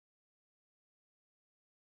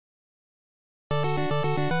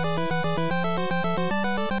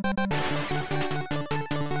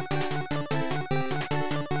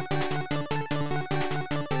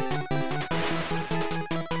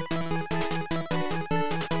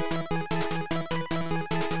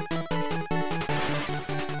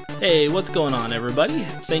Hey, what's going on, everybody?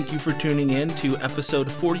 Thank you for tuning in to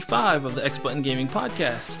episode 45 of the X Button Gaming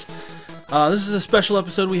Podcast. This is a special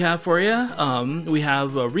episode we have for you. We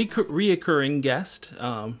have a reoccurring guest,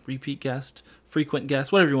 repeat guest, frequent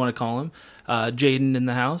guest, whatever you want to call him, Jaden in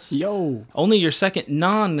the house. Yo! Only your second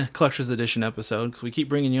non-Collector's Edition episode, because we keep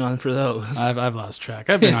bringing you on for those. I've lost track.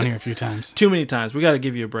 I've been on here a few times. Too many times. We got to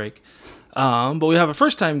give you a break. But we have a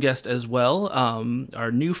first-time guest as well,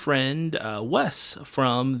 our new friend, Wes,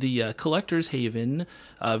 from the Collector's Haven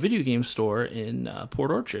video game store in Port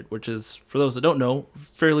Orchard, which is, for those that don't know,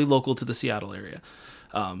 fairly local to the Seattle area.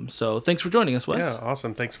 So thanks for joining us, Wes. Yeah,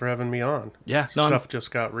 awesome. Thanks for having me on. Yeah. Stuff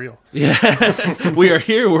just got real. Yeah. We are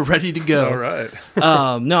here. We're ready to go. All right.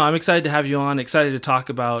 No, I'm excited to have you on. Excited to talk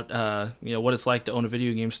about what it's like to own a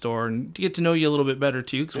video game store and to get to know you a little bit better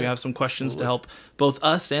too, because we have some questions to help both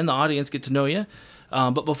us and the audience get to know you.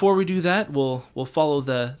 But before we do that, we'll follow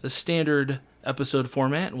the standard episode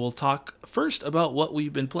format. We'll talk first about what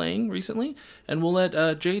we've been playing recently, and we'll let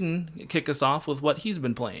Jaden kick us off with what he's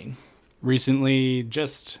been playing. Recently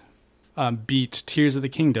just beat Tears of the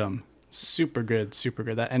Kingdom. Super good, super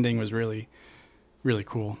good. That ending was really, really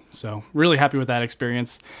cool. So really happy with that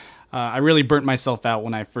experience. I really burnt myself out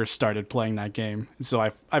when I first started playing that game. So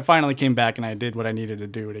I finally came back and I did what I needed to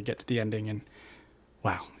do to get to the ending. And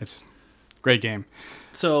wow, it's a great game.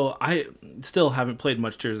 So I still haven't played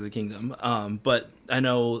much Tears of the Kingdom, but I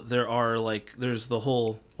know there's the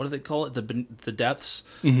whole, what do they call it? The depths.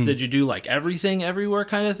 Mm-hmm. Did you do like everything everywhere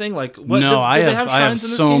kind of thing? Like what? No, I have in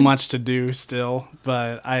this so game? much to do still,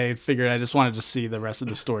 but I figured I just wanted to see the rest of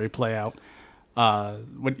the story play out.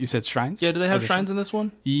 What you said, shrines? Yeah, do they have shrines in this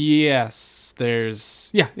one? Yes,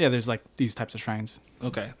 there's like these types of shrines.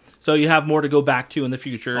 Okay, so you have more to go back to in the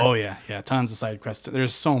future. Oh yeah, tons of side quests.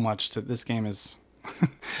 There's so much to this game. Is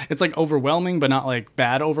it's like overwhelming, but not like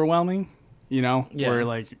bad overwhelming. You know, where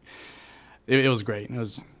like it was great. It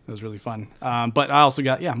was really fun. But I also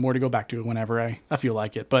got more to go back to whenever I feel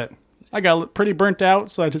like it. But I got pretty burnt out,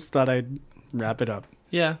 so I just thought I'd wrap it up.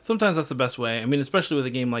 Yeah, sometimes that's the best way. I mean, especially with a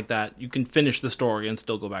game like that, you can finish the story and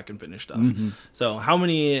still go back and finish stuff. Mm-hmm. So how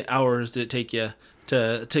many hours did it take you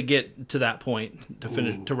to get to that point, to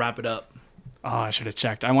finish, to wrap it up? Oh, I should have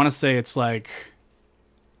checked. I want to say it's like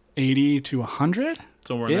 80 to 100?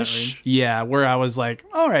 Somewhere in that range? Yeah, where I was like,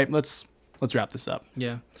 all right, let's wrap this up.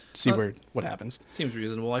 Yeah. See what happens. Seems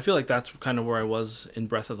reasonable. I feel like that's kind of where I was in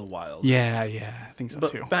Breath of the Wild. Yeah, I think so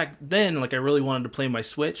too. But back then, like, I really wanted to play my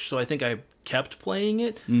Switch, so I think I kept playing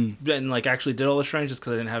it and like actually did all the shrines just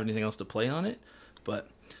because I didn't have anything else to play on it. But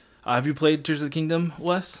have you played Tears of the Kingdom,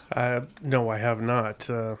 Wes? No, I have not.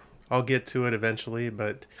 I'll get to it eventually,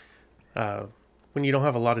 but when you don't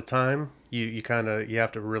have a lot of time, you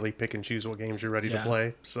have to really pick and choose what games you're ready to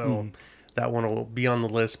play. So that one will be on the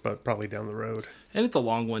list, but probably down the road. And it's a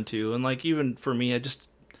long one too, and like even for me, I just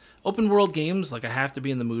open world games like I have to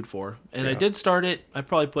be in the mood for. And I did start it. I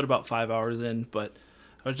probably put about 5 hours in, but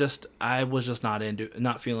I was just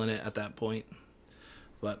not feeling it at that point.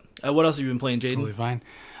 But what else have you been playing, Jaden? Totally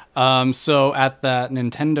fine. So at that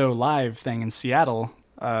Nintendo Live thing in Seattle,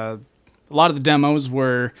 a lot of the demos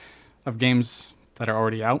were of games that are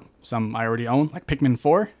already out. Some I already own, like Pikmin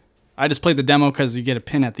 4. I just played the demo because you get a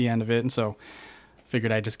pin at the end of it, and so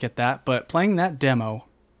figured I'd just get that. But playing that demo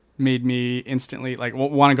made me instantly like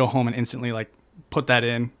want to go home and instantly like put that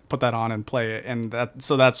on and play it. And that's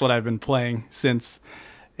what I've been playing since.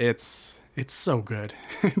 It's so good.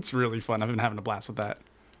 It's really fun. I've been having a blast with that.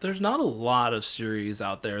 There's not a lot of series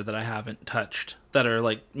out there that I haven't touched that are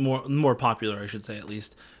like more popular, I should say, at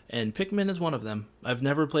least. And Pikmin is one of them. I've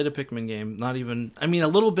never played a Pikmin game. Not even, I mean, a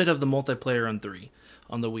little bit of the multiplayer on 3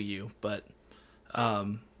 on the Wii U, but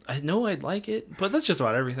I know I'd like it. But that's just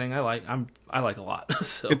about everything I like. I like a lot.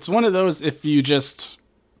 So. It's one of those, if you just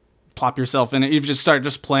plop yourself in it, if you just start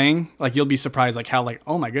just playing, like you'll be surprised like how like,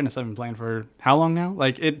 oh my goodness, I've been playing for how long now?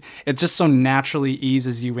 Like it just so naturally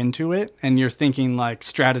eases you into it, and you're thinking like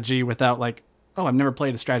strategy without like, oh, I've never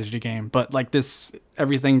played a strategy game, but like this,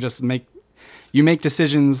 everything just make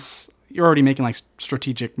decisions. You're already making like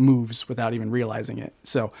strategic moves without even realizing it.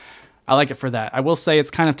 So I like it for that. I will say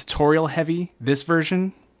it's kind of tutorial heavy, this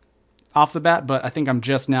version off the bat, but I think I'm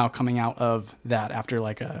just now coming out of that after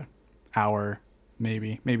like a hour,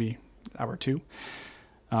 maybe hour 2.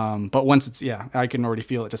 But once it's, I can already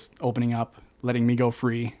feel it just opening up, letting me go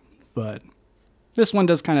free. But this one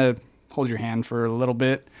does kind of hold your hand for a little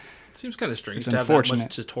bit. It seems kind of strange to have that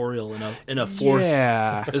much tutorial in a fourth.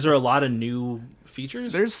 Yeah. Is there a lot of new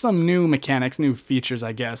features? There's some new mechanics, new features,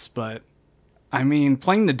 I guess. But, I mean,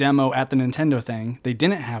 playing the demo at the Nintendo thing, they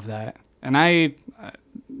didn't have that. And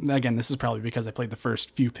again, this is probably because I played the first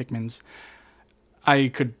few Pikmins. I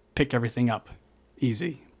could pick everything up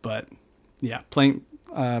easy. But yeah, playing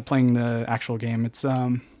the actual game, it's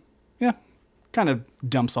kind of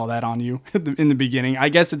dumps all that on you in the beginning. I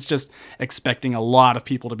guess it's just expecting a lot of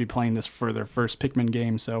people to be playing this for their first Pikmin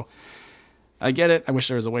game. So I get it. I wish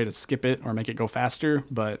there was a way to skip it or make it go faster,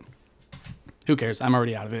 but who cares? I'm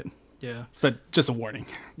already out of it. Yeah. But just a warning.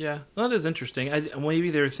 Yeah, that is interesting.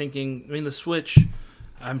 Maybe they're thinking, I mean, the Switch,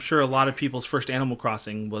 I'm sure a lot of people's first Animal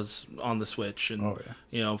Crossing was on the Switch. And,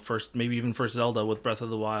 maybe even first Zelda with Breath of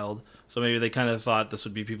the Wild. So maybe they kind of thought this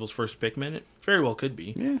would be people's first Pikmin. It very well could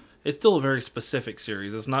be. Yeah. It's still a very specific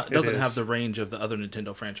series. It doesn't have the range of the other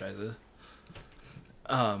Nintendo franchises.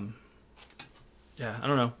 Yeah, I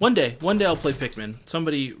don't know. One day I'll play Pikmin.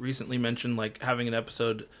 Somebody recently mentioned like having an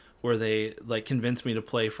episode where they like convinced me to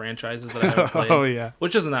play franchises that I haven't played. Oh yeah,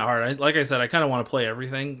 which isn't that hard. Like I said, I kind of want to play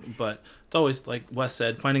everything, but it's always like Wes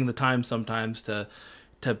said, finding the time sometimes to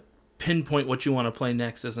pinpoint what you want to play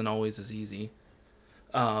next isn't always as easy.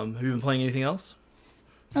 Have you been playing anything else?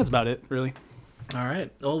 That's about it, really. All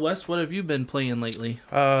right. Well, Wes, what have you been playing lately?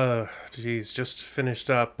 Just finished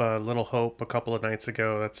up Little Hope a couple of nights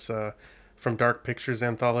ago. That's from Dark Pictures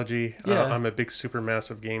Anthology. Yeah. I'm a big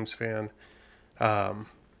Supermassive Games fan.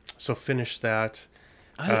 So finished that.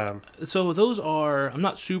 So those are, I'm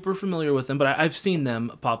not super familiar with them, but I've seen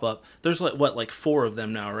them pop up. There's like 4 of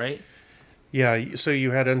them now, right? Yeah, so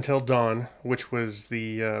you had Until Dawn, which was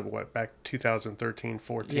the, back 2013,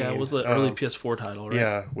 14. Yeah, it was the early PS4 title, right?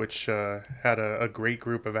 Yeah, which had a great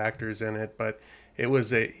group of actors in it, but it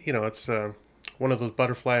was it's one of those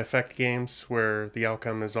butterfly effect games where the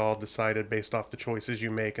outcome is all decided based off the choices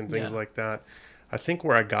you make and things like that. I think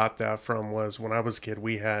where I got that from was when I was a kid,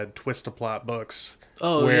 we had Twist-a-Plot books.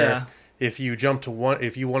 Oh, yeah. If you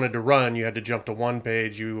wanted to run, you had to jump to one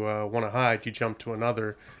page. You want to hide, you jump to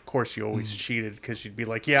another. Of course, you always cheated because you'd be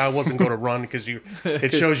like, "Yeah, I wasn't going to run because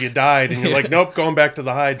it shows you died," and you're like, "Nope, going back to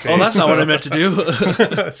the hide page." Oh, that's not what I meant to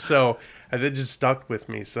do. So it just stuck with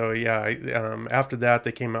me. So yeah, after that,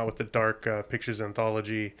 they came out with the Dark Pictures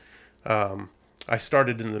Anthology. I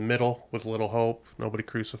started in the middle with Little Hope. Nobody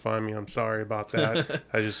crucify me. I'm sorry about that.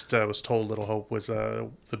 I just was told Little Hope was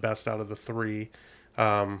the best out of the 3.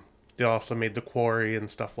 They also made The Quarry and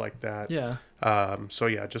stuff like that. Yeah. So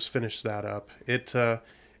yeah, just finished that up. It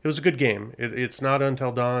was a good game. It's not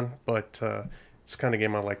Until Dawn, but it's the kind of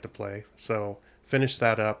game I like to play. So finished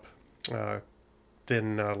that up.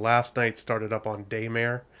 Then last night started up on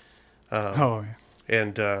Daymare.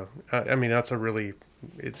 And I mean, that's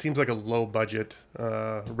it seems like a low budget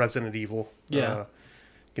Resident Evil. Yeah.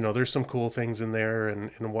 There's some cool things in there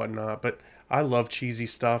and whatnot, but I love cheesy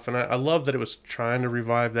stuff, and I love that it was trying to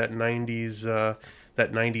revive that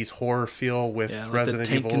 90s horror feel with Resident the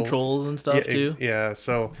tank Evil controls and stuff too. Yeah,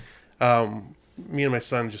 so me and my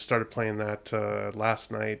son just started playing that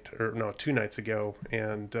 2 nights ago,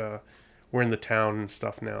 and we're in the town and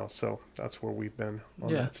stuff now, so that's where we've been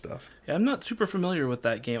on that stuff. Yeah, I'm not super familiar with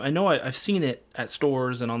that game. I know I've seen it at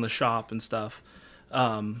stores and on the shop and stuff,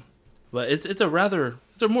 but it's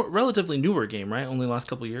a more relatively newer game, right? Only the last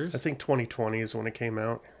couple of years. I think 2020 is when it came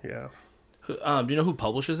out. Yeah. Do you know who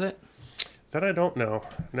publishes it? That I don't know.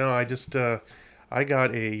 No, I just I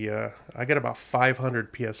got about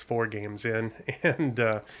 500 PS4 games in,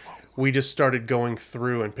 and we just started going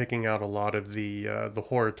through and picking out a lot of the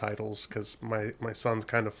horror titles because my son's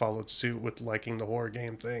kind of followed suit with liking the horror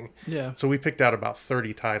game thing. Yeah. So we picked out about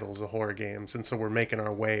 30 titles of horror games, and so we're making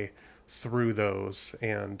our way through those,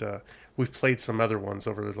 and we've played some other ones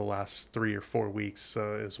over the last 3 or 4 weeks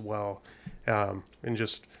as well, and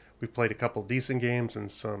just we've played a couple decent games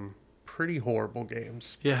and some pretty horrible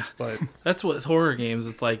games. Yeah, but that's what horror games.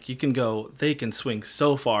 It's like they can swing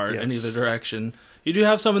so far in either direction. You do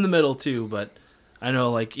have some in the middle too, but I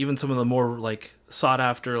know like even some of the more like sought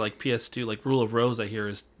after like PS2 like Rule of Rose I hear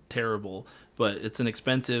is terrible, but it's an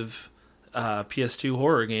expensive PS2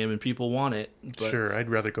 horror game and people want it. But sure, I'd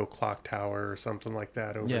rather go Clock Tower or something like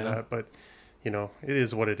that over that, but it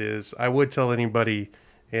is what it is. I would tell anybody,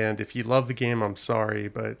 and if you love the game, I'm sorry,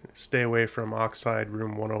 but stay away from Oxide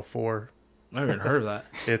Room 104. I haven't heard of that.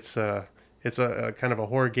 It's a kind of a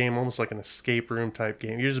horror game, almost like an escape room type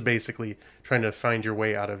game. You're just basically trying to find your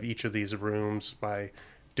way out of each of these rooms by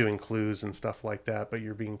doing clues and stuff like that, but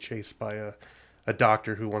you're being chased by a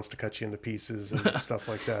doctor who wants to cut you into pieces and stuff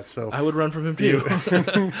like that. So I would run from him too.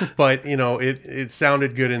 But it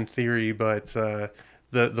sounded good in theory, but the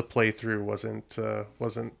playthrough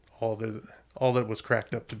wasn't all that it was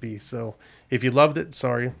cracked up to be. So if you loved it,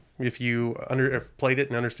 sorry, If you have played it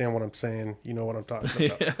and understand what I'm saying, you know what I'm talking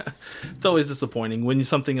about. Yeah. It's always disappointing when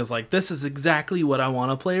something is like, this is exactly what I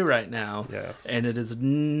want to play right now. Yeah. And it is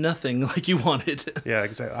nothing like you wanted. Yeah,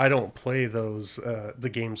 exactly. I don't play those, the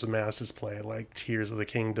games the masses play, like Tears of the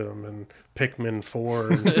Kingdom and Pikmin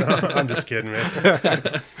 4. And stuff. I'm just kidding,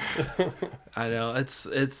 man. I know.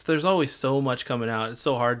 There's always so much coming out. It's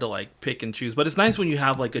so hard to like pick and choose. But it's nice when you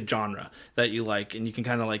have like a genre that you like and you can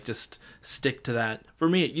kind of like just stick to that. For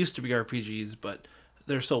me, it used to be RPGs, but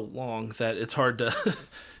they're so long that it's hard to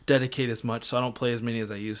dedicate as much, so I don't play as many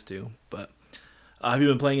as I used to. But have you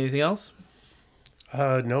been playing anything else?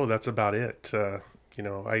 No, that's about it.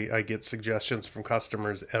 I get suggestions from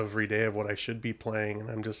customers every day of what I should be playing, and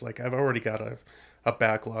I'm just like, I've already got a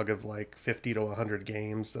backlog of like 50 to 100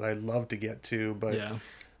 games that I'd love to get to, but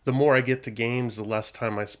the more I get to games, the less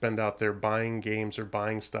time I spend out there buying games or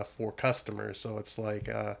buying stuff for customers. So it's like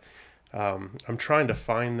I'm trying to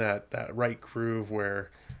find that right groove where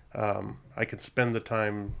I can spend the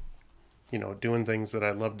time, doing things that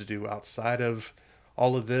I love to do outside of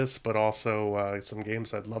all of this, but also some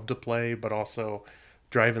games I'd love to play, but also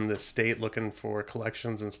driving the state looking for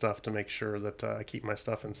collections and stuff to make sure that I keep my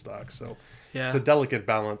stuff in stock. So it's a delicate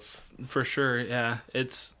balance. For sure, yeah.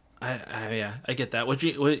 I get that. What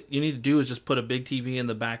you need to do is just put a big TV in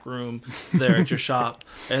the back room there at your shop,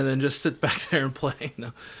 and then just sit back there and play.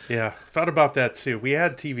 No. Yeah, thought about that too. We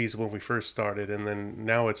had TVs when we first started, and then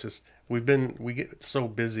now it's just we get so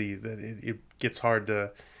busy that it gets hard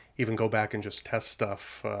to even go back and just test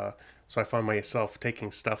stuff. So I find myself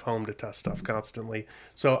taking stuff home to test stuff constantly.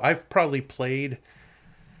 So I've probably played,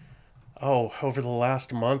 over the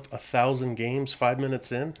last month, 1,000 games, 5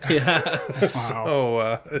 minutes in. Yeah.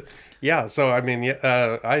 Wow. So I mean,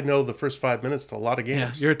 I know the first 5 minutes to a lot of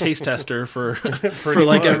games. Yeah, you're a taste tester for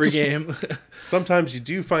much. Every game. Sometimes you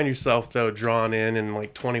do find yourself though drawn in, and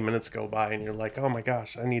like 20 minutes go by, and you're like, oh my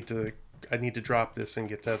gosh, I need to drop this and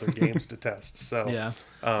get to other games to test. So yeah,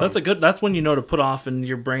 that's when you know to put off, and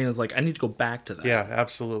your brain is like, I need to go back to that. Yeah,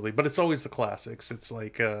 absolutely. But it's always the classics. It's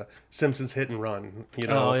like Simpsons Hit and Run,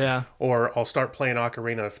 Oh yeah. Or I'll start playing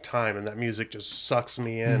Ocarina of Time, and that music just sucks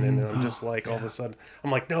me in, and I'm just like, all of a sudden,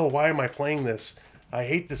 I'm like, no, why am I playing this? I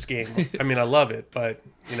hate this game. I mean, I love it, but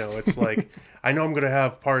it's like I know I'm going to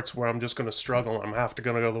have parts where I'm just going to struggle. I'm going to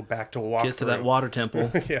go back to a walkthrough. Get to that water temple.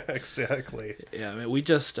 Yeah, exactly. Yeah, I mean, we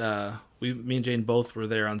just me and Jane both were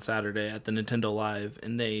there on Saturday at the Nintendo Live,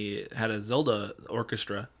 and they had a Zelda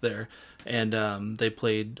orchestra there, and they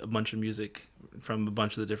played a bunch of music from a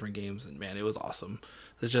bunch of the different games, and man, it was awesome.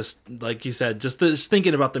 It's just like you said, just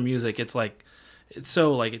thinking about the music, it's like. It's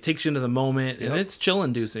so like it takes you into the moment, and it's chill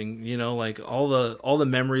inducing. Like all the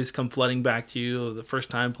memories come flooding back to you of the first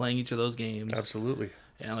time playing each of those games. Absolutely.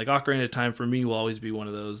 And like Ocarina of Time for me will always be one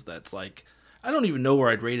of those that's like I don't know where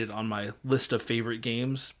I'd rate it on my list of favorite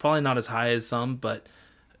games. Probably not as high as some, but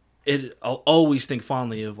I'll always think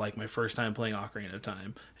fondly of like my first time playing Ocarina of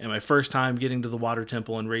Time and my first time getting to the water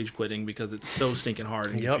temple and rage quitting because it's so stinking hard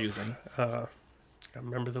and confusing. I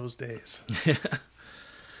remember those days.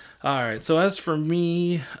 All right, so as for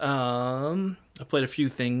me, I played a few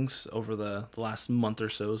things over the last month or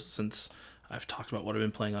so since I've talked about what I've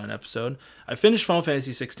been playing on an episode. I finished Final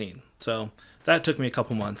Fantasy 16, so that took me a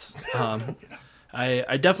couple months.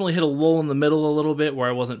 I definitely hit a lull in the middle a little bit where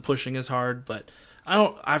I wasn't pushing as hard, but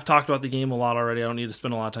I've talked about the game a lot already. I don't need to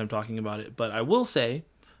spend a lot of time talking about it, but I will say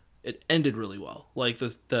it ended really well. Like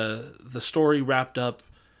the story wrapped up.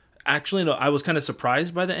 Actually, no, I was kind of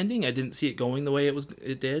surprised by the ending. I didn't see it going the way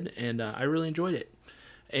it did, and I really enjoyed it.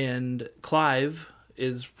 And Clive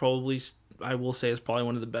is probably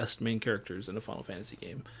one of the best main characters in a Final Fantasy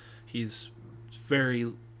game. He's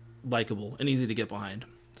very likable and easy to get behind.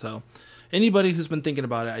 So anybody who's been thinking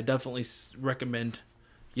about it, I definitely recommend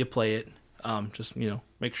you play it. Just,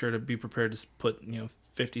 make sure to be prepared to put,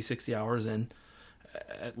 50, 60 hours in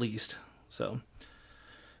at least. So...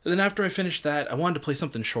 And then after I finished that, I wanted to play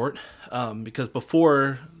something short because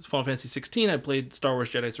before Final Fantasy 16, I played Star Wars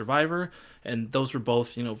Jedi Survivor, and those were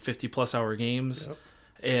both 50-plus hour games. Yep.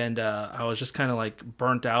 And I was just kind of like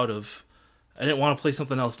burnt out of. I didn't want to play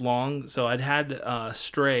something else long, so I'd had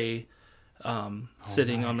Stray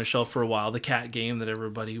sitting on my shelf for a while, the cat game that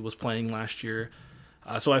everybody was playing last year.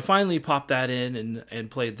 So I finally popped that in and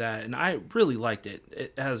played that, and I really liked it.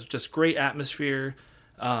 It has just great atmosphere.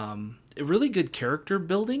 Really good character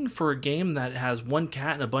building for a game that has one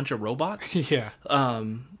cat and a bunch of robots. Yeah.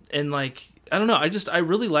 And like, I don't know, I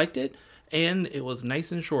really liked it. and it was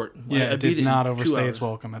nice and short. Yeah, I it beat did not in 2 overstay hours, its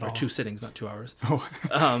welcome at or all. 2 sittings, not 2 hours. Oh,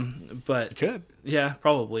 But good. yeah,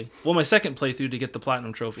 probably. Well, my second playthrough to get the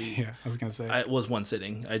platinum trophy, Yeah, I was gonna say. it was 1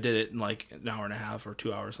 sitting. I did it in like an hour and a half or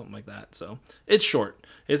 2 hours, something like that. So it's short.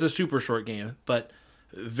 It's a super short game, but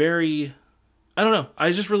very. I don't know.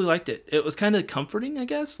 I just really liked it. It was kind of comforting, I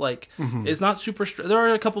guess. Like it's not super. There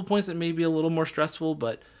are a couple points that may be a little more stressful,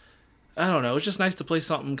 but I don't know. It's just nice to play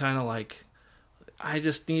something kind of like I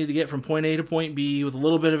just needed to get from point A to point B with a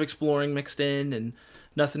little bit of exploring mixed in and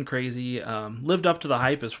nothing crazy. Lived up to the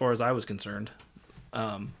hype as far as I was concerned.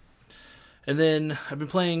 And then I've been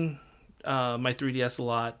playing my 3DS a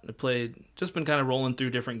lot. Just been kind of rolling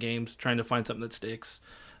through different games, trying to find something that sticks.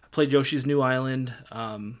 I played Yoshi's New Island.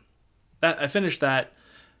 I finished that.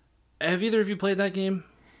 Have either of you played that game?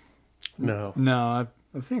 No. No,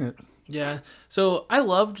 I've seen it. Yeah. So I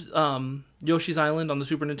loved Yoshi's Island on the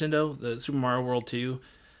Super Nintendo, the Super Mario World 2.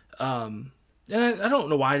 And I don't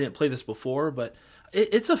know why I didn't play this before, but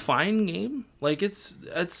it's a fine game. Like it's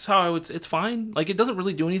fine. Like it doesn't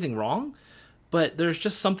really do anything wrong, but there's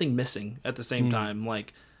just something missing at the same time.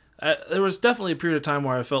 Like there was definitely a period of time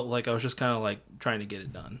where I felt like I was just kind of like trying to get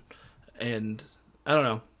it done. And I don't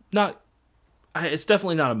know. It's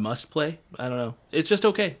definitely not a must play. I don't know. It's just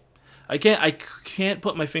okay. I can't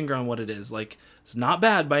put my finger on what it is. Like it's not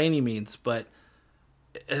bad by any means, but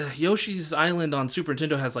Yoshi's Island on Super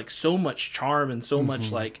Nintendo has like so much charm and so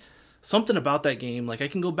much like something about that game. Like I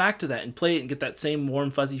can go back to that and play it and get that same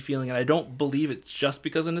warm fuzzy feeling. And I don't believe it's just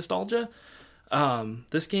because of nostalgia.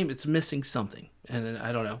 This game, it's missing something, and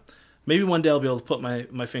I don't know. Maybe one day I'll be able to put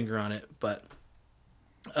my finger on it. But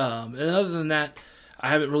and other than that, I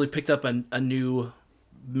haven't really picked up a new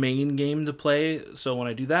main game to play. So when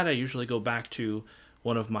I do that, I usually go back to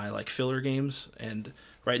one of my like filler games. And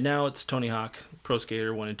right now it's Tony Hawk Pro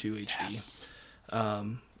Skater 1 and 2 HD. Yes.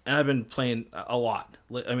 And I've been playing a lot.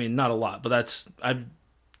 I mean, not a lot, but that's when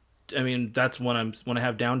I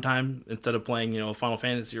have downtime instead of playing, Final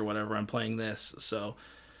Fantasy or whatever, I'm playing this. So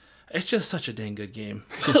it's just such a dang good game.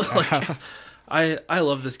 Like, I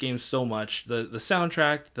love this game so much. The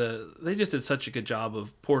soundtrack, they just did such a good job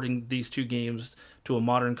of porting these two games to a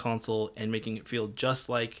modern console and making it feel just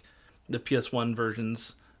like the PS1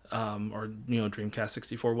 versions, or Dreamcast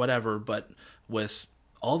 64, whatever, but with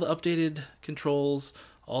all the updated controls,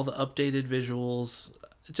 all the updated visuals.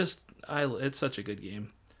 It's such a good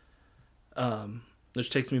game.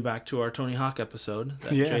 Which takes me back to our Tony Hawk episode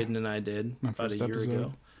that Jaden and I did about a year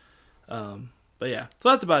ago. But yeah, so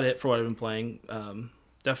that's about it for what I've been playing.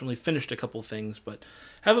 Definitely finished a couple things, but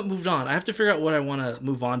haven't moved on. I have to figure out what I want to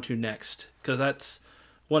move on to next, because that's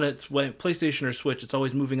when PlayStation or Switch, it's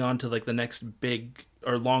always moving on to like the next big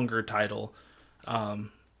or longer title. And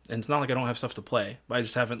it's not like I don't have stuff to play, but I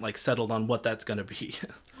just haven't like settled on what that's going to be.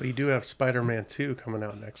 Well, you do have Spider-Man 2 coming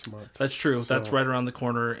out next month. That's true. So. That's right around the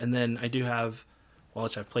corner. And then I do have,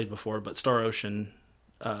 which I've played before, but Star Ocean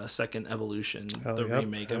Second Evolution,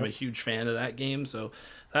 remake. I'm a huge fan of that game, so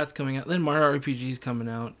that's coming out. Then Mario RPG's coming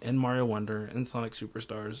out, and Mario Wonder, and Sonic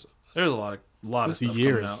Superstars. There's a lot of stuff coming out. This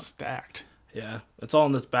year is stacked. Yeah, it's all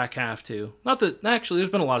in this back half too. Not that actually,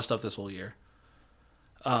 there's been a lot of stuff this whole year.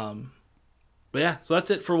 But yeah, so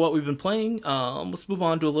that's it for what we've been playing. Let's move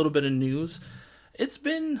on to a little bit of news. It's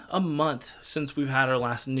been a month since we've had our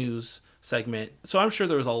last news segment, so I'm sure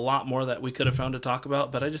there was a lot more that we could have found to talk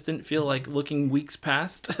about, but I just didn't feel like looking weeks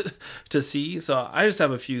past to see. So I just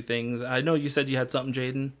have a few things. I know you said you had something,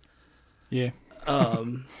 Jaden. Yeah.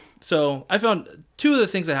 So I found two of the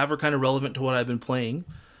things I have are kind of relevant to what I've been playing.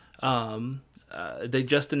 They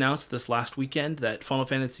just announced this last weekend that Final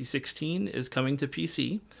Fantasy 16 is coming to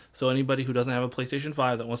PC. So anybody who doesn't have a PlayStation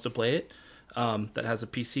 5 that wants to play it, that has a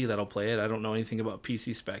PC that'll play it. I don't know anything about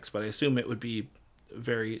PC specs, but I assume it would be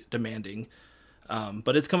very demanding.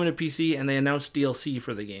 But it's coming to PC, and they announced DLC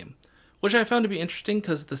for the game, which I found to be interesting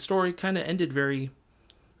because the story kind of ended very...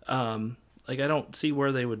 I don't see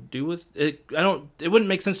where they would do with it. It wouldn't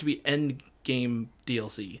make sense to be end game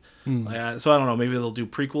DLC. So I don't know. Maybe they'll do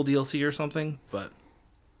prequel DLC or something.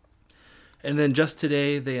 And then just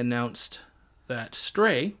today they announced that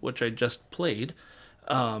Stray, which I just played,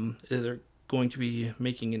 they're going to be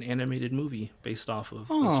making an animated movie based off of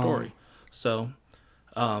the story. So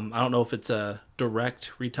I don't know if it's a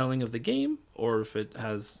direct retelling of the game or if it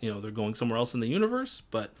has, they're going somewhere else in the universe.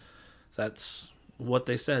 But that's what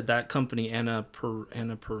they said. That company,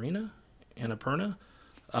 Annapurna,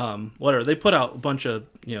 whatever, they put out a bunch of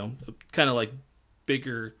kind of like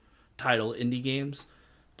bigger title indie games,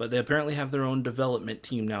 but they apparently have their own development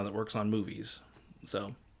team now that works on movies.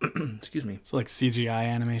 So excuse me. So like CGI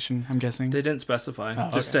animation, I'm guessing. They didn't specify.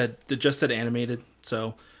 It just said animated.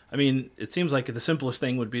 So I mean, it seems like the simplest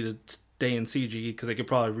thing would be to stay in CG because they could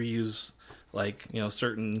probably reuse like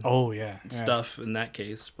certain stuff in that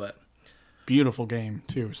case. But beautiful game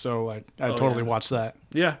too. So like I totally watch that.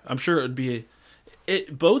 Yeah, I'm sure it would be.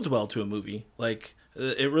 It bodes well to a movie. Like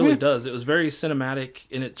it really does. It was very cinematic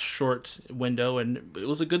in its short window, and it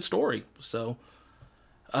was a good story. So,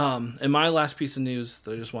 and my last piece of news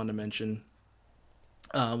that I just wanted to mention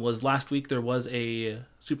was last week there was a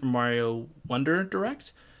Super Mario Wonder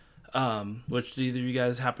Direct. Which did either of you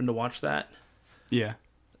guys happen to watch that? Yeah.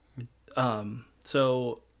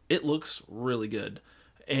 So it looks really good.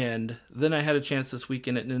 And then I had a chance this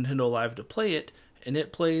weekend at Nintendo Live to play it, and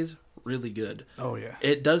it plays really good. Oh, yeah.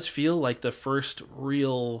 It does feel like the first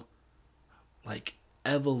real, like,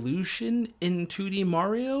 evolution in 2D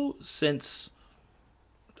Mario since,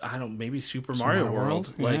 I don't know, maybe Super Mario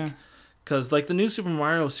World. Yeah. Like, because, like, the new Super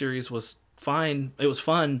Mario series was fine. It was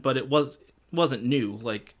fun, but it wasn't new.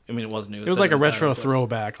 Like, I mean, it was new. It was like a retro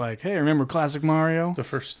throwback. Like, hey, remember classic Mario? The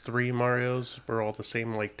first 3 Marios were all the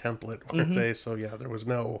same like template, weren't they? So yeah, there was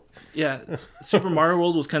no. Yeah, Super Mario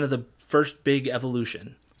World was kind of the first big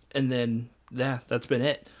evolution, and then that's been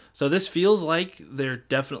it. So this feels like they're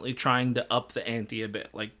definitely trying to up the ante a bit,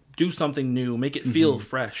 like do something new, make it feel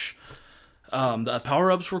fresh. The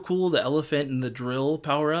power-ups were cool. The elephant and the drill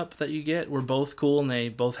power-up that you get were both cool, and they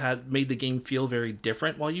both made the game feel very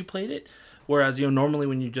different while you played it. Whereas, normally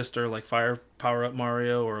when you just are like fire power-up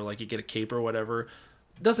Mario or like you get a cape or whatever,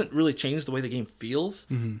 it doesn't really change the way the game feels.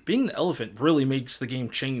 Being the elephant really makes the game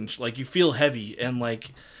change. Like, you feel heavy, and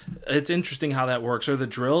like it's interesting how that works. Or the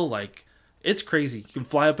drill, like, it's crazy. You can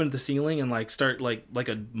fly up into the ceiling and like start like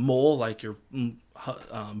a mole, like you're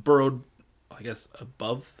burrowed, I guess,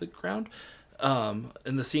 above the ground.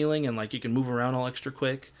 In the ceiling, and like you can move around all extra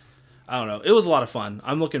quick. I don't know. It was a lot of fun.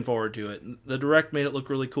 I'm looking forward to it. The Direct made it look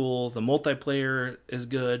really cool. The multiplayer is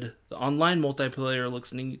good. The online multiplayer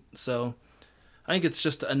looks neat. So I think it's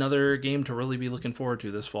just another game to really be looking forward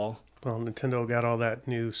to this fall. Well, Nintendo got all that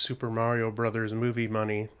new Super Mario Brothers movie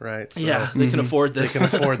money, right? So yeah, they can afford this. They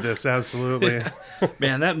can afford this, absolutely.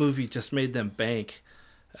 Man, that movie just made them bank.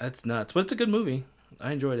 That's nuts. But it's a good movie.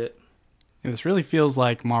 I enjoyed it. And this really feels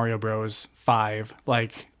like Mario Bros. 5.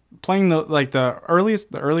 Like, playing the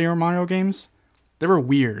earlier Mario games, they were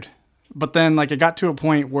weird. But then like it got to a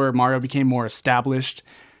point where Mario became more established,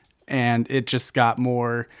 and it just got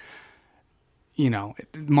more,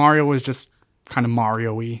 Mario was just kind of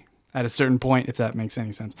Mario-y at a certain point, if that makes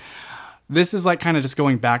any sense. This is like kind of just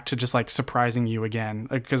going back to just like surprising you again.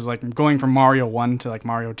 Because like going from Mario 1 to like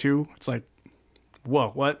Mario 2, it's like, whoa,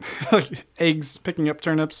 what? Eggs picking up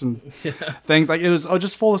turnips and things. Like, it was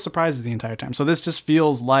just full of surprises the entire time. So this just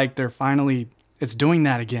feels like it's doing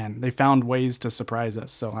that again. They found ways to surprise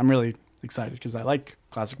us. So I'm really excited because I like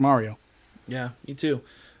classic Mario. Yeah, me too.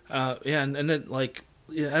 And then like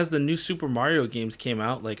as the new Super Mario games came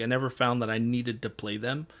out, like I never found that I needed to play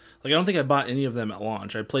them. Like, I don't think I bought any of them at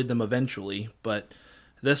launch. I played them eventually, but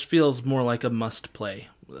this feels more like a must play.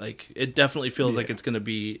 Like, it definitely feels like it's gonna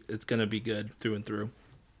be good through and through.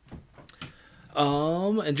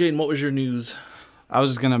 And Jaden, what was your news? I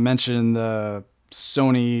was just gonna mention the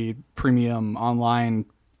Sony premium online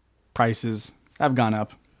prices have gone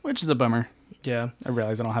up, which is a bummer. Yeah, I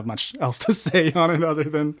realize I don't have much else to say on it other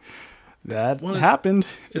than that happened.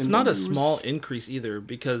 It's not a small increase either,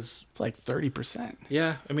 because it's like 30%.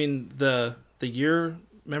 Yeah, I mean the year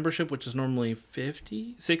membership, which is normally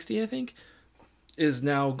 50, 60, I think, is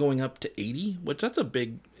now going up to 80, which that's a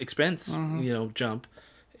big expense, jump.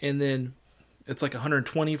 And then it's like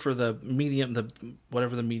 120 for the medium,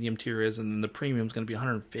 whatever the medium tier is, and then the premium is going to be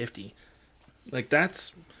 150. Like,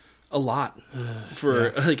 that's a lot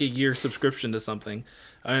for like a year subscription to something.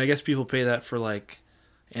 I mean, I guess people pay that for like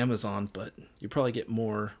Amazon, but you probably get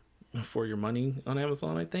more for your money on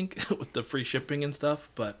Amazon, I think, with the free shipping and stuff.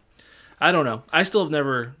 But I don't know. I still have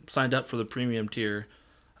never signed up for the premium tier.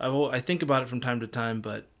 I think about it from time to time,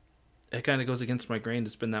 but it kind of goes against my grain to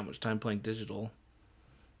spend that much time playing digital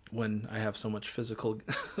when I have so much physical,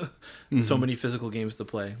 so many physical games to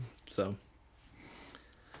play. So,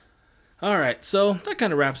 all right. So that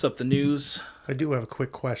kind of wraps up the news. I do have a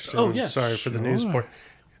quick question. Oh, yeah. Sorry for the news part.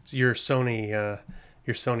 Your Sony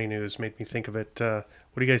news made me think of it. What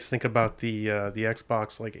do you guys think about the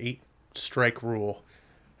Xbox 8-strike rule?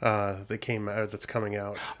 That's coming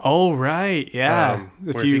out. Oh, right. Yeah.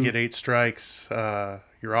 If you get 8 strikes,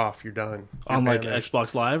 you're off. You're done. On like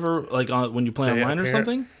Xbox Live, or like when you play online or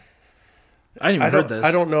something? I didn't even heard this.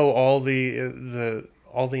 I don't know all the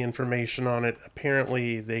information on it.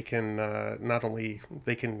 Apparently, they can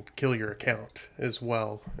they can kill your account as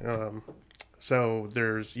well. So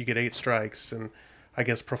you get 8 strikes, and I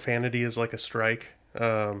guess profanity is like a strike.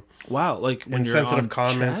 Wow, like when you're Insensitive on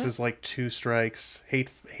comments chat? is like 2 strikes.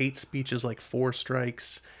 Hate speech is like 4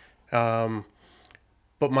 strikes. Um,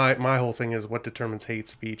 but my whole thing is what determines hate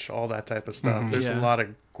speech, all that type of stuff. There's a Yeah. lot of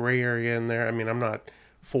gray area in there. I mean, I'm not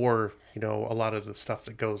for, a lot of the stuff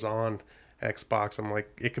that goes on Xbox. I'm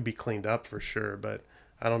like, it could be cleaned up for sure, but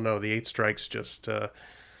I don't know. The 8 strikes just,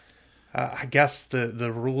 I guess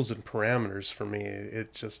the rules and parameters for me,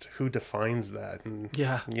 it's just who defines that. And,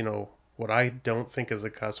 Yeah. what I don't think is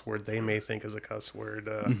a cuss word, they may think is a cuss word,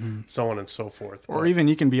 so on and so forth. Or even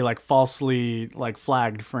you can be like falsely like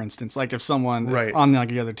flagged, for instance. Like if someone Right. on like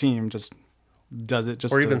the other team just does it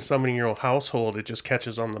just or to, even somebody in your own household, it just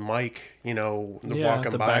catches on the mic, walking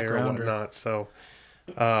the by or background whatnot. So,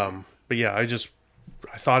 but yeah, I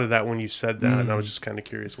thought of that when you said that, and I was just kind of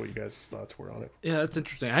curious what you guys' thoughts were on it. Yeah, that's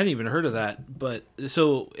interesting. I hadn't even heard of that. But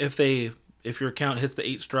so if your account hits the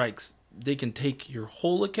 8 strikes, they can take your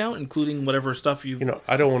whole account, including whatever stuff you've.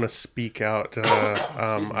 I don't want to speak out.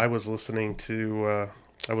 I was listening to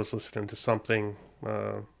something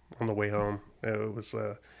on the way home. It was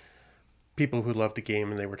people who loved the game,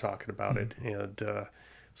 and they were talking about it, and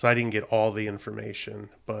so I didn't get all the information.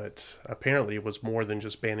 But apparently, it was more than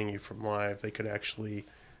just banning you from live. They could actually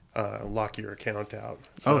lock your account out.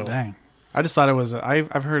 So, oh dang! I just thought it was.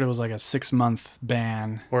 I've heard it was like a 6-month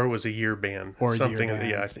ban. or it was a year ban, Or a year something. ban.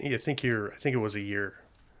 Yeah, I think it was a year,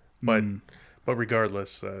 but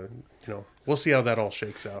regardless, we'll see how that all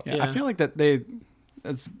shakes out. Yeah, Yeah. I feel like that they're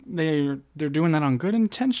doing that on good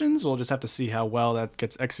intentions. We'll just have to see how well that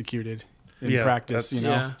gets executed in Yeah, practice. that's-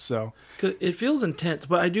 Yeah. So 'Cause it feels intense,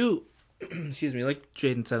 but I do. Excuse me, like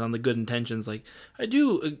Jaden said on the good intentions, like I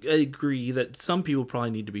do agree that some people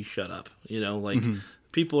probably need to be shut up. Like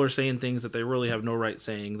people are saying things that they really have no right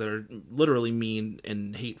saying that are literally mean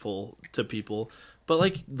and hateful to people. But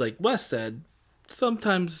like Wes said,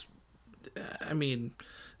 sometimes, I mean,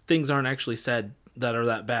 things aren't actually said that are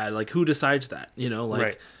that bad. Like who decides that?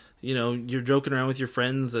 Right. You're joking around with your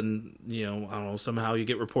friends and I don't know, somehow you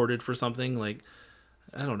get reported for something. Like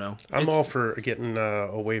I don't know. I'm all for getting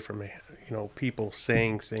away from people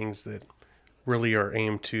saying things that really are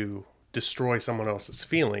aimed to destroy someone else's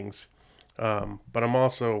feelings. But I'm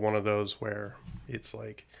also one of those where it's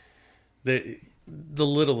like the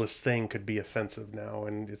littlest thing could be offensive now,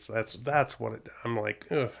 and that's what I'm like.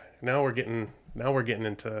 Ugh, now we're getting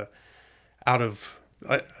into out of.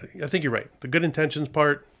 I think you're right. The good intentions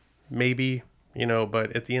part, maybe,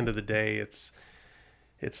 but at the end of the day, it's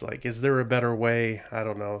like, is there a better way? I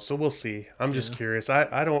don't know. So we'll see. I'm just curious.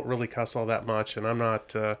 I don't really cuss all that much, and I'm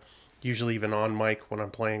not usually even on mic when I'm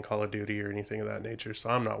playing Call of Duty or anything of that nature, so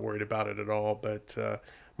I'm not worried about it at all. But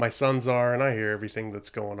my sons are, and I hear everything that's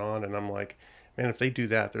going on, and I'm like, man, if they do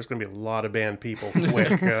that, there's going to be a lot of banned people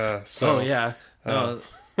quick. So Oh yeah. No,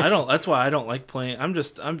 I don't. That's why I don't like playing.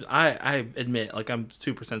 I admit, like I'm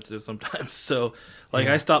super sensitive sometimes. So like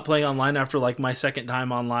I stopped playing online after like my second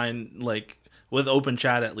time online, like with open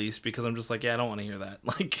chat at least, because I'm just like, I don't want to hear that.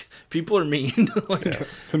 Like people are mean. Like,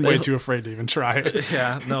 I'm way too afraid to even try it.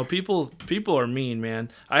 yeah, no, people are mean, man.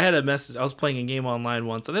 I had a message. I was playing a game online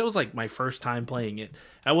once, and it was like my first time playing it.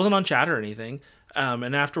 I wasn't on chat or anything.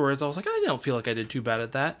 And afterwards, I was like, I don't feel like I did too bad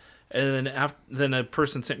at that. And then then a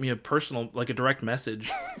person sent me a personal, like a direct message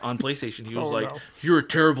on PlayStation. He was like, no. "You're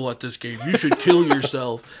terrible at this game. You should kill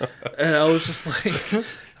yourself." And I was just like,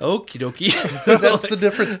 "Okie dokie." that's the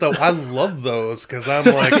difference, though. I love those because I'm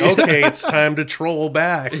like, okay, it's time to troll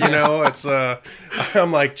back. It's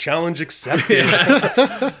I'm like, challenge accepted.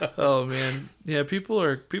 Oh man, yeah. People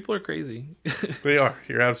are crazy. They are.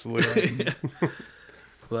 You're absolutely right.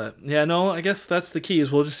 But yeah, no, I guess that's the key is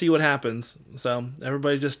we'll just see what happens. So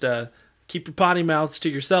everybody just keep your potty mouths to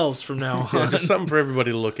yourselves from now on. Yeah, just something for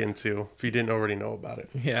everybody to look into if you didn't already know about it.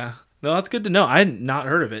 Yeah. No, that's good to know. I had not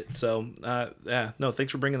heard of it. So yeah, no,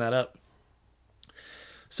 thanks for bringing that up.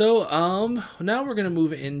 So now we're going to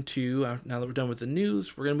move into, now that we're done with the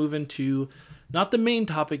news, we're going to move into not the main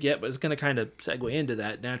topic yet, but it's going to kind of segue into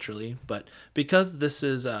that naturally. But because this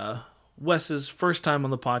is Wes's first time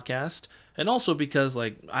on the podcast, and also because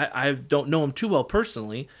like I don't know him too well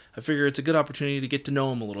personally, I figure it's a good opportunity to get to know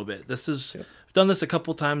him a little bit. I've done this a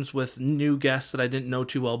couple times with new guests that I didn't know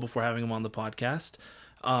too well before having them on the podcast.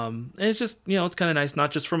 And it's just, it's kind of nice,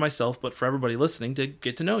 not just for myself, but for everybody listening to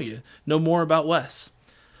get to know you, know more about Wes.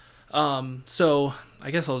 So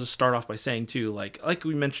I guess I'll just start off by saying too, like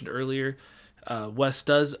we mentioned earlier, Wes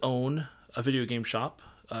does own a video game shop,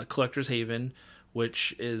 Collector's Haven,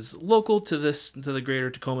 which is local to the greater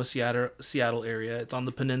Tacoma, Seattle area. It's on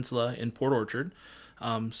the peninsula in Port Orchard.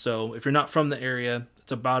 So if you're not from the area,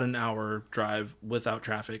 It's about an hour drive without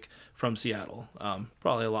traffic from Seattle.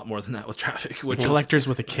 Probably a lot more than that with traffic. Which Collectors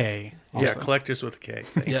with a K. Also. Yeah, collectors with a K.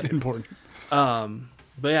 Yeah, Important. but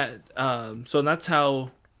yeah, so that's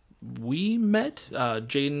how we met.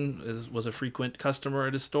 Jaden was a frequent customer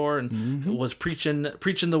at his store and was preaching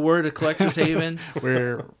the word of Collector's Haven.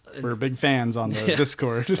 We're big fans on the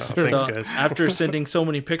Discord. Thanks, guys. After sending so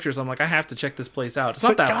many pictures, I'm like, I have to check this place out. It's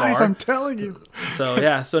not that guys, far. I'm telling you. So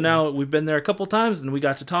yeah, so now we've been there a couple times and we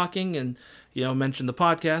got to talking and mentioned the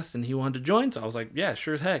podcast and he wanted to join. So I was like, yeah,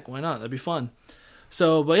 sure as heck, why not? That'd be fun.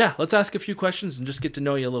 So, but yeah, let's ask a few questions and just get to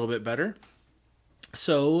know you a little bit better.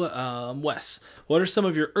 So, Wes, what are some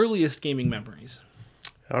of your earliest gaming memories?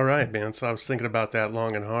 All right, man. So I was thinking about that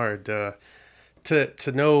long and hard.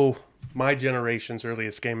 To know my generation's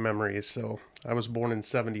earliest game memories. So I was born in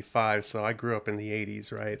 75, so I grew up in the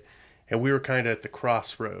 80s, right? And we were kind of at the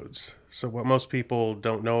crossroads. So what most people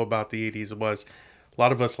don't know about the 80s was a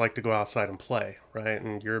lot of us like to go outside and play, right?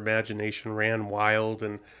 And your imagination ran wild.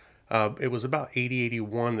 And it was about 80,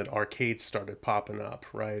 81 that arcades started popping up,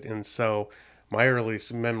 right? And so my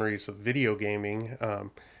earliest memories of video gaming,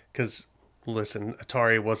 because listen,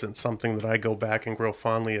 Atari wasn't something that I go back and grow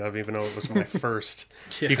fondly of, even though it was my first.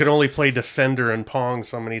 Yeah. You could only play Defender and Pong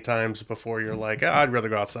so many times before you're like, I'd rather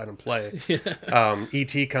go outside and play. Yeah.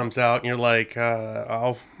 E.T. comes out and you're like,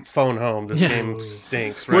 I'll phone home. This game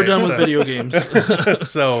stinks. Right? We're done with video games.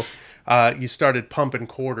 So you started pumping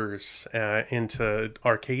quarters into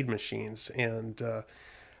arcade machines. And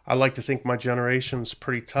I like to think my generation's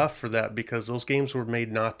pretty tough for that because those games were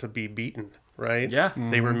made not to be beaten. Right? Yeah.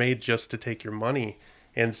 Mm-hmm. They were made just to take your money.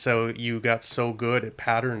 And so you got so good at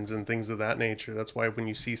patterns and things of that nature. That's why when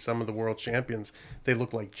you see some of the world champions, they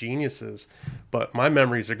look like geniuses. But my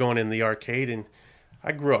memories are going in the arcade, and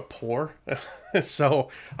I grew up poor. So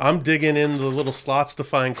I'm digging in the little slots to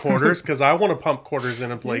find quarters because I want to pump quarters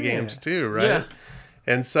in and play games too, right? Yeah.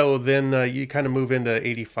 And so then you kind of move into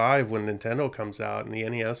 85 when Nintendo comes out, and the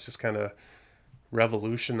NES just kind of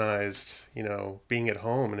revolutionized, being at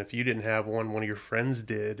home. And if you didn't have one of your friends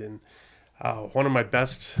did. And one of my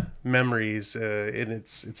best memories, and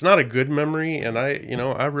it's not a good memory. And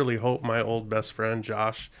I really hope my old best friend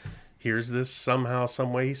Josh hears this somehow,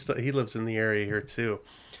 some way. He lives in the area here too.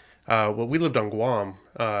 Well, we lived on Guam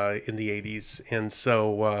in the 80s, and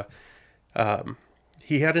so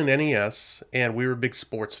he had an NES, and we were big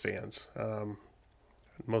sports fans.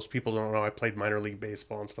 Most people don't know I played minor league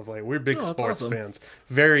baseball and stuff like that. We're big sports fans,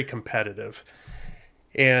 very competitive.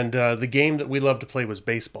 And the game that we loved to play was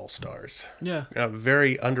Baseball Stars. Yeah. A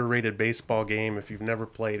very underrated baseball game. If you've never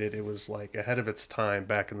played it, it was like ahead of its time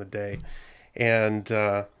back in the day. And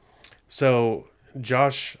so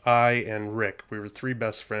Josh, I, and Rick, we were three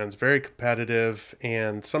best friends, very competitive.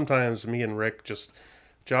 And sometimes me and Rick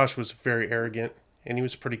Josh was very arrogant and he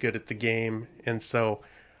was pretty good at the game. And so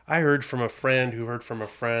I heard from a friend who heard from a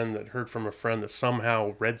friend that heard from a friend that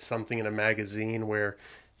somehow read something in a magazine where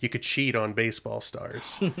you could cheat on Baseball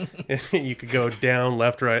Stars. You could go down,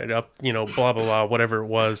 left, right, up, blah, blah, blah, whatever it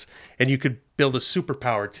was. And you could build a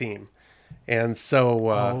superpower team. And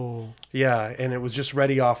so, and it was just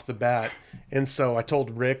ready off the bat. And so I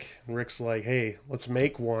told Rick, and Rick's like, hey, let's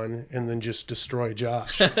make one and then just destroy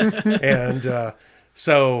Josh. And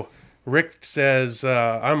so Rick says,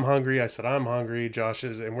 I'm hungry. I said, I'm hungry.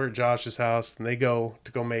 And we're at Josh's house, and they go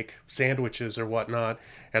make sandwiches or whatnot.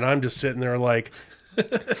 And I'm just sitting there like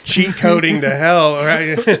cheat coding to hell.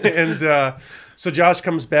 Right? And so Josh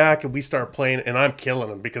comes back and we start playing, and I'm killing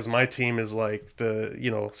him because my team is like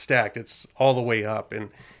stacked. It's all the way up. And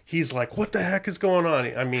he's like, what the heck is going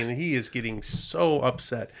on? I mean, he is getting so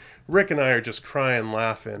upset. Rick and I are just crying,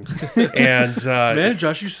 laughing. And man,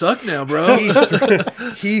 Josh, you suck now, bro.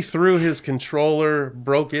 He threw his controller,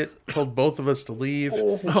 broke it, told both of us to leave.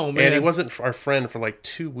 Oh man! And he wasn't our friend for like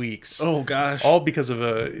 2 weeks. Oh gosh! All because of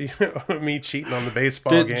me cheating on the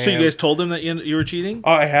baseball game. So you guys told him that you were cheating?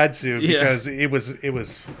 Oh, I had to because it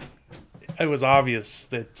was obvious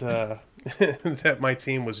that that my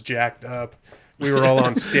team was jacked up. We were all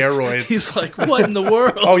on steroids. He's like, what in the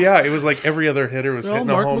world? Oh yeah, it was like every other hitter was hitting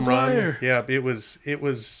a home run. Yeah, it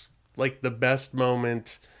was like the best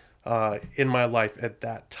moment in my life at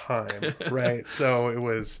that time, right? So it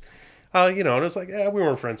was, and it was like, we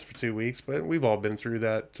weren't friends for 2 weeks, but we've all been through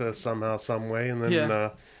that somehow, some way. And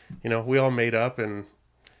then, we all made up. And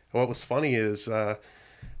what was funny is I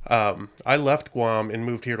left Guam and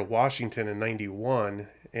moved here to Washington in 91.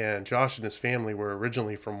 And Josh and his family were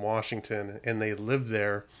originally from Washington, and they lived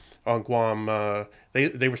there on Guam.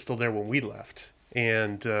 They were still there when we left.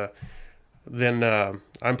 And then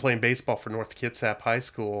I'm playing baseball for North Kitsap High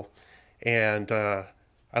School, and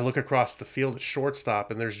I look across the field at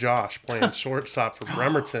shortstop, and there's Josh playing shortstop for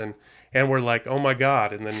Bremerton, and we're like, oh my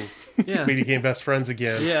God. And then we became best friends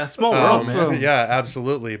again. Yeah, small world, man. Yeah,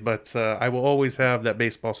 absolutely. But I will always have that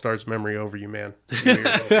Baseball Stars memory over you, man.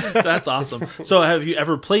 That's awesome. So have you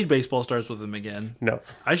ever played Baseball Stars with him again? No.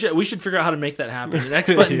 We should figure out how to make that happen.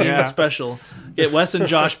 Next button game special. Get Wes and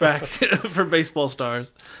Josh back for Baseball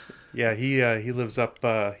Stars. Yeah, he lives up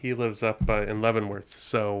in Leavenworth,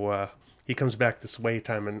 so he comes back this way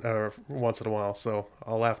once in a while. So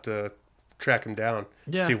I'll have to track him down,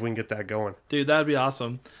 see if we can get that going. Dude, that'd be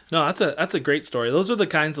awesome. No, that's a great story. Those are the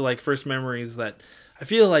kinds of like first memories that I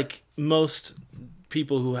feel like most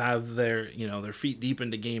people who have their feet deep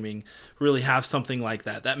into gaming really have something like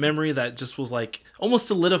that. That memory that just was like almost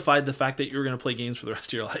solidified the fact that you were going to play games for the rest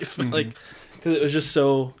of your life. Like, because it was just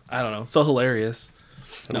so, I don't know, so hilarious.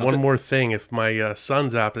 And one more thing, if my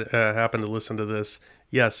sons happen to listen to this,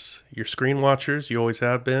 yes, you're screen watchers. You always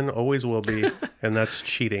have been, always will be, and that's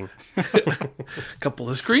cheating. Couple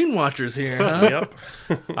of screen watchers here, huh?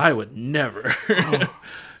 Yep. I would never.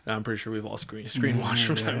 I'm pretty sure we've all screen watched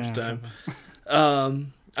from time to time.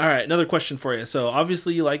 All right, another question for you. So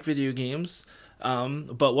obviously you like video games,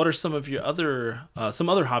 but what are some of your other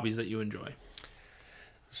hobbies that you enjoy?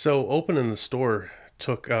 So opening the store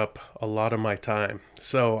took up a lot of my time.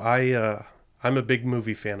 So I'm a big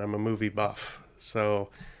movie fan. I'm a movie buff. So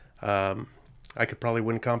I could probably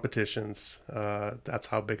win competitions. That's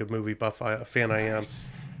how big a movie buff fan I am.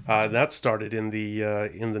 That started in the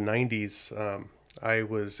 90s.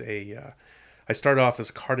 I started off as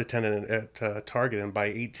a card attendant at Target, and by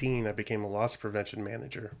 18 I became a loss prevention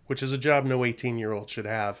manager, which is a job no 18-year-old should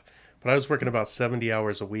have. But I was working about 70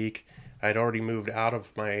 hours a week. I'd already moved out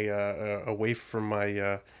of away from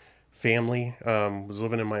my family, was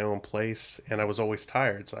living in my own place, and I was always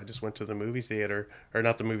tired. So I just went to the movie theater, or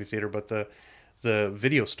not the movie theater, but the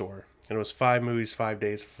video store. And it was 5 movies, 5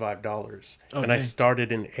 days for $5. Okay. And I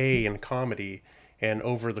started in comedy, and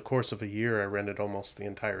over the course of a year, I rented almost the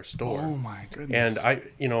entire store. Oh my goodness.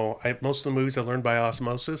 And most of the movies I learned by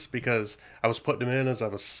osmosis because I was putting them in as I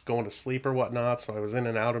was going to sleep or whatnot. So I was in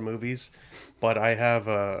and out of movies, but I have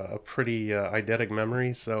a pretty eidetic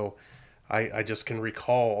memory. So I just can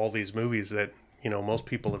recall all these movies that, most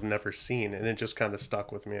people have never seen. And it just kind of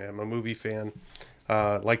stuck with me. I'm a movie fan,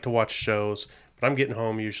 like to watch shows, but I'm getting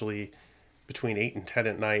home usually between 8 and 10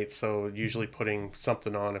 at night. So usually putting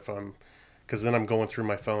something on because then I'm going through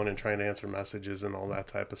my phone and trying to answer messages and all that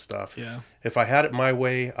type of stuff. Yeah. If I had it my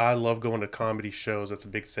way, I love going to comedy shows. That's a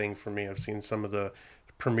big thing for me. I've seen some of the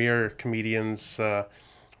premier comedians.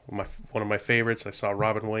 One of my favorites, I saw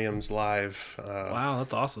Robin Williams live. Wow,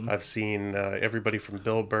 that's awesome. I've seen everybody from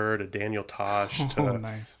Bill Burr to Daniel Tosh to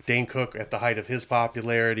Dane Cook at the height of his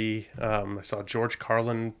popularity. I saw George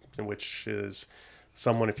Carlin, which is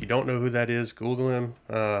someone, if you don't know who that is, Google him.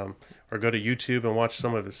 Or go to YouTube and watch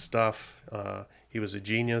some of his stuff. He was a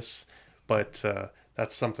genius, but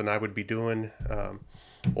that's something I would be doing.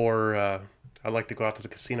 I like to go out to the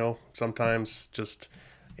casino sometimes, just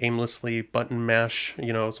aimlessly button mash.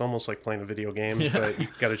 It's almost like playing a video game, but you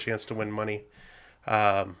got a chance to win money.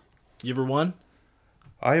 You ever won?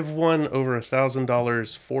 I've won over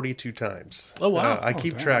 $1,000 42 times. Oh, wow. I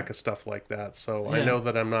keep track of stuff like that, so I know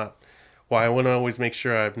that I'm not... Well, I want to always make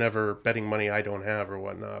sure I'm never betting money I don't have or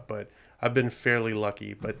whatnot, but I've been fairly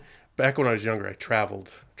lucky. But back when I was younger, I traveled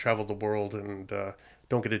the world, and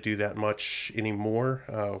don't get to do that much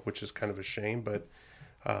anymore, which is kind of a shame. But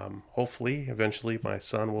hopefully, eventually, my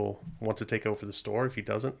son will want to take over the store. If he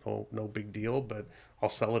doesn't, no big deal, but I'll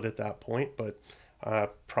sell it at that point. But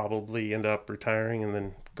probably end up retiring and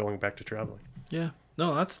then going back to traveling. Yeah.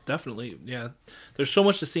 No, that's definitely, There's so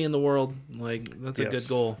much to see in the world. Like, that's a good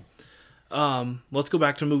goal. Let's go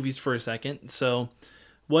back to movies for a second. So,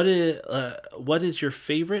 what is your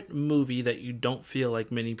favorite movie that you don't feel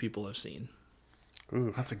like many people have seen?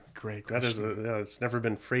 Ooh, that's a great question. It's never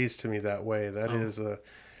been phrased to me that way.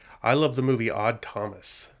 I love the movie Odd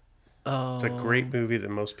Thomas. Oh, it's a great movie that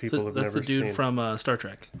most people have never seen. That's the dude from Star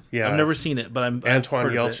Trek. Yeah, I've never seen it, but Antoine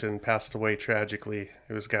Yelchin passed away tragically.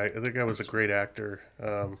 The guy was a great actor.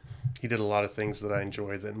 He did a lot of things that I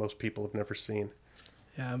enjoyed that most people have never seen.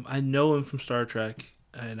 Yeah, I know him from Star Trek,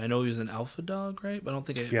 and I know he was in Alpha Dog, right? But I don't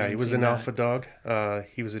think he was in Alpha Dog.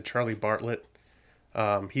 He was in Charlie Bartlett.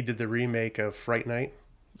 He did the remake of Fright Night.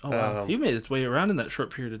 Oh, wow. He made his way around in that short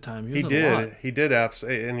period of time. He did,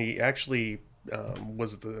 absolutely, and he actually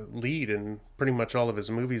was the lead in pretty much all of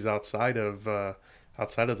his movies outside of the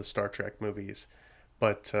Star Trek movies.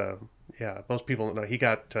 But most people don't know he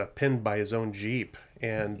got pinned by his own Jeep,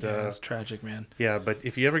 and that's tragic, man. Yeah, but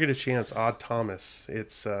if you ever get a chance, Odd Thomas,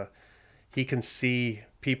 it's he can see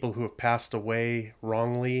people who have passed away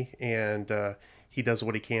wrongly, and he does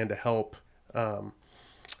what he can to help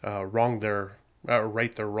right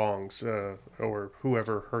their wrongs, or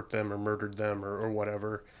whoever hurt them or murdered them or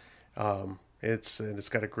whatever. It's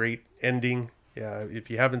got a great ending. Yeah, if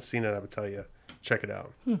you haven't seen it, I would tell you, check it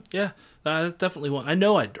out. Yeah, that's definitely one. I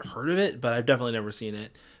know I'd heard of it, but I've definitely never seen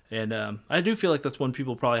it. And I do feel like that's one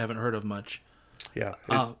people probably haven't heard of much. Yeah,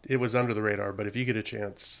 it was under the radar, but if you get a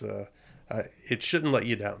chance, it shouldn't let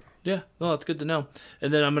you down. Yeah, well, that's good to know.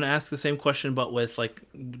 And then I'm going to ask the same question, but with, like,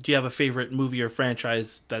 do you have a favorite movie or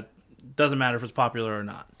franchise that doesn't matter if it's popular or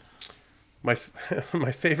not? My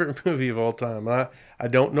favorite movie of all time. I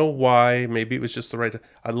don't know why. Maybe it was just the right time.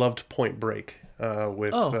 I loved Point Break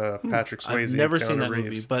with Patrick Swayze. I've never and seen Keanu that Reeves.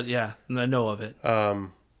 movie, but yeah, I know of it.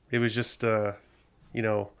 It was just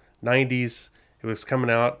 90s. It was coming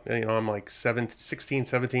out. I'm like 16,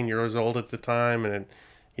 17 years old at the time, and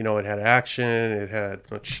it had action. It had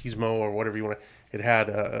machismo or whatever you want. It had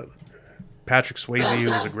Patrick Swayze, who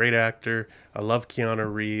was a great actor. I love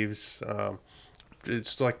Keanu Reeves.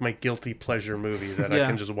 It's like my guilty pleasure movie that I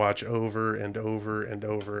can just watch over and over and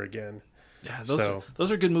over again. Yeah,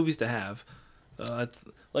 those are good movies to have. It's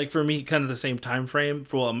like, for me, kind of the same time frame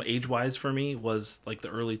for age-wise for me was like the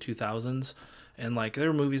early 2000s, and like there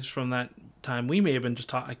were movies from that time. We may have been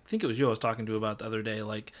just I think it was you I was talking to about the other day,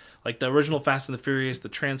 like the original Fast and the Furious, The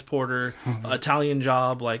Transporter, Italian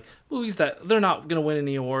Job, like movies that they're not going to win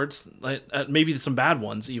any awards, like maybe some bad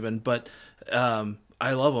ones even, but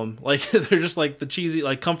I love them. Like, they're just like the cheesy,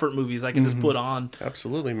 like, comfort movies I can just put on.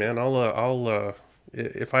 Absolutely, man. I'll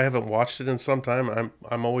if I haven't watched it in some time,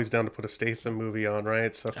 I'm always down to put a Statham movie on,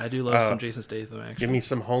 right? So I do love some Jason Statham, actually. Give me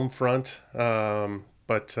some Homefront.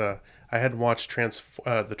 But I hadn't watched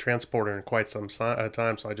The Transporter in quite some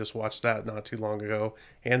time, so I just watched that not too long ago.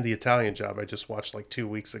 And The Italian Job I just watched like 2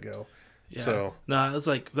 weeks ago. Yeah. So no, it was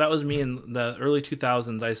like, that was me in the early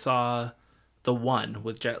 2000s. I saw The One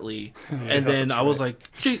with Jet Li, and then I was like,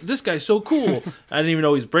 "Gee, this guy's so cool." I didn't even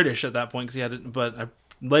know he's British at that point because he had it. But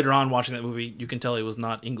later on, watching that movie, you can tell he was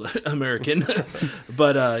not English American.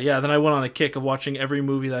 But then I went on a kick of watching every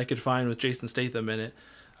movie that I could find with Jason Statham in it.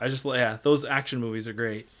 Those action movies are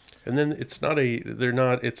great. And then it's not a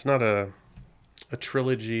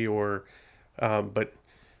trilogy but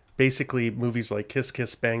basically movies like Kiss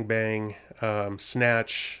Kiss Bang Bang,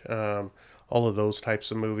 Snatch. All of those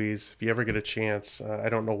types of movies. If you ever get a chance, I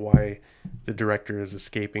don't know why the director is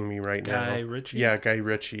escaping me right now. Guy Ritchie? Yeah, Guy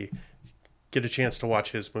Ritchie. Get a chance to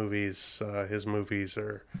watch his movies. His movies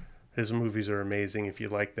are amazing if you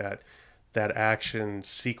like that action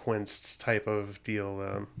sequenced type of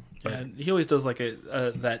deal. He always does like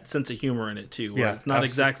that sense of humor in it too. Where it's not absolutely.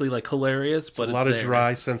 Exactly like hilarious, but it's a lot of there.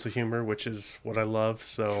 dry sense of humor, which is what I love.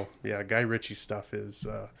 So yeah, Guy Ritchie stuff is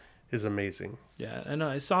amazing. Yeah, I know.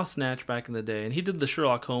 I saw Snatch back in the day, and he did the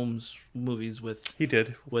Sherlock Holmes movies with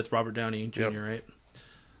Robert Downey Jr. Yep. Right?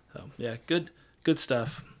 So yeah, good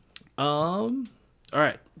stuff. All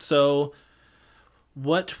right. So,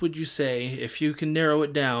 what would you say, if you can narrow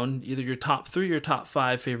it down, either your top 3 or top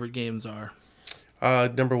 5 favorite games are?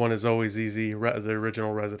 Number 1 is always easy. The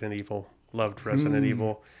original Resident Evil. Loved Resident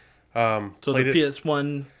Evil. So the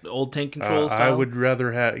PS1 old tank control style? I would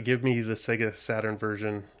rather give me the Sega Saturn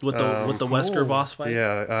version. With the Wesker boss fight?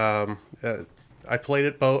 Yeah. I played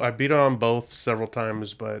it both. I beat it on both several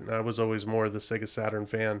times, but I was always more the Sega Saturn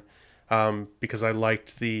fan because I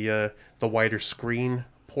liked the wider screen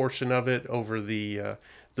portion of it over the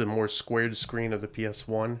more squared screen of the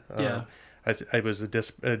PS1. Yeah. I was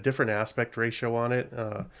a different aspect ratio on it,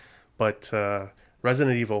 but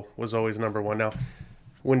Resident Evil was always number 1. Now,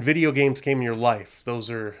 when video games came in your life,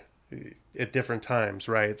 those are at different times,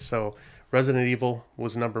 right? So Resident Evil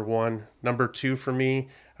was number 1. Number 2 for me,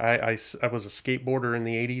 I was a skateboarder in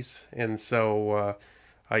the 80s, and so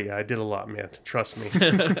I did a lot, man. Trust me.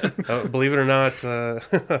 Believe it or not,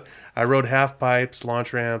 I rode half pipes,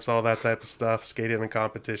 launch ramps, all that type of stuff, skated in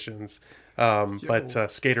competitions.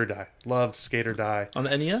 But Skate or Die. Loved Skate or Die. On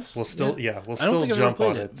the NES? We'll still jump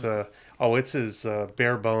on it. It's as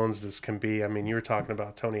bare bones as can be. I mean, you were talking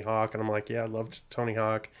about Tony Hawk, and I'm like, yeah, I loved Tony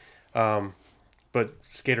Hawk. But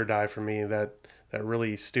Skate or Die for me, that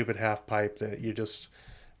really stupid half pipe that you just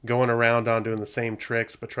going around on doing the same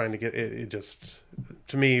tricks, but trying to get it just,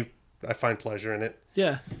 to me, I find pleasure in it.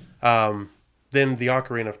 Yeah. Then the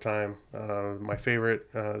Ocarina of Time, my favorite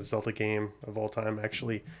Zelda game of all time.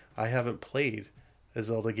 Actually, I haven't played a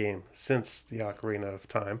Zelda game since the Ocarina of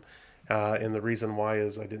Time. And the reason why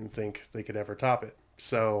is I didn't think they could ever top it.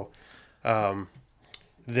 So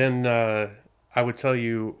then I would tell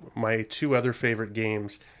you my 2 other favorite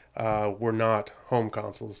games. were not home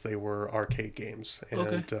consoles. They were arcade games.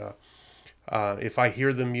 And if I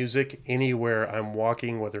hear the music anywhere I'm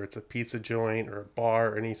walking, whether it's a pizza joint or a bar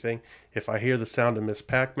or anything, if I hear the sound of Miss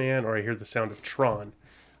Pac-Man or I hear the sound of Tron,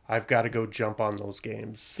 I've got to go jump on those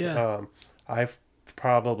games. Yeah. I've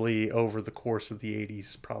probably, over the course of the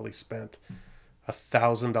 80s, probably spent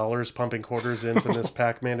 $1,000 pumping quarters into Miss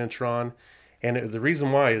Pac-Man and Tron. And the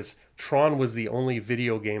reason why is Tron was the only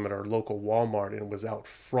video game at our local Walmart and was out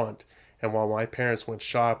front. And while my parents went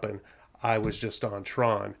shopping, I was just on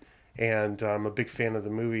Tron. And I'm a big fan of the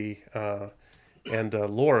movie and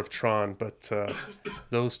lore of Tron, but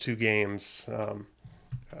those two games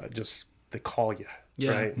just, they call you,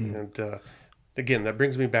 right? And again, that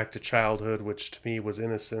brings me back to childhood, which to me was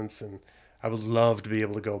innocence, and I would love to be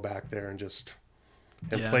able to go back there and just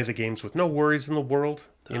play the games with no worries in the world,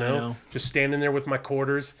 you know? Just standing there with my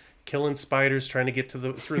quarters, killing spiders, trying to get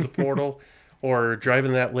through the portal, or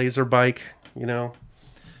driving that laser bike, you know?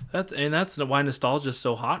 That's why nostalgia is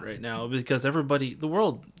so hot right now, because the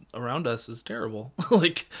world around us is terrible.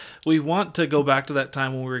 Like, we want to go back to that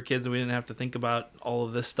time when we were kids and we didn't have to think about all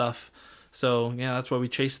of this stuff. So yeah, that's why we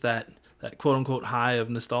chase that quote unquote high of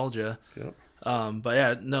nostalgia. Yep. But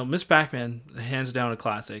yeah, no, Miss Pac-Man, hands down a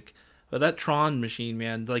classic. But that Tron machine,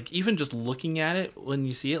 man, like even just looking at it when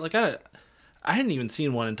you see it, like I hadn't even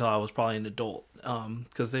seen one until I was probably an adult,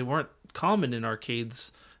 because they weren't common in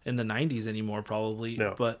arcades in the 90s anymore, probably.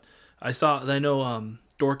 No. But I know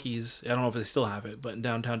Dorky's, I don't know if they still have it, but in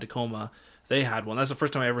downtown Tacoma, they had one. That's the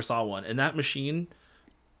first time I ever saw one. And that machine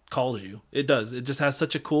calls you. It does. It just has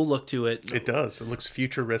such a cool look to it. It does. It looks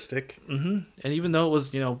futuristic. Mm-hmm. And even though it was,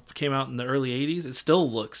 came out in the early 80s, it still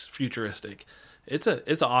looks futuristic. It's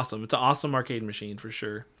awesome. It's an awesome arcade machine for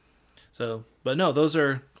sure. So, but no, those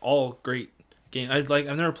are all great games.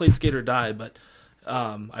 I've never played Skate or Die, but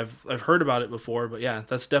I've heard about it before, but yeah,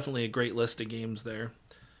 that's definitely a great list of games there.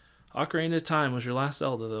 Ocarina of Time was your last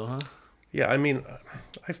Zelda, though, huh? Yeah, I mean,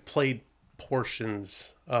 I've played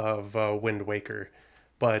portions of Wind Waker,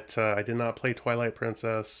 but I did not play Twilight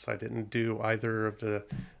Princess. I didn't do either of the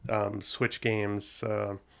Switch games.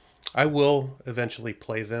 I will eventually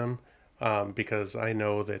play them because I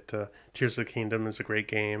know that Tears of the Kingdom is a great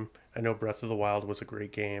game. I know Breath of the Wild was a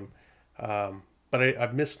great game. But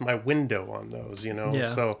I've missed my window on those, Yeah,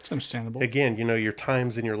 so it's understandable. Again, your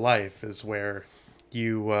times in your life is where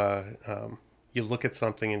you look at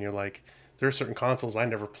something and you're like, there are certain consoles I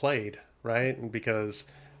never played, right? And because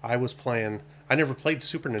I never played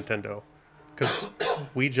Super Nintendo because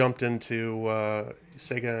we jumped into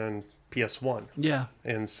Sega and PS1. Yeah.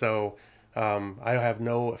 And so I have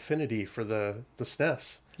no affinity for the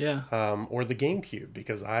SNES. Yeah. Or the GameCube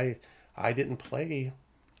because I didn't play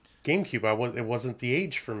GameCube. It wasn't the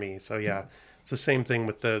age for me. So yeah, it's the same thing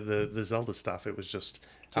with the Zelda stuff. It was just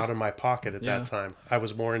out of my pocket at that time. I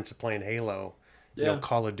was more into playing Halo,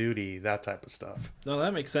 Call of Duty, that type of stuff. No,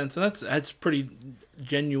 that makes sense. And that's pretty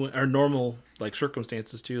genuine or normal like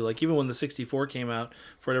circumstances too. Like even when the 64 came out,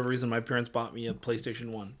 for whatever reason, my parents bought me a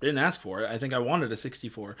PlayStation 1. They didn't ask for it. I think I wanted a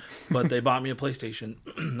 64, but they bought me a PlayStation.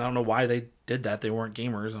 I don't know why they did that. They weren't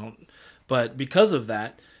gamers. But because of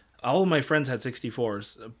that, all of my friends had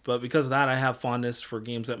 64s, but because of that, I have fondness for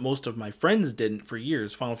games that most of my friends didn't for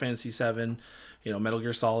years. Final Fantasy VII, Metal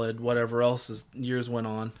Gear Solid, whatever else as years went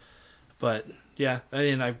on. But yeah, I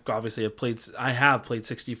mean, I have played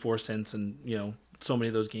 64 since, and so many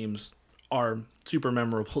of those games are super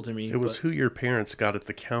memorable to me. It was who your parents got at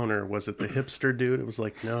the counter. Was it the hipster dude? It was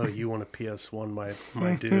like, no, you want a PS1,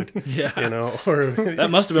 my dude. Yeah. Or that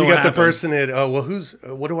must have been you what got happened. the person at,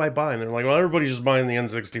 what do I buy? And they're like, well, everybody's just buying the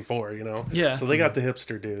N64, Yeah. So they got the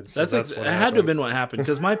hipster dudes. So It had to have been what happened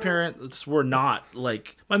because my parents were not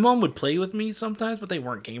like, my mom would play with me sometimes, but they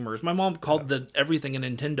weren't gamers. My mom called everything a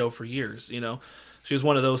Nintendo for years, She was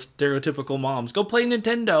one of those stereotypical moms. Go play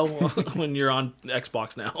Nintendo when you're on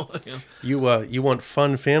Xbox now. You want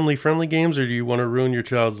fun, family-friendly games, or do you want to ruin your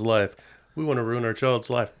child's life? We want to ruin our child's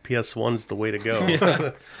life. PS1's the way to go.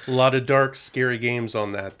 Yeah. A lot of dark, scary games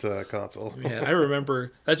on that console. Man, I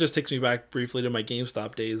remember, that just takes me back briefly to my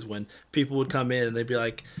GameStop days when people would come in and they'd be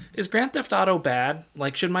like, is Grand Theft Auto bad?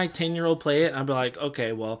 Like, should my 10-year-old play it? And I'd be like,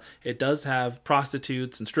 okay, well, it does have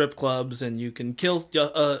prostitutes and strip clubs, and you can kill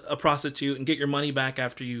a prostitute and get your money back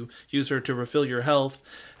after you use her to refill your health.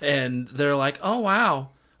 And they're like, oh,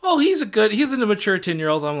 wow. Oh, he's an immature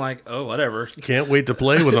 10-year-old. I'm like, oh, whatever. Can't wait to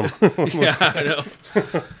play with him. Yeah, I know.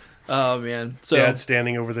 Oh, man. So, Dad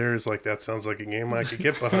standing over there is like, that sounds like a game I could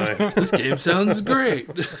get behind. This game sounds great.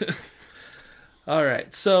 All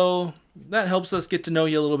right, so that helps us get to know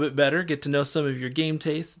you a little bit better, get to know some of your game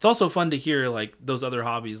tastes. It's also fun to hear like those other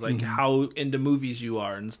hobbies, like how into movies you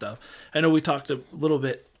are and stuff. I know we talked a little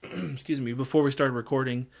bit, excuse me, before we started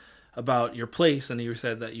recording about your place, and you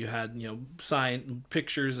said that you had signed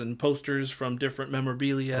pictures and posters from different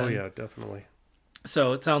memorabilia. Oh yeah, definitely.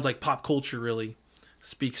 So it sounds like pop culture really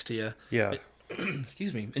speaks to you. Yeah.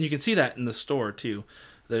 Excuse me, and you can see that in the store too,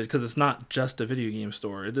 because it's not just a video game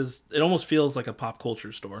store. It is. It almost feels like a pop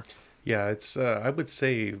culture store. Yeah, it's I would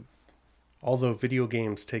say, although video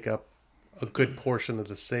games take up a good portion of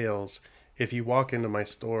the sales, if you walk into my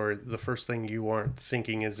store, the first thing you aren't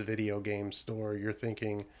thinking is a video game store. You're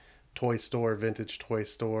thinking toy store, vintage toy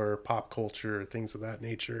store, pop culture, things of that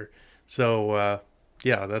nature. So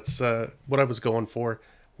yeah, that's what I was going for.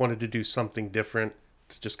 Wanted to do something different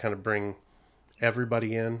to just kind of bring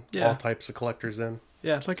everybody in, all types of collectors in.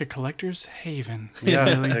 Yeah, It's like a collector's haven.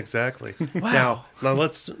 Yeah, exactly. Wow. Now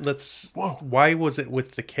let's. Whoa. Why was it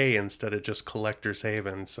with the K instead of just Collector's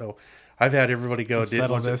Haven? So I've had everybody go.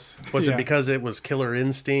 Settle Was this. Was Yeah. it because it was Killer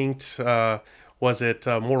Instinct? Was it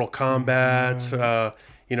Mortal Kombat?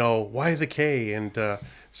 Why the K? And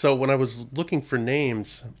so when I was looking for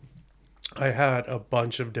names, I had a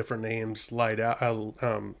bunch of different names laid out,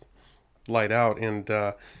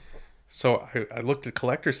 and so I looked at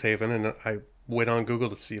Collector's Haven, and I went on Google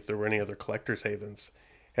to see if there were any other Collector's Havens.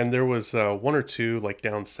 And there was one or two like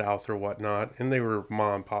down south or whatnot, and they were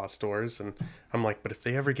mom and pop stores. And I'm like, but if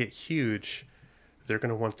they ever get huge, they're going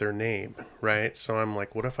to want their name, right? So I'm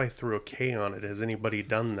like, what if I threw a K on it? Has anybody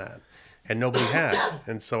done that? And nobody had.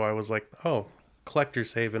 And so I was like, oh,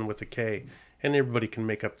 Collector's Haven with a K. And everybody can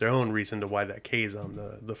make up their own reason to why that K is on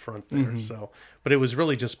the front there. So, but it was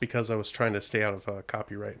really just because I was trying to stay out of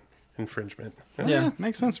copyright infringement. Yeah,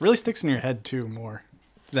 makes sense. Really sticks in your head too more.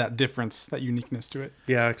 That difference, that uniqueness to it.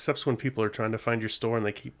 Yeah, except when people are trying to find your store and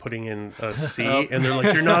they keep putting in a C and they're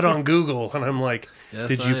like, you're not on Google. And I'm like, Yes,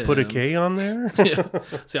 did you I put a am. K on there? Yeah.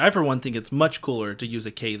 See, I for one think it's much cooler to use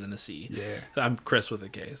a K than a C. Yeah. I'm Chris with a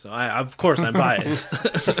K, so of course I'm biased.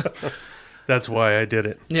 That's why I did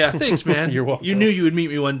it. Yeah, thanks, man. You're welcome. You knew you would meet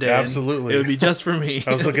me one day. and Absolutely. It would be just for me.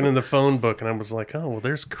 I was looking in the phone book and I was like, oh, well,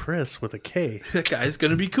 there's Chris with a K. That guy's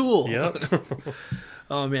gonna be cool. Yep.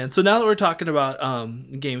 Oh man. So now that we're talking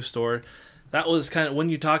about Game Store, that was kind of when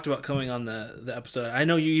you talked about coming on the episode. I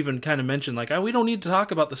know you even kind of mentioned like, we don't need to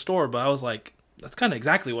talk about the store, but I was like, that's kind of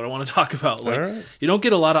exactly what I want to talk about. Like, All right. you don't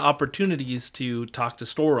get a lot of opportunities to talk to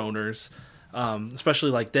store owners,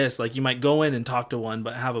 especially like this. Like, you might go in and talk to one,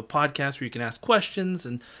 but have a podcast where you can ask questions.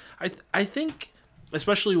 And I think,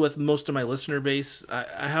 especially with most of my listener base,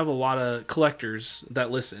 I have a lot of collectors that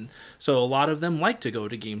listen. So a lot of them like to go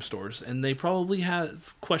to game stores, and they probably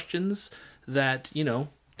have questions that,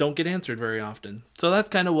 don't get answered very often. So that's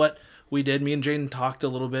kind of what we did. Me and Jaden talked a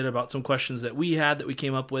little bit about some questions that we had that we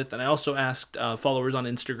came up with, and I also asked followers on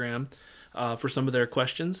Instagram for some of their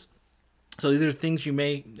questions. So these are things you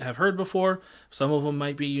may have heard before. Some of them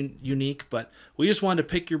might be unique, but we just wanted to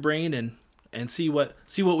pick your brain and see what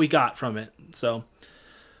we got from it.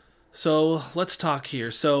 So let's talk here.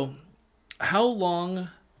 So how long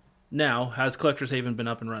now has Collector's Haven been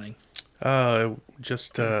up and running?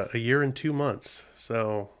 Just a year and 2 months.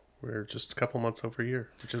 So we're just a couple months over a year,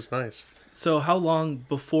 which is nice. So how long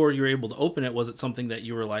before you were able to open it was it something that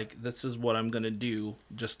you were like, this is what I'm going to do,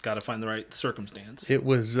 just got to find the right circumstance? It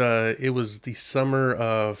was the summer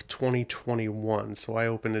of 2021, so I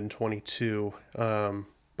opened in 22.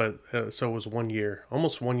 But so it was 1 year,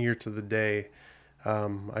 almost 1 year to the day.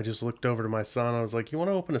 I just looked over to my son. I was like, "You want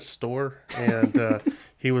to open a store?" And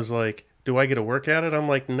he was like, "Do I get to work at it?" I'm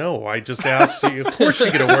like, "No, I just asked you. Of course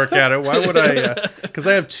you get to work at it. Why would I?" Because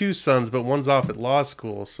I have two sons, but one's off at law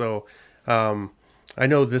school. So I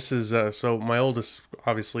know this is so my oldest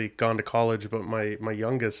obviously gone to college, but my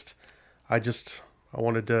youngest, I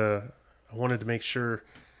wanted to make sure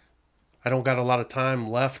I don't got a lot of time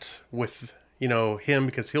left with him,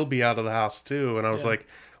 because he'll be out of the house too. And I was like,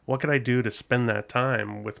 what could I do to spend that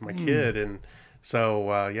time with my kid? And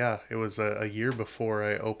so, it was a year before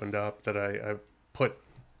I opened up that I put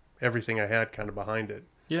everything I had kind of behind it.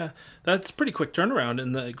 Yeah, that's a pretty quick turnaround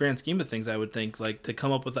in the grand scheme of things, I would think, like to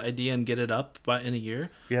come up with the idea and get it up in a year.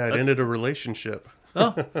 Yeah, it ended a relationship.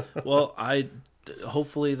 Oh, well,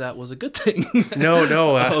 hopefully that was a good thing. No.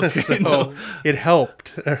 Okay, no. It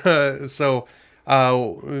helped.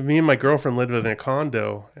 Me and my girlfriend lived in a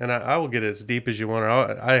condo, and I will get as deep as you want.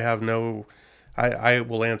 I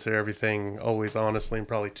will answer everything always honestly and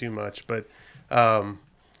probably too much, but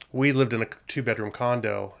we lived in a 2-bedroom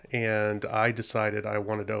condo, and I decided I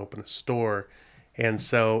wanted to open a store. And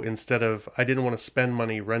so I didn't want to spend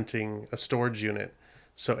money renting a storage unit.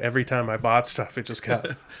 So every time I bought stuff, it just got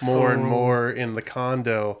more and more in the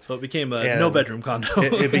condo. So it became a no-bedroom condo.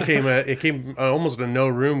 it became almost a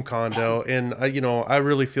no-room condo. And, I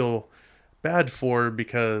really feel bad for her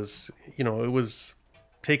because, it was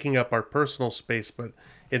taking up our personal space. But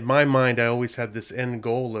in my mind, I always had this end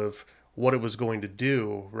goal of what it was going to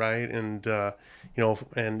do, right? And,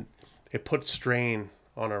 and it put strain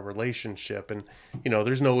on our relationship, and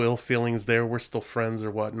there's no ill feelings there. We're still friends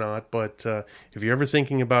or whatnot, but if you're ever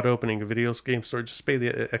thinking about opening a video game store, just pay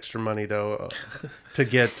the extra money to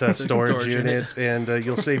get a storage unit, and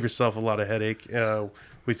you'll save yourself a lot of headache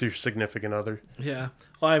with your significant other. Yeah.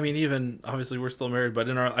 Well, I mean, even obviously we're still married, but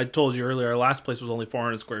I told you earlier, our last place was only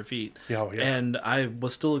 400 square feet. Yeah. And I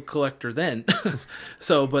was still a collector then.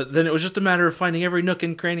 But then it was just a matter of finding every nook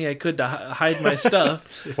and cranny I could to hide my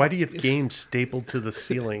stuff. Why do you have games stapled to the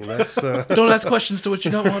ceiling? That's Don't ask questions to which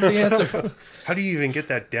you don't want the answer. How do you even get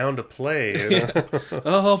that down to play?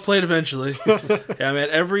 Oh, I'll play it eventually. Yeah, man.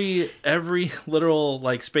 Every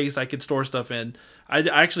literal space I could store stuff in. I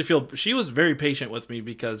actually feel she was very patient with me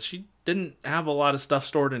because she didn't have a lot of stuff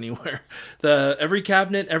stored anywhere. Every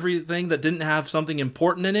cabinet, everything that didn't have something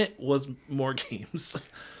important in it was more games.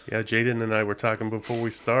 Yeah, Jaden and I were talking before we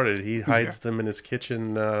started. He hides them in his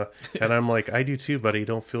kitchen, and I'm like, I do too, buddy.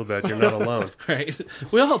 Don't feel bad. You're not alone. Right.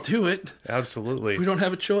 We all do it. Absolutely. We don't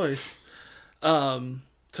have a choice.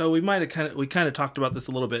 So we kind of talked about this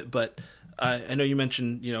a little bit, but I know you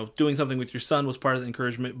mentioned, doing something with your son was part of the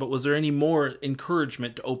encouragement, but was there any more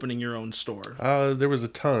encouragement to opening your own store? There was a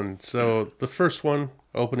ton. So the first one,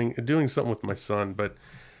 doing something with my son, but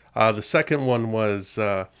the second one was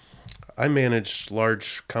I managed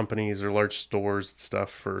large companies or large stores and stuff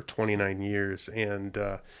for 29 years, and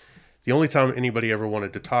the only time anybody ever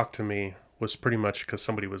wanted to talk to me was pretty much because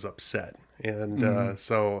somebody was upset. And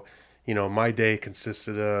so my day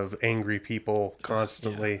consisted of angry people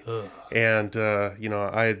constantly. Yeah. And,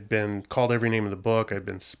 I had been called every name in the book. I'd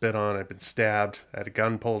been spit on. I'd been stabbed. I had a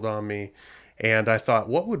gun pulled on me. And I thought,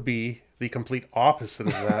 what would be the complete opposite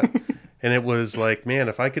of that? And it was like, man,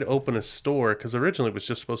 if I could open a store, because originally it was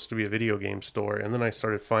just supposed to be a video game store. And then I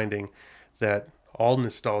started finding that all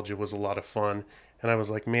nostalgia was a lot of fun. And I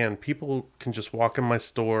was like, man, people can just walk in my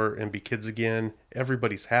store and be kids again.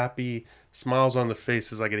 Everybody's happy, smiles on their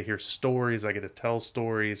faces. I get to hear stories. I get to tell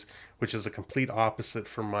stories, which is a complete opposite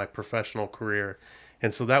from my professional career.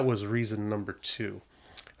 And so that was reason number 2.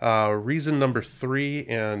 Reason number 3,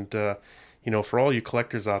 and, for all you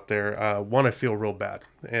collectors out there, one, I feel real bad.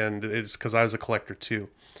 And it's because I was a collector too.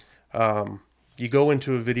 You go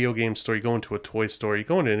into a video game store, you go into a toy store, you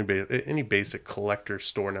go into any basic collector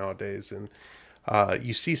store nowadays, and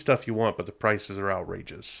you see stuff you want, but the prices are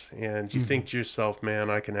outrageous. And you think to yourself, man,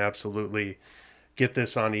 I can absolutely get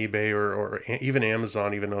this on eBay or even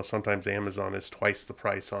Amazon, even though sometimes Amazon is twice the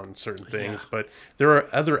price on certain things. Yeah. But there are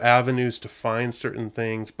other avenues to find certain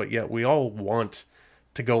things, but yet we all want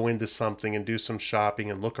to go into something and do some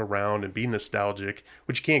shopping and look around and be nostalgic,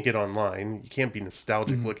 which you can't get online. You can't be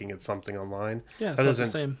nostalgic looking at something online. Yeah, it's not the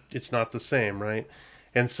same. It's not the same, right?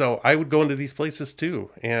 And so I would go into these places too,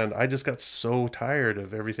 and I just got so tired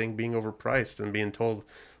of everything being overpriced and being told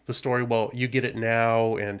the story, well, you get it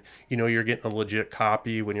now, and you're getting a legit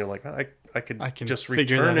copy when you're like, I can just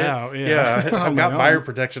return it. Out. Yeah, I've got buyer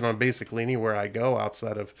protection on basically anywhere I go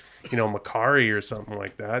outside of Macari or something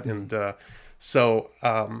like that. And so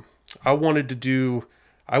I wanted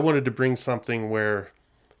to bring something where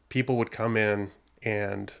people would come in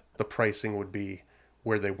and the pricing would be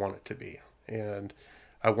where they want it to be. And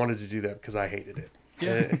I wanted to do that because I hated it.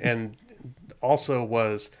 Yeah. And also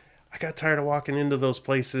I got tired of walking into those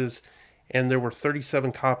places and there were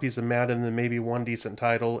 37 copies of Madden and maybe one decent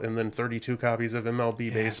title, and then 32 copies of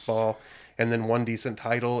MLB baseball, and then one decent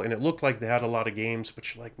title. And it looked like they had a lot of games,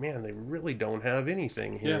 but you're like, man, they really don't have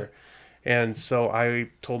anything here. Yeah. And so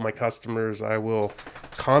I told my customers I will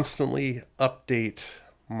constantly update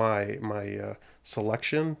my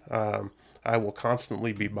selection. I will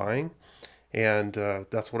constantly be buying. And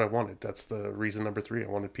that's what I wanted. That's the reason number 3. I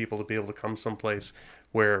wanted people to be able to come someplace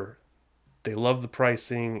where they love the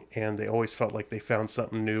pricing and they always felt like they found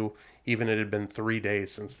something new, even it had been 3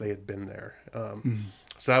 days since they had been there.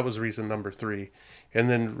 So that was reason number 3. And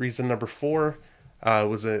then reason number 4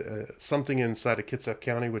 was something inside of Kitsap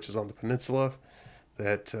County, which is on the peninsula,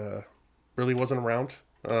 that really wasn't around.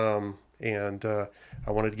 And I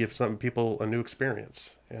wanted to give some people a new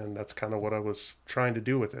experience. And that's kind of what I was trying to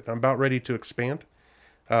do with it. I'm about ready to expand.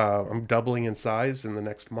 I'm doubling in size in the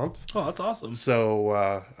next month. Oh, that's awesome.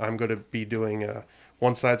 So I'm going to be doing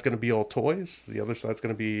one side's going to be all toys, the other side's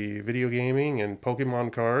going to be video gaming and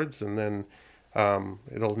Pokemon cards, and then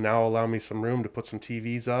it'll now allow me some room to put some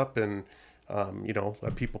TVs up and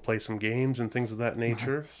let people play some games and things of that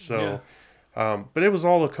nature. Nice. So, but it was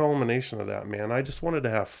all a culmination of that, man. I just wanted to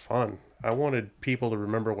have fun. I wanted people to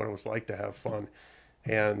remember what it was like to have fun,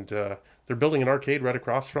 and they're building an arcade right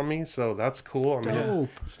across from me, so that's cool. I mean,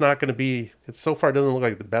 it's not going to be. It so far doesn't look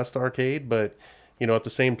like the best arcade, but at the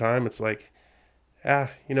same time, it's like.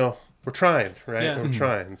 We're trying, right? Yeah. We're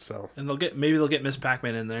trying, so. And maybe they'll get Miss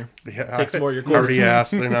Pac-Man in there. Yeah, take some more of your quarters. Already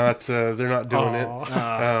asked. They're not doing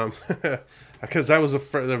it. Because that was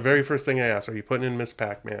the very first thing I asked. Are you putting in Miss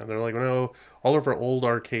Pac-Man? They're like, no. All of our old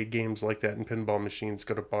arcade games like that and pinball machines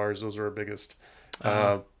go to bars. Those are our biggest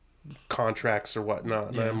contracts or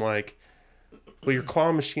whatnot. Yeah. And I'm like, well, your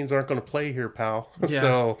claw machines aren't going to play here, pal. Yeah.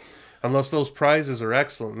 So. Unless those prizes are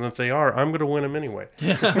excellent. And if they are, I'm going to win them anyway.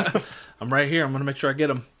 Yeah. I'm right here. I'm going to make sure I get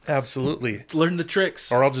them. Absolutely. Learn the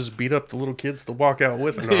tricks. Or I'll just beat up the little kids to walk out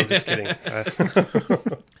with them. No, I'm just kidding.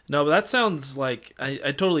 No, but that sounds like I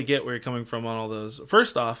totally get where you're coming from on all those.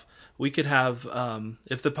 First off, we could have,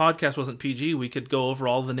 if the podcast wasn't PG, we could go over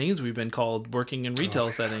all the names we've been called working in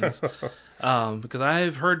retail settings. Because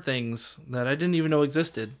I've heard things that I didn't even know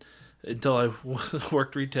existed. Until I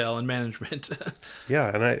worked retail and management.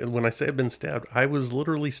 Yeah, and when I say I've been stabbed, I was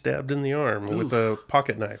literally stabbed in the arm with a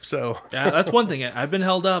pocket knife. So yeah, that's one thing. I've been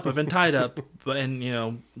held up, I've been tied up,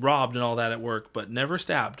 and robbed and all that at work, but never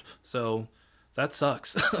stabbed. So that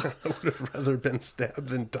sucks. I would have rather been stabbed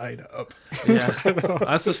than tied up. Yeah,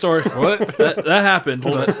 that's the story. What that happened?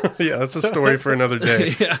 But yeah, that's a story for another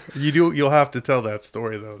day. Yeah, you'll have to tell that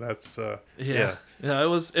story though. That's yeah. It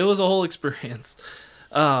was a whole experience.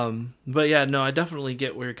 But yeah, no, I definitely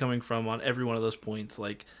get where you're coming from on every one of those points.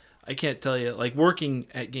 Like, I can't tell you, like, working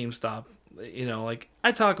at GameStop, like,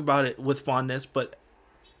 I talk about it with fondness, but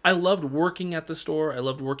I loved working at the store. I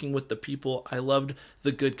loved working with the people. I loved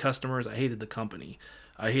the good customers. I hated the company.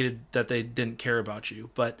 I hated that they didn't care about you.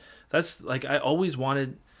 But that's, like, I always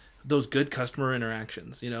wanted those good customer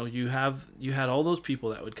interactions. You had all those people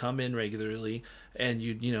that would come in regularly, and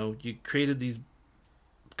you created these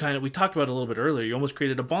we talked about it a little bit earlier. You almost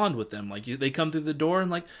created a bond with them. Like they come through the door and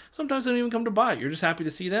like sometimes they don't even come to buy it. You're just happy to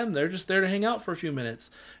see them. They're just there to hang out for a few minutes,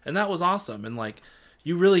 and that was awesome. And like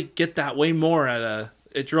you really get that way more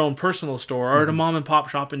at your own personal store or at a mom and pop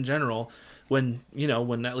shop in general. When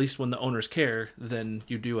at least when the owners care, than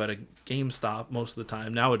you do at a GameStop most of the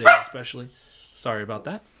time nowadays, especially. Sorry about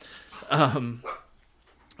that.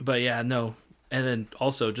 But yeah, no. And then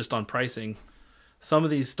also just on pricing, some of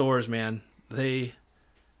these stores, man, they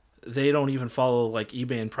don't even follow like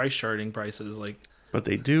eBay and price charting prices. But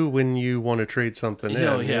they do when you want to trade something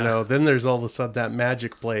in. Yeah. Then there's all of a sudden that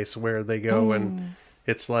magic place where they go and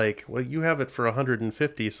it's like, well, you have it for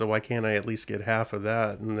 150, so why can't I at least get half of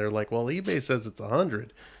that? And they're like, well, eBay says it's 100.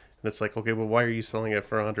 And it's like, okay, well, why are you selling it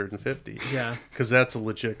for 150? Yeah. Because that's a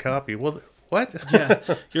legit copy. Well, what? Yeah.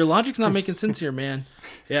 Your logic's not making sense here, man.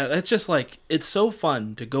 Yeah, that's just like, it's so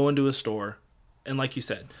fun to go into a store. And like you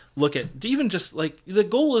said, look at, even just like, the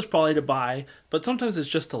goal is probably to buy, but sometimes it's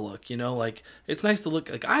just to look, like, it's nice to look,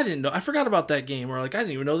 like, I forgot about that game, or like, I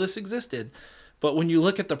didn't even know this existed. But when you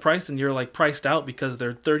look at the price and you're like priced out because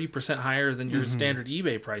they're 30% higher than your standard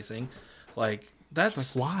eBay pricing, like, that's...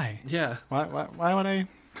 It's like, why? Yeah. Why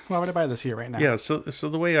would I buy this here right now? Yeah, so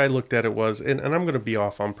the way I looked at it was, and I'm going to be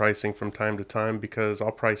off on pricing from time to time because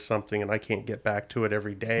I'll price something and I can't get back to it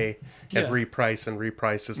every day and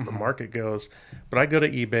reprice as the market goes. But I go to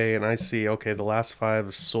eBay and I see, okay, the last 5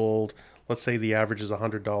 is sold. Let's say the average is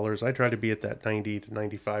 $100. I try to be at that $90 to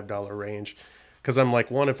 $95 range. Because I'm like,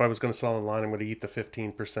 one, if I was going to sell online, I'm going to eat the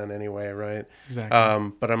 15% anyway, right?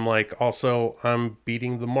 Exactly. But I'm like, also, I'm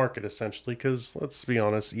beating the market essentially because, let's be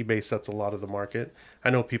honest, eBay sets a lot of the market. I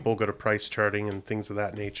know people go to price charting and things of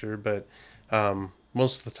that nature, but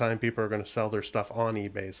most of the time people are going to sell their stuff on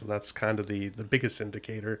eBay. So that's kind of the biggest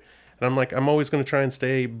indicator. And I'm like, I'm always going to try and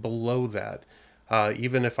stay below that.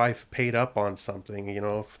 Even if I've paid up on something,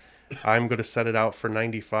 if I'm going to set it out for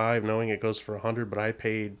 95, knowing it goes for 100, but I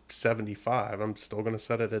paid 75. I'm still going to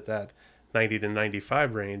set it at that 90 to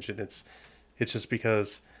 95 range, and it's just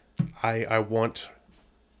because I want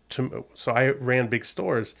to. So I ran big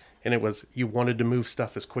stores, and it was you wanted to move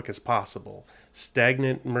stuff as quick as possible.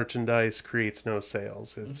 Stagnant merchandise creates no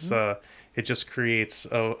sales. It's it just creates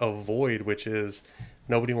a void, which is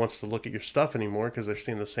nobody wants to look at your stuff anymore because they're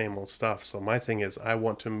seeing the same old stuff. So my thing is I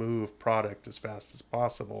want to move product as fast as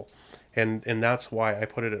possible. And that's why I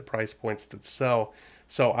put it at price points that sell.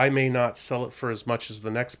 So I may not sell it for as much as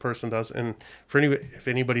the next person does. And for if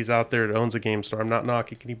anybody's out there that owns a game store, I'm not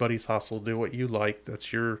knocking anybody's hustle. Do what you like.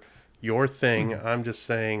 That's your thing. I'm just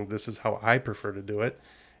saying this is how I prefer to do it.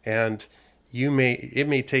 And it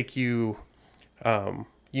may take you,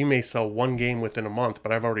 you may sell one game within a month,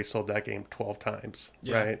 but I've already sold that game 12 times,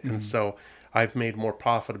 right? Mm-hmm. And so I've made more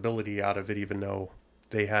profitability out of it, even though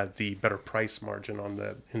they had the better price margin on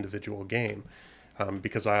the individual game,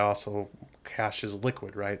 because I also, cash is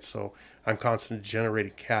liquid, right? So I'm constantly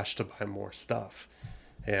generating cash to buy more stuff.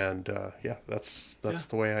 And that's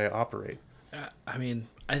the way I operate. I mean,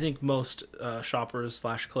 I think most shoppers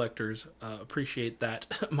 / collectors appreciate that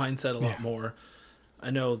mindset a lot more. I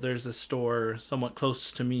know there's a store somewhat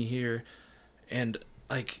close to me here, and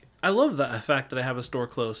like I love the fact that I have a store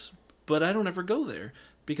close, but I don't ever go there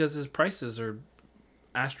because his prices are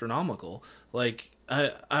astronomical. Like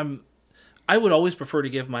I would always prefer to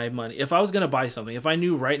give my money if I was going to buy something. If I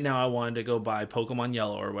knew right now I wanted to go buy Pokemon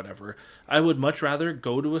Yellow or whatever, I would much rather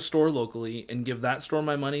go to a store locally and give that store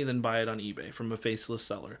my money than buy it on eBay from a faceless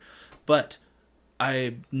seller. But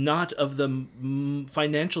I'm not of the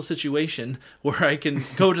financial situation where I can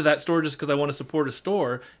go to that store just because I want to support a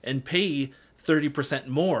store and pay 30%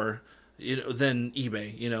 more, than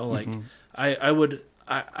eBay. Like I would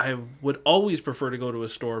always prefer to go to a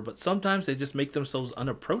store, but sometimes they just make themselves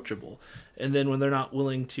unapproachable. And then when they're not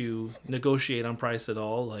willing to negotiate on price at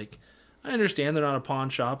all, like I understand they're not a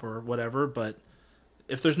pawn shop or whatever, but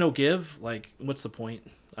if there's no give, like what's the point?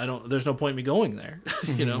 There's no point in me going there,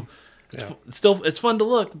 It's fun to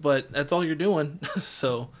look, but that's all you're doing.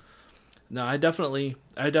 So no, I definitely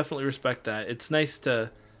respect that. It's nice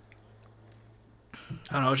to,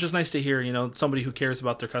 I don't know, it's just nice to hear, somebody who cares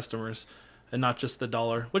about their customers and not just the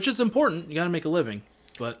dollar, which is important. You got to make a living,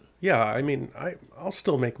 but yeah, I mean, I'll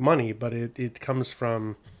still make money, but it comes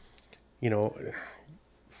from,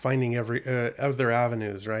 finding every other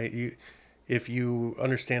avenues, right? If you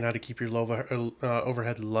understand how to keep your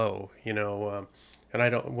overhead low,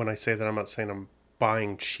 and when I say that, I'm not saying I'm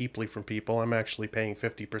buying cheaply from people. I'm actually paying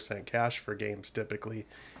 50% cash for games typically.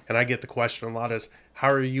 And I get the question a lot is, how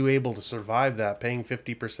are you able to survive that, paying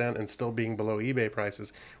 50% and still being below eBay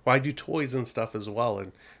prices? Well, I do toys and stuff as well,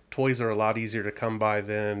 and toys are a lot easier to come by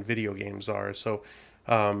than video games are. So,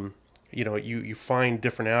 you find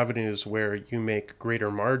different avenues where you make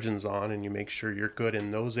greater margins on, and you make sure you're good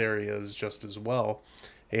in those areas just as well.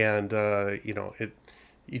 And,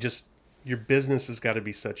 your business has got to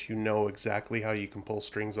be such exactly how you can pull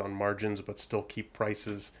strings on margins but still keep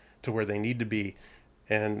prices to where they need to be.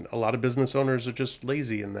 And a lot of business owners are just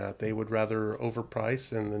lazy in that. They would rather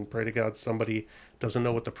overprice and then pray to God somebody doesn't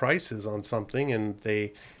know what the price is on something, and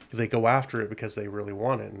they go after it because they really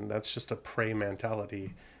want it. And that's just a prey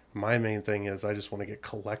mentality. My main thing is I just want to get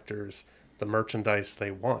collectors the merchandise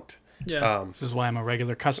they want. Yeah. This is why I'm a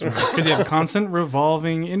regular customer, because you have constant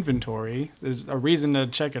revolving inventory. There's a reason to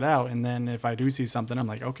check it out, and then if I do see something, I'm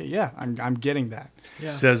like, okay, yeah, I'm getting that. Yeah.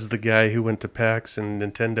 Says the guy who went to PAX and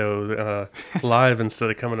Nintendo Live instead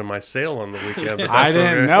of coming to my sale on the weekend. But I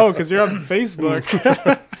didn't know because you're on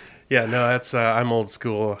Facebook. Yeah, no, that's I'm old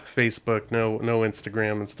school. Facebook, no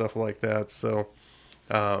Instagram and stuff like that. So,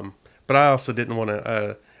 but I also didn't want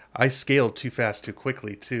to. I scaled too fast, too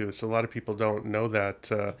quickly too. So a lot of people don't know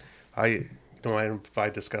that. If I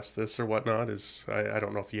discuss this or whatnot, I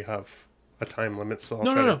don't know if you have a time limit, so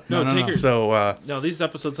I'll No, take your. So these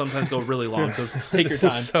episodes sometimes go really long, so take your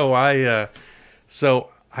time. So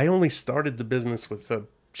I only started the business with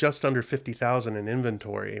just under 50,000 in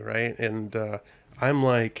inventory, right? And I'm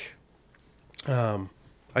like, I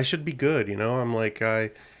should be good, I'm like,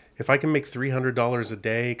 if I can make $300 a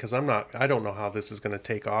day, because I don't know how this is going to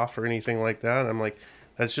take off or anything like that. I'm like,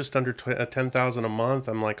 that's just under 10,000 a month.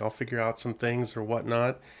 I'm like, I'll figure out some things or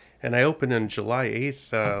whatnot. And I opened in July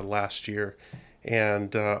 8th last year,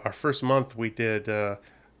 and our first month we did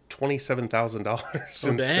 $27,000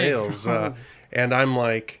 in sales. And I'm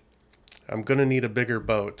like, I'm gonna need a bigger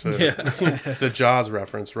boat. The Jaws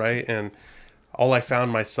reference, right? And all I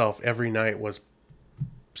found myself every night was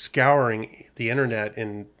scouring the internet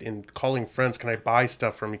and calling friends. Can I buy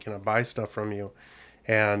stuff from you? Can I buy stuff from you?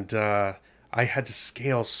 And I had to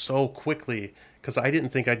scale so quickly because I didn't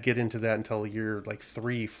think I'd get into that until year like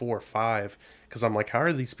 3, 4, 5. Because I'm like, how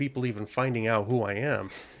are these people even finding out who I am?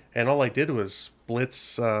 And all I did was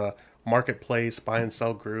blitz marketplace, buy and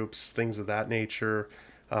sell groups, things of that nature.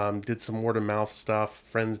 Did some word of mouth stuff.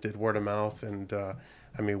 Friends did word of mouth, and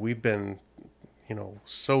we've been,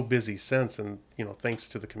 so busy since, and thanks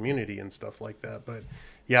to the community and stuff like that. But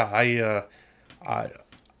yeah,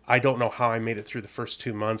 I don't know how I made it through the first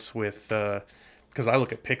 2 months with because I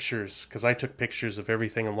look at pictures, because I took pictures of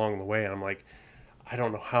everything along the way, and I'm like, I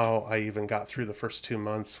don't know how I even got through the first 2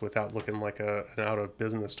 months without looking like an out of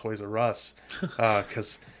business Toys R Us,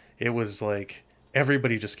 because it was like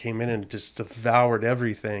everybody just came in and just devoured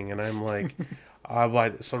everything, and I'm like,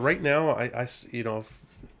 so right now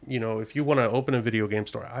if you want to open a video game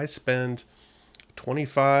store, I spend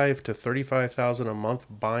 $25,000 to $35,000 a month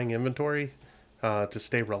buying inventory to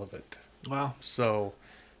stay relevant. Wow. So,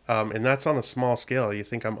 and that's on a small scale. You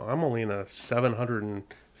think I'm only in a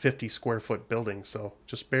 750 square foot building, so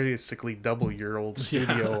just basically double your old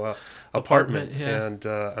studio apartment. Yeah. And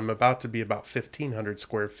I'm about to be about 1,500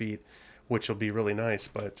 square feet, which will be really nice.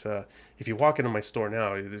 But if you walk into my store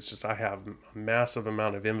now, it's just I have a massive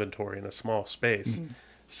amount of inventory in a small space. Mm-hmm.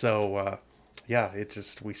 So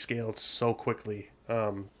we scaled so quickly,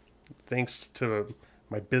 thanks to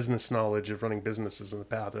my business knowledge of running businesses in the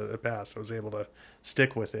past. I was able to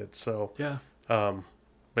stick with it. So yeah.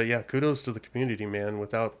 But yeah, kudos to the community, man.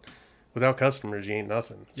 Without customers, you ain't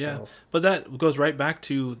nothing. Yeah, so. But that goes right back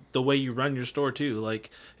to the way you run your store too. Like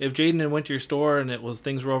if Jaden went to your store and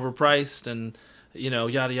things were overpriced and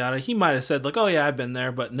yada yada, he might have said like, "Oh yeah, I've been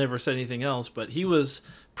there," but never said anything else. But he was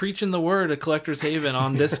preaching the word of Collector's Haven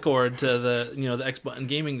on Discord to the X Button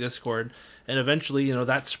Gaming Discord, and eventually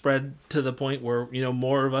that spread to the point where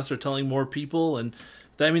more of us are telling more people, and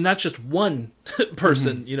that's just one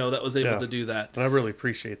person that was able to do that. And I really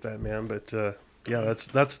appreciate that, man. But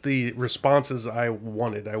that's the responses I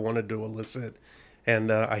wanted. I wanted to elicit,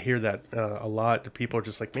 and I hear that a lot. People are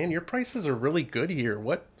just like, "Man, your prices are really good here."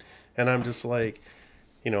 What? And I'm just like,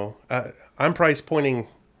 I'm price pointing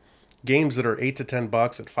games that are $8 to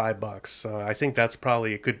 $10 at $5. I think that's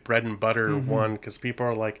probably a good bread and butter one, because people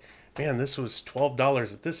are like, "Man, this was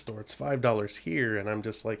 $12 at this store. It's $5 here," and I'm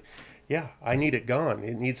just like, yeah, I need it gone.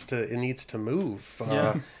 It needs to move.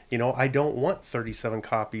 I don't want 37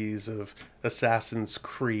 copies of Assassin's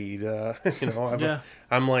Creed.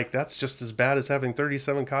 I'm like, that's just as bad as having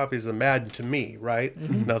 37 copies of Madden to me, right?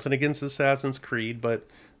 Mm-hmm. Nothing against Assassin's Creed, but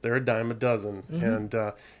they're a dime a dozen. Mm-hmm.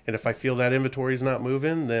 And if I feel that inventory is not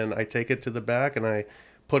moving, then I take it to the back and I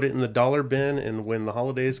put it in the dollar bin. And when the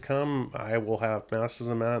holidays come, I will have massive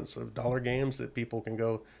amounts of dollar games that people can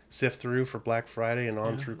go sift through for Black Friday and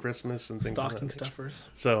on through Christmas and things like that. Stocking stuffers.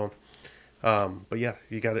 So, but yeah,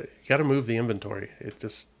 you gotta move the inventory.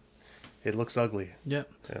 It looks ugly. Yeah.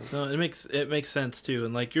 No, it makes sense too.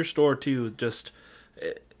 And like your store too, just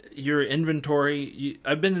your inventory.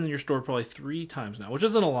 I've been in your store probably 3 times now, which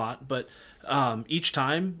isn't a lot, but each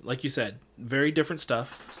time, like you said, very different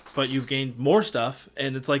stuff. But you've gained more stuff,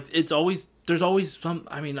 and it's like there's always some.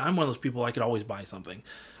 I'm one of those people, I could always buy something.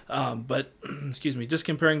 But excuse me, just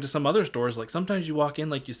comparing to some other stores, like sometimes you walk in,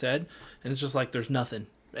 like you said, and it's just like there's nothing,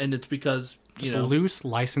 and it's because just loose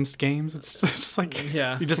licensed games. It's just like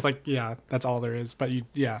you just like that's all there is. But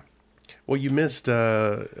well, you missed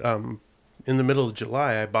in the middle of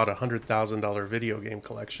July, I bought a $100,000 video game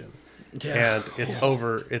collection, and it's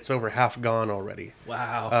over half gone already.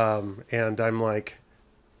 Wow. And I'm like,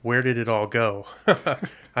 where did it all go?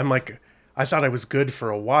 I'm like, I thought I was good for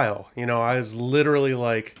a while. I was literally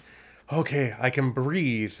like, okay, I can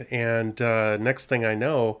breathe. And next thing I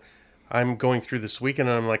know, I'm going through this weekend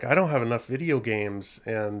and I'm like, I don't have enough video games.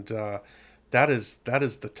 And that is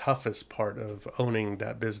the toughest part of owning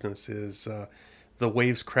that business is the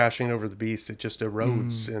waves crashing over the beast. It just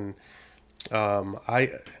erodes. And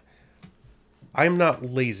I'm not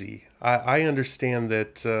lazy. I understand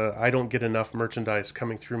that I don't get enough merchandise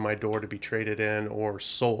coming through my door to be traded in or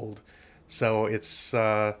sold. So it's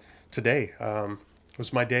today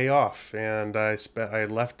was my day off, and I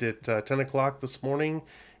left at 10 o'clock this morning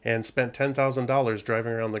and spent $10,000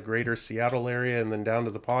 driving around the greater Seattle area and then down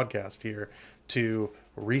to the podcast here to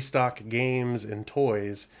restock games and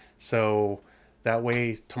toys. So that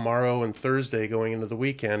way tomorrow and Thursday going into the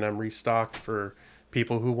weekend, I'm restocked for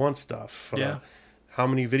people who want stuff. How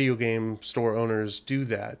many video game store owners do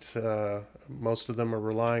that? Most of them are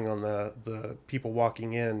relying on the people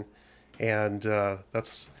walking in, and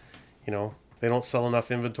that's, they don't sell enough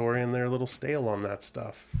inventory and they're a little stale on that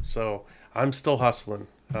stuff. So I'm still hustling.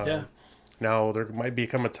 Now there might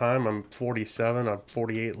become a time, I'm 47, I'm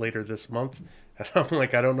 48 later this month, and I'm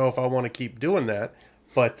like, I don't know if I want to keep doing that,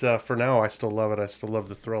 but for now I still love it. I still love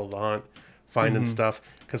the thrill of the hunt, finding stuff,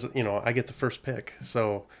 because I get the first pick,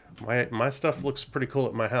 so my stuff looks pretty cool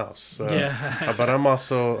at my house. But I'm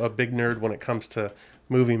also a big nerd when it comes to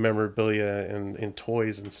movie memorabilia and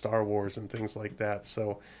toys and Star Wars and things like that.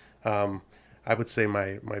 So I would say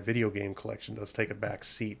my video game collection does take a back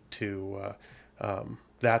seat to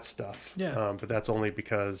that stuff. Yeah. But that's only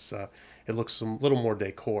because it looks a little more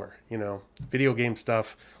decor. Video game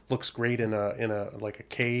stuff looks great in a like a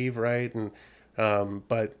cave, right? And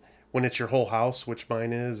but when it's your whole house, which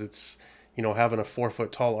mine is, it's having a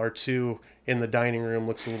 4-foot tall R2 in the dining room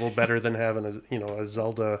looks a little better than having a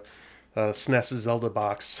Zelda SNES Zelda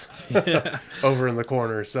box over in the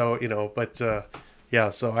corner. So but yeah,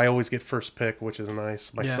 so I always get first pick, which is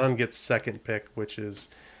nice. My son gets second pick, which is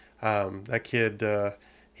that kid.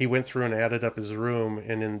 He went through and added up his room,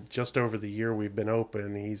 and in just over the year we've been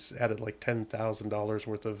open, he's added like $10,000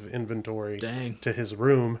 worth of inventory to his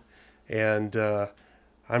room, and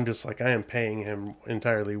I'm just like, I am paying him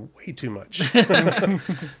entirely way too much.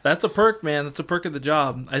 That's a perk, man. That's a perk of the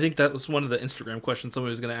job. I think that was one of the Instagram questions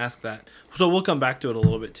somebody was going to ask that. So we'll come back to it a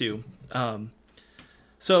little bit too.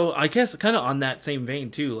 So I guess kind of on that same vein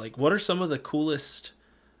too, like what are some of the coolest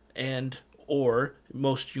and or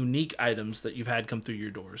most unique items that you've had come through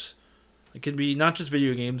your doors? It could be not just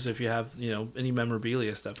video games, if you have, any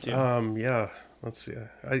memorabilia stuff too. Yeah. Let's see.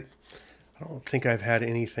 I don't think I've had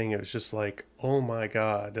anything. It was just like, oh my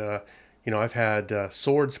God. I've had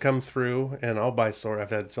swords come through, and I'll buy sword. I've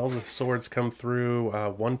had Zelda swords come through,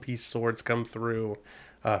 One Piece swords come through,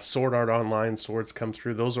 Sword Art Online swords come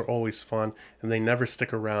through. Those are always fun, and they never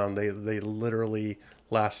stick around. They literally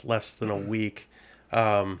last less than a week.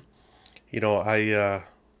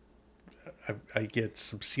 I get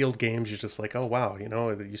some sealed games. You're just like, oh wow,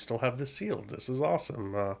 you still have this sealed. This is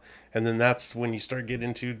awesome. And then that's when you start getting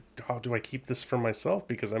into, how do I keep this for myself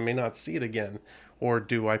because I may not see it again, or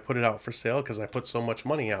do I put it out for sale because I put so much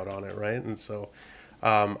money out on it, right? And so,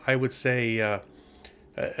 I would say,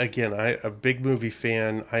 again, a big movie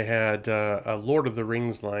fan. I had a Lord of the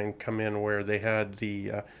Rings line come in where they had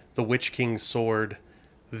the Witch King sword,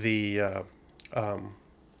 the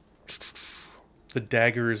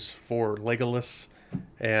daggers for Legolas,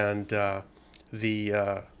 and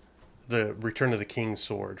the Return of the King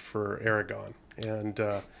sword for Aragorn. And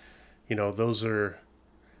those are,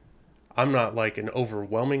 I'm not like an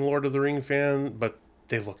overwhelming Lord of the Ring fan, but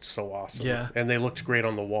they looked so awesome. Yeah. And they looked great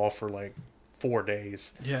on the wall for like 4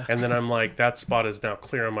 days. Yeah. And then I'm like, that spot is now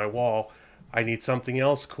clear on my wall. I need something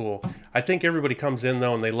else cool. I think everybody comes in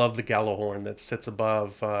though and they love the Gallowhorn that sits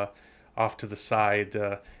above, off to the side.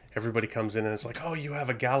 Everybody comes in and it's like, oh, you have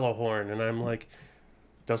a Gallowhorn. And I'm like,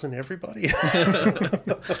 doesn't everybody?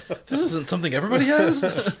 This isn't something everybody has.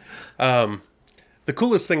 The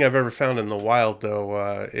coolest thing I've ever found in the wild, though,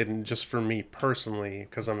 and just for me personally,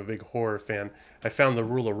 because I'm a big horror fan, I found the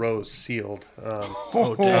Rule of Rose sealed.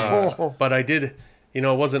 But I did,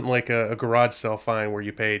 it wasn't like a garage sale find where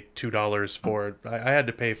you paid $2 for it. I had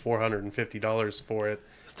to pay $450 for it.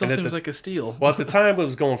 Still seems like a steal. Well, at the time it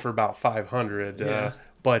was going for about $500. Yeah.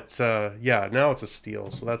 But now it's a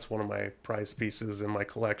steal. So that's one of my prized pieces in my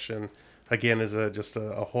collection. Again, as just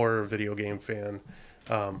a horror video game fan.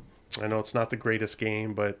 I know it's not the greatest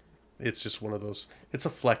game, but it's just one of those. It's a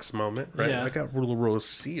flex moment, right? Yeah. I got Rule of Rose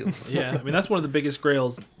sealed. Yeah, I mean that's one of the biggest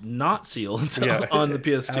grails not sealed on the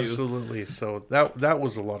PS2. Absolutely. So that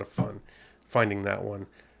was a lot of fun, finding that one.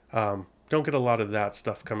 Don't get a lot of that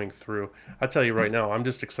stuff coming through. I tell you right now, I'm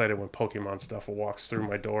just excited when Pokemon stuff walks through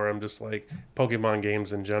my door. I'm just like, Pokemon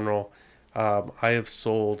games in general. I have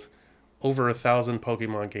sold over 1,000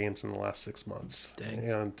 Pokemon games in the last 6 months. Dang.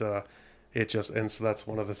 And so that's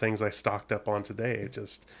one of the things I stocked up on today.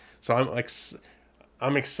 So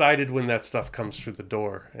I'm excited when that stuff comes through the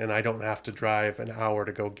door and I don't have to drive an hour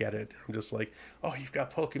to go get it. I'm just like, oh, you've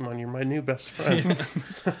got Pokemon. You're my new best friend.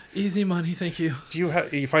 Yeah. Easy money, thank you. Do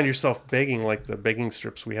you find yourself begging like the begging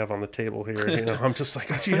strips we have on the table here? I'm just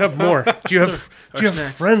like, do you have more? Do you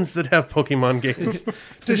have friends that have Pokemon games?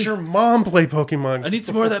 Does your mom play Pokemon? I need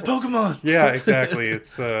some more of that Pokemon. Yeah, exactly.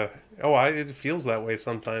 It's it feels that way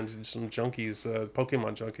sometimes. Some junkies,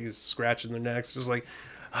 Pokemon junkies, scratching their necks, just like,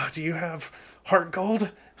 do you have Heart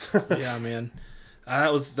Gold? Yeah, man.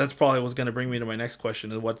 That's probably what's going to bring me to my next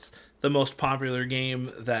question. Is what's the most popular game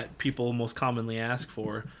that people most commonly ask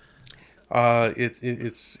for?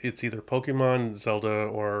 It's either Pokemon, Zelda,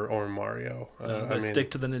 or Mario. Stick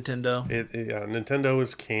to the Nintendo. Nintendo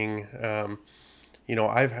is king.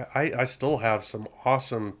 I still have some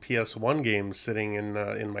awesome PS1 games sitting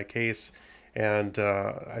in my case, and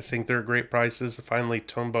I think they're great prices. Finally,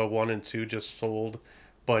 Tomba 1 and 2 just sold,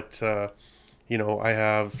 but I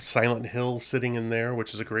have Silent Hill sitting in there,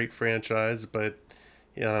 which is a great franchise, but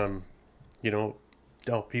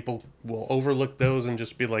people will overlook those and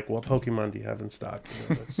just be like, what Pokemon do you have in stock?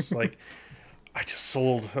 It's like, I just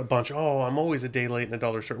sold a bunch. Oh, I'm always a day late and a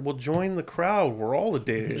dollar short. Well, join the crowd. We're all a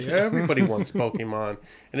day. Everybody wants Pokemon,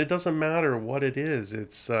 and it doesn't matter what it is.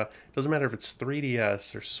 It doesn't matter if it's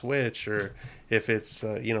 3DS or Switch or if it's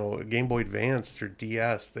Game Boy Advanced or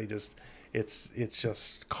DS. It's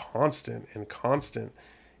just constant and constant,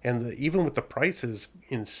 and even with the prices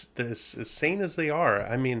as insane as they are.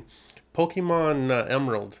 I mean, Pokemon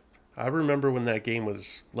Emerald. I remember when that game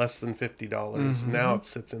was less than $50. Now it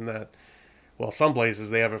sits in that. Well, some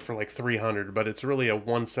places they have it for like $300, but it's really a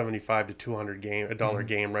 $175 to $200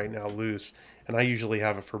 game right now loose, and I usually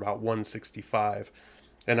have it for about $165,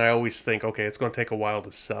 and I always think, okay, it's going to take a while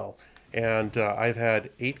to sell, and I've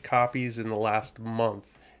had 8 copies in the last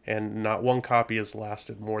month, and not one copy has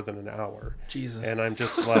lasted more than an hour. Jesus. And I'm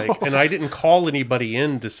just like, and I didn't call anybody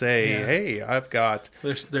in to say, hey, I've got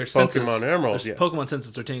there's Pokemon Emeralds. Pokemon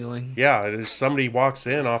senses are tingling. Yeah, there's somebody walks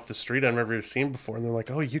in off the street I've never seen before, and they're like,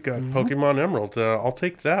 oh, you got Pokemon Emerald. I'll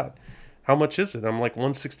take that. How much is it? I'm like,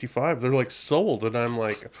 $165. They're like, sold. And I'm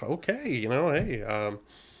like, okay, hey,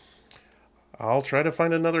 I'll try to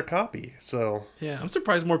find another copy. So yeah, I'm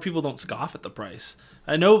surprised more people don't scoff at the price.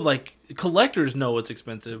 I know, like, collectors know it's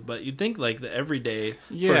expensive, but you'd think, like, the everyday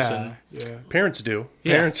person. Yeah. Parents do.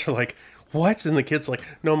 Yeah. Parents are like, what? And the kid's like,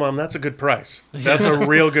 no, Mom, that's a good price. That's a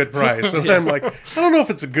real good price. And I'm like, I don't know if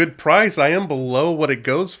it's a good price. I am below what it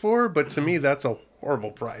goes for, but to me, that's a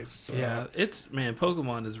horrible price. So. Yeah,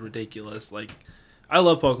 Pokemon is ridiculous. Like, I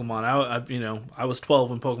love Pokemon. I was 12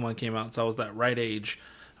 when Pokemon came out, so I was that right age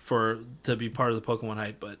to be part of the Pokemon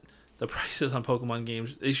hype. But the prices on Pokemon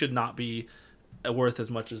games, they should not be worth as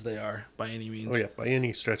much as they are by any means. Oh yeah, by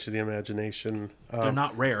any stretch of the imagination. They're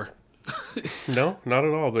not rare. No, not at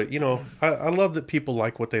all. But I love that people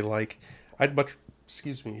like what they like. I'd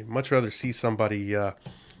much rather see somebody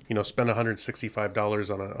spend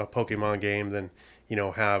 $165 on a Pokemon game than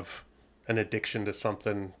have an addiction to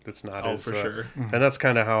something that's not for sure. And that's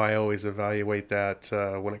kind of how I always evaluate that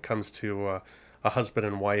when it comes to a husband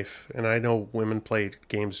and wife. And I know women play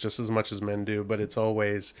games just as much as men do, but it's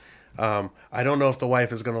always I don't know if the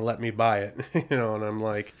wife is going to let me buy it, and I'm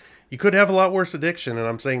like, you could have a lot worse addiction. And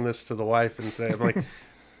I'm saying this to the wife and I'm like,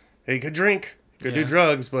 hey, you could drink, could do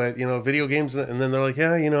drugs, but video games. And then they're like,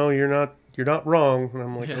 yeah, you're not wrong. And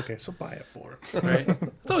I'm like, okay, so buy it for him. Right.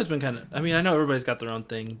 It's always been kind of, I know everybody's got their own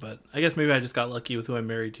thing, but I guess maybe I just got lucky with who I'm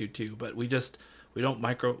married to too. But we don't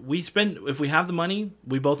we spend, if we have the money,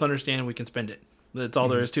 we both understand we can spend it. That's all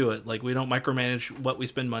there is to it. Like, we don't micromanage what we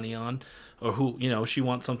spend money on, or who, she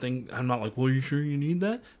wants something. I'm not like, well, you sure you need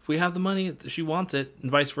that? If we have the money, she wants it,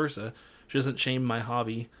 and vice versa. She doesn't shame my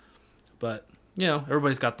hobby. But,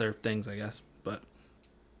 everybody's got their things, I guess. But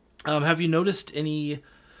have you noticed any,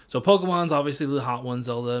 so Pokemon's obviously the hot one,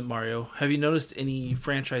 Zelda, Mario. Have you noticed any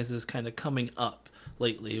franchises kind of coming up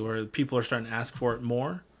lately where people are starting to ask for it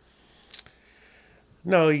more?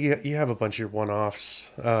 No, you have a bunch of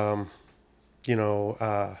one-offs.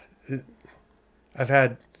 I've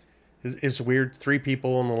had, it's weird, 3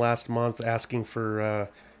 people in the last month asking for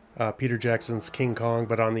Peter Jackson's King Kong,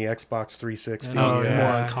 but on the Xbox 360. More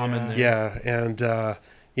uncommon there. Yeah, and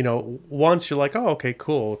once you're like, oh, okay,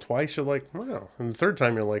 cool. Twice you're like, wow. And the third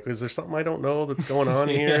time you're like, is there something I don't know that's going on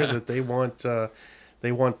here that they want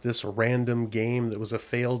this random game that was a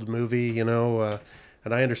failed movie, and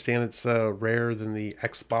I understand it's rarer than the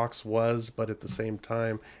Xbox was, but at the same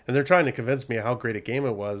time, and they're trying to convince me how great a game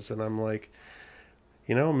it was, and I'm like,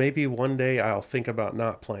 maybe one day I'll think about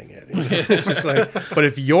not playing it. It's just like, but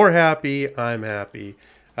if you're happy, I'm happy.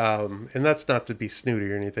 And that's not to be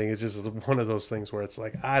snooty or anything. It's just one of those things where it's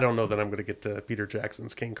like, I don't know that I'm going to get to Peter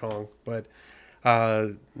Jackson's King Kong, but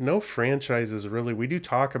no franchises really. We do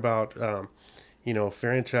talk about,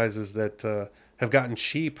 franchises that have gotten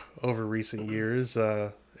cheap over recent years,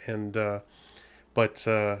 but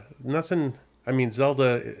nothing. I mean,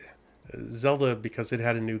 Zelda, because it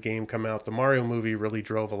had a new game come out. The Mario movie really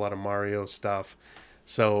drove a lot of Mario stuff,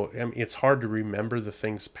 so it's hard to remember the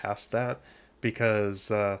things past that because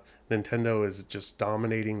Nintendo is just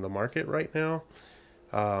dominating the market right now.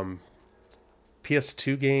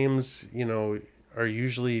 PS2 games, are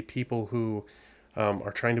usually people who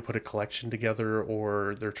are trying to put a collection together,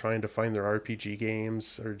 or they're trying to find their RPG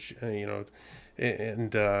games, or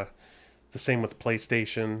and the same with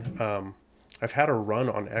PlayStation. I've had a run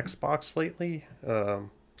on Xbox lately.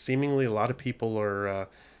 Seemingly, a lot of people are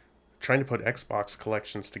trying to put Xbox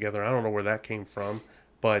collections together. I don't know where that came from,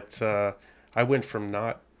 but I went from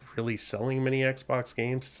not really selling many Xbox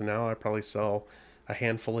games to now I probably sell a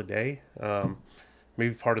handful a day.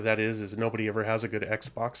 Maybe part of that is nobody ever has a good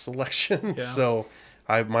Xbox selection. Yeah. So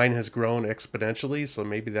Mine has grown exponentially, so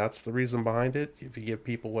maybe that's the reason behind it. If you give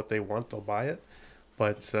people what they want, they'll buy it.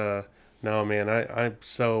 But no, man, I'm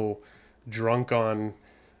so drunk on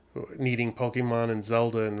needing Pokemon and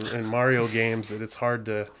Zelda and Mario games that it's hard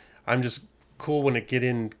to. I'm just cool when it get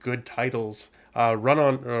in good titles. I've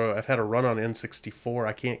had a run on N64.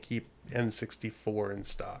 I can't keep N64 in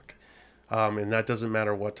stock, and that doesn't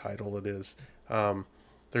matter what title it is.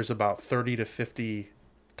 There's about 30 to 50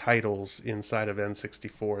 titles inside of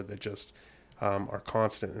N64 that just are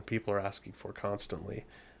constant and people are asking for constantly.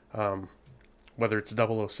 Whether it's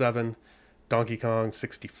 007, Donkey Kong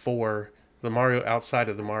 64, the Mario outside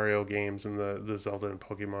of the Mario games and the Zelda and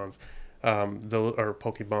Pokemon,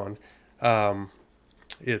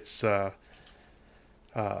 it's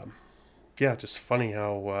just funny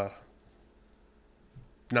how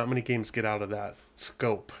not many games get out of that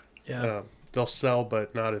scope. Yeah. They'll sell,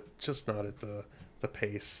 but not at the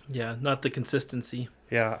pace. Yeah, not the consistency.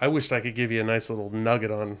 Yeah, I wished I could give you a nice little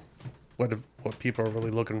nugget on what people are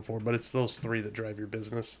really looking for, but it's those three that drive your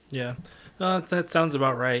business. Yeah, that sounds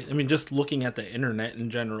about right. I mean, just looking at the internet in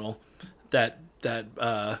general, that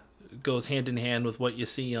goes hand in hand with what you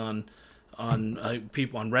see on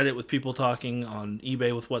people on Reddit with people talking, on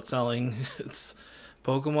eBay with what's selling. It's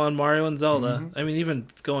Pokemon, Mario, and Zelda. Mm-hmm. I mean, even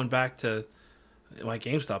going back to my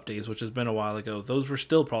GameStop days, which has been a while ago, those were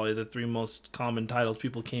still probably the three most common titles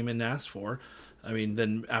people came in and asked for. I mean,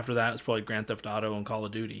 then after that, it's probably Grand Theft Auto and Call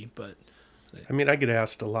of Duty. But I mean, I get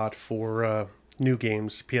asked a lot for new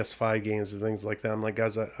games, PS5 games, and things like that. I'm like,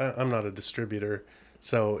 guys, I'm not a distributor,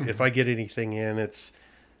 so if I get anything in, it's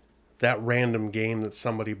that random game that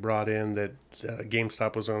somebody brought in that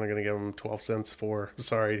GameStop was only going to give them 12 cents for.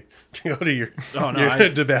 Sorry to go to your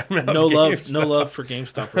to Batman. No love for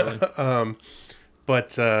GameStop, really.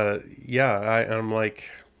 But I'm like,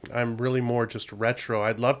 I'm really more just retro.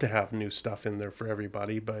 I'd love to have new stuff in there for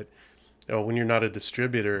everybody, but when you're not a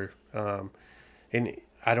distributor, and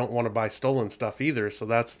I don't want to buy stolen stuff either. So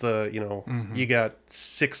that's you got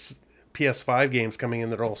 6 PS5 games coming in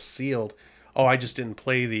that are all sealed. Oh, I just didn't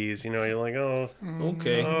play these. You're like, oh,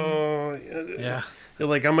 okay. Oh, yeah. You're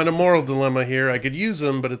like, I'm in a moral dilemma here. I could use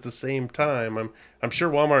them, but at the same time, I'm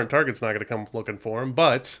sure Walmart and Target's not going to come looking for them.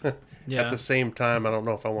 But at the same time, I don't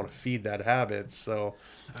know if I want to feed that habit. So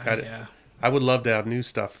I would love to have new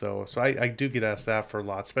stuff, though. So I do get asked that for a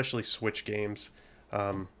lot, especially Switch games.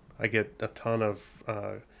 I get a ton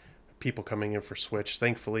of people coming in for Switch.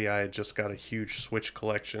 Thankfully, I had just got a huge Switch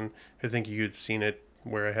collection. I think you had seen it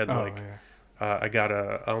where I had I got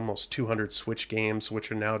almost 200 Switch games,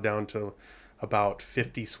 which are now down to about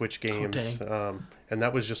 50 Switch games. And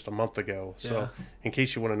that was just a month ago. Yeah. So in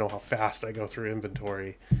case you want to know how fast I go through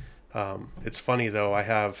inventory, it's funny, though. I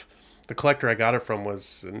have the collector I got it from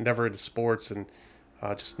was never into sports and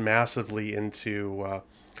just massively into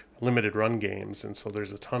limited run games. And so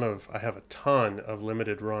I have a ton of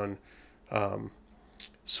limited run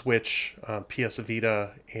Switch, PS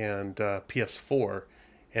Vita, and PS4,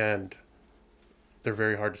 and they're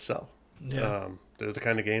very hard to sell. Yeah. They're the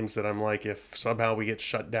kind of games that I'm like, if somehow we get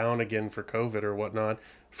shut down again for COVID or whatnot,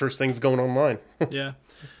 first thing's going online. Yeah.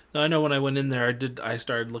 No, I know when I went in there, I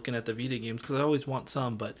started looking at the Vita games because I always want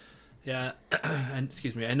some, but yeah,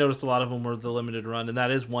 excuse me, I noticed a lot of them were the limited run, and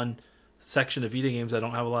that is one section of Vita games I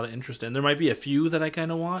don't have a lot of interest in. There might be a few that I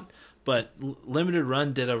kind of want, but limited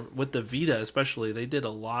run with the Vita especially, they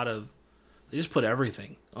just put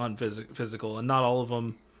everything on physical, and not all of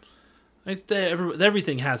them.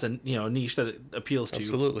 Everything has a niche that it appeals to.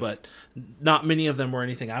 Absolutely. But not many of them were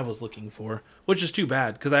anything I was looking for, which is too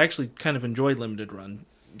bad because I actually kind of enjoyed limited run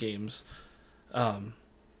games.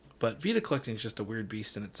 But Vita collecting is just a weird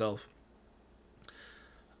beast in itself.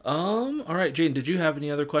 All right, Jane, did you have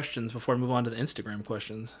any other questions before I move on to the Instagram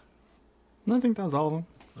questions? No, I think that was all of them.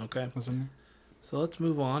 Okay. Was in there. So let's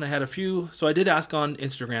move on. I had a few. So I did ask on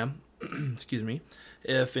Instagram, excuse me,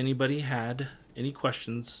 if anybody had any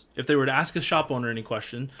questions. If they were to ask a shop owner any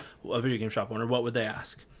question, a video game shop owner, what would they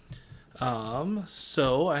ask?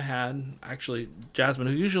 So I had actually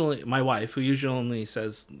Jasmine, my wife, who usually only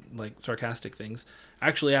says like sarcastic things,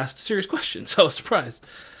 actually asked a serious question. So I was surprised.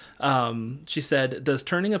 She said, "Does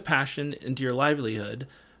turning a passion into your livelihood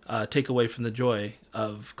take away from the joy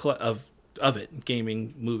of it,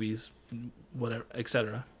 gaming, movies, whatever,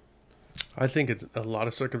 etc.?" I think it's a lot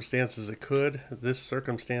of circumstances it could. This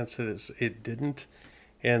circumstance it didn't,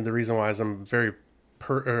 and the reason why is I'm a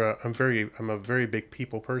very big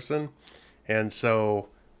people person, and so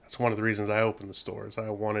that's one of the reasons I opened the stores. I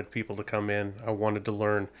wanted people to come in. I wanted to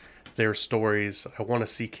learn their stories. I want to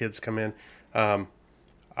see kids come in.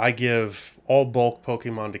 I give all bulk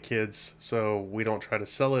Pokemon to kids, so we don't try to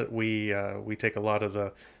sell it. We take a lot of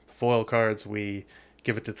the foil cards. We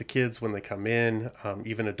give it to the kids when they come in,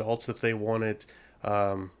 even adults if they want it.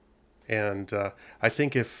 And I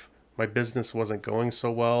think if my business wasn't going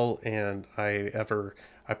so well and I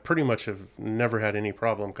pretty much have never had any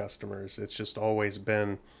problem customers. It's just always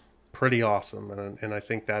been pretty awesome. And I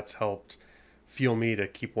think that's helped fuel me to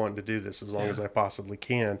keep wanting to do this as long as I possibly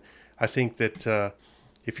can. I think that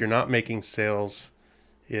if you're not making sales,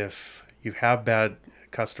 if you have bad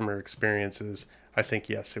customer experiences, I think,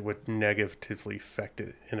 yes, it would negatively affect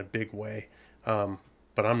it in a big way.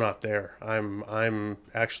 But I'm not there. I'm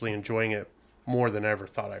actually enjoying it more than I ever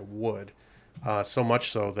thought I would. So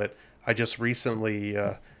much so that I just recently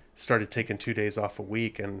started taking 2 days off a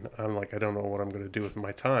week, and I'm like, I don't know what I'm going to do with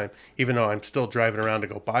my time. Even though I'm still driving around to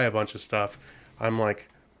go buy a bunch of stuff, I'm like,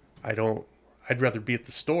 I'd rather be at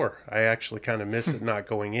the store. I actually kind of miss it not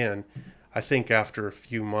going in. I think after a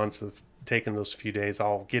few months of taking those few days,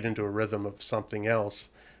 I'll get into a rhythm of something else.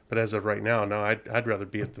 But as of right now, no, I'd rather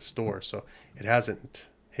be at the store. So it hasn't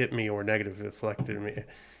hit me or negatively affected me.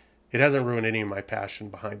 It hasn't ruined any of my passion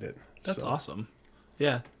behind it. That's awesome.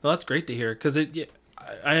 Yeah, well, that's great to hear, because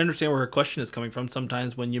I understand where her question is coming from.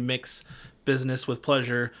 Sometimes when you mix business with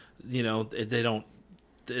pleasure, they don't.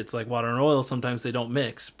 It's like water and oil. Sometimes they don't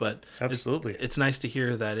mix, but absolutely, it's nice to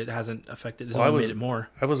hear that it hasn't affected. It's only made it more.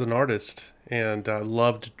 I was an artist and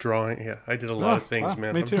loved drawing. Yeah, I did a lot of things,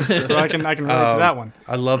 man. Me too. So I can relate to that one.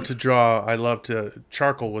 I love to draw.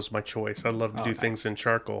 Charcoal was my choice. I love to do things in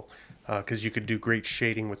charcoal because you could do great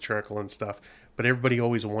shading with charcoal and stuff. But everybody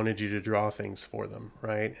always wanted you to draw things for them,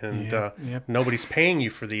 right? And nobody's paying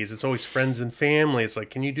you for these. It's always friends and family. It's like,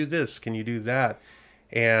 can you do this? Can you do that?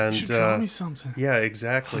 And you should draw me something. Yeah,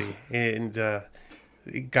 exactly. And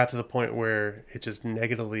it got to the point where it just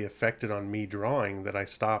negatively affected on me drawing that I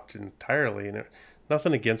stopped entirely. And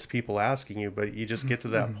nothing against people asking you, but you just get to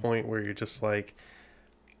that point where you're just like,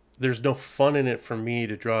 there's no fun in it for me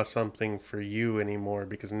to draw something for you anymore,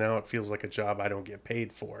 because now it feels like a job I don't get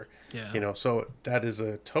paid for. Yeah. So that is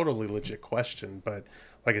a totally legit question. But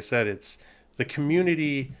like I said, it's the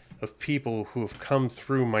community of people who have come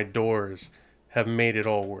through my doors have made it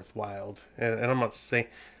all worthwhile. And I'm not saying,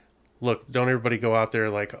 look, don't everybody go out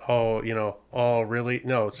there like, oh, really?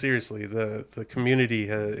 No, seriously, the community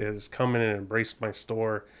has come in and embraced my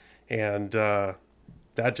store, and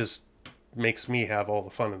that just makes me have all the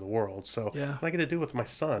fun in the world. So I get to do it with my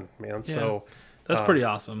son, man. Yeah. So that's pretty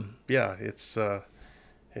awesome. Yeah, it's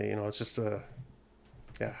it's just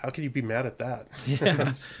how can you be mad at that?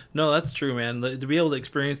 Yeah. No, that's true, man. To be able to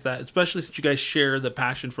experience that, especially since you guys share the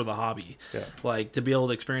passion for the hobby. Yeah. Like, to be able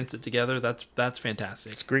to experience it together, that's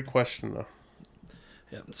fantastic. It's a great question, though.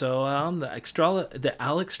 Yeah. So the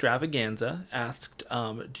Alextravaganza asked,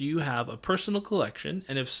 do you have a personal collection?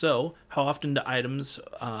 And if so, how often do items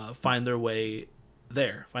find their way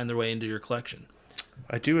into your collection?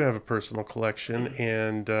 I do have a personal collection,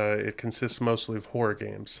 and it consists mostly of horror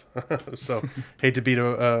games. So, hate to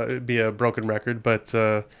be a broken record, but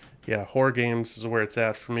horror games is where it's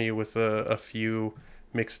at for me, with a few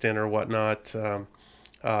mixed in or whatnot.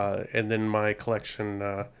 And then my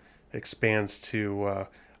collection expands to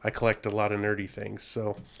I collect a lot of nerdy things.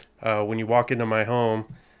 So when you walk into my home,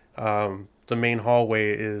 the main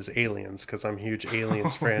hallway is Aliens, because I'm a huge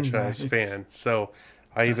Aliens franchise fan. So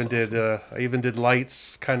I even did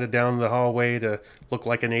lights kind of down the hallway to look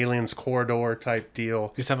like an Aliens corridor type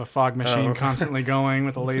deal. Just have a fog machine constantly going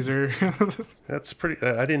with a laser. That's pretty.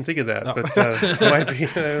 I didn't think of that, but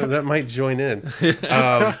that might join in.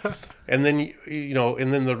 And then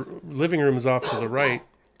and then the living room is off to the right,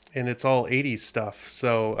 and it's all 80s stuff.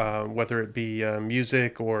 So whether it be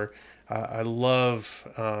music or I love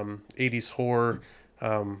 80s horror.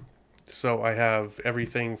 So I have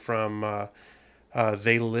everything from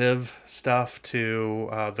They Live stuff to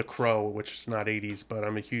The Crow, which is not 80s, but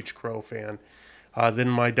I'm a huge Crow fan. Then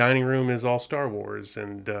my dining room is all Star Wars.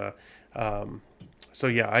 And so,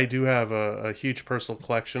 I do have a huge personal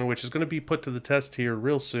collection, which is going to be put to the test here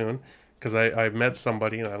real soon, because I've met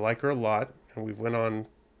somebody and I like her a lot. And we've went on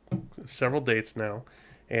several dates now.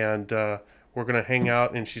 And we're going to hang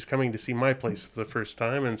out, and she's coming to see my place for the first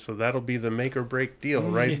time. And so that'll be the make or break deal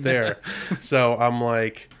right there. So I'm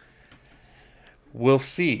like, we'll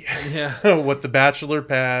see what the bachelor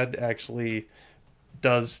pad actually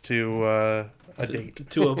does to a date.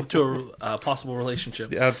 to a possible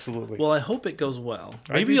relationship. Absolutely. Well, I hope it goes well.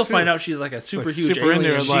 Maybe you'll find out she's like a super huge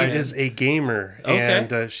alien. She is a gamer,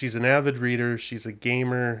 and she's an avid reader. She's a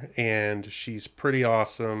gamer, and she's pretty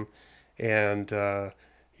awesome. And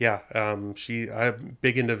yeah, I'm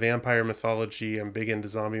big into vampire mythology. I'm big into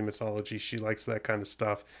zombie mythology. She likes that kind of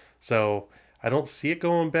stuff. So I don't see it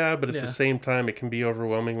going bad, but at the same time, it can be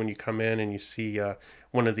overwhelming when you come in and you see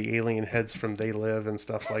one of the alien heads from They Live and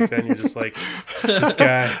stuff like that. And you're just like, is this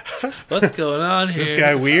guy, what's going on here? Is this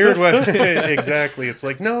guy weird? What? Exactly. It's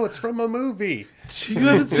like, no, it's from a movie. You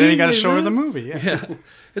haven't seen. Then you got to show her the movie. Yeah.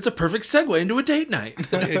 It's a perfect segue into a date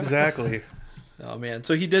night. Exactly. Oh man!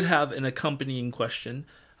 So he did have an accompanying question.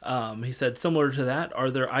 He said, similar to that, are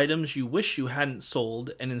there items you wish you hadn't sold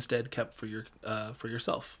and instead kept for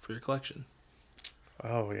yourself, for your collection?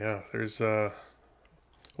 Oh yeah, there's I'm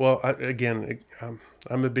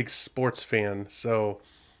a big sports fan, so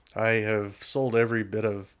I have sold every bit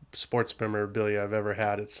of sports memorabilia I've ever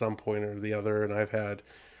had at some point or the other, and I've had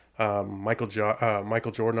Michael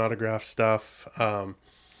Jordan autograph stuff.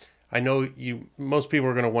 I know most people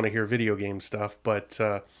are going to want to hear video game stuff, but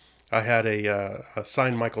I had a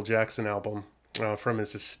signed Michael Jackson album from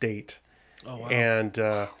his estate. Oh wow! And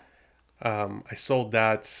I sold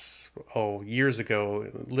that years ago,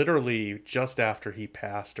 literally just after he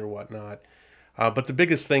passed or whatnot. But the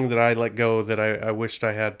biggest thing that I let go that I wished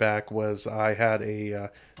I had back was I had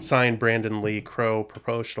a signed Brandon Lee Crow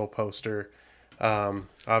promotional poster.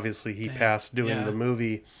 Obviously, he passed doing the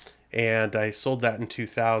movie, and I sold that in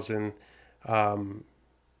 2000.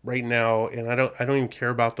 Right now, and I don't even care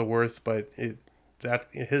about the worth, but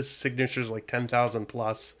his signature is like 10,000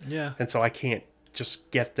 plus. Yeah, and so I can't just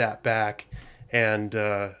get that back, and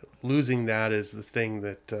losing that is the thing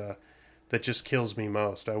that just kills me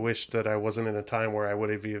most. I wish that I wasn't in a time where I would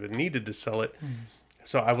have even needed to sell it.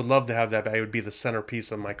 So I would love to have that back. It would be the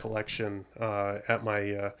centerpiece of my collection at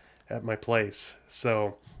my place.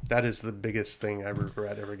 So that is the biggest thing I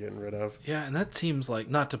regret ever getting rid of. Yeah, and that seems like,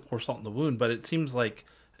 not to pour salt in the wound, but it seems like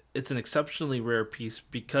it's an exceptionally rare piece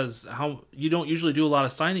because you don't usually do a lot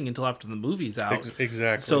of signing until after the movie's out.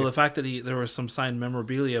 Exactly. So the fact that there was some signed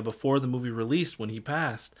memorabilia before the movie released when he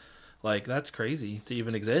passed, like, that's crazy to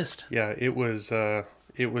even exist. Yeah, it was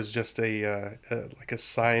just like a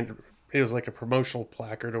signed. It was like a promotional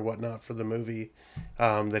placard or whatnot for the movie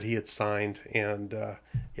that he had signed, and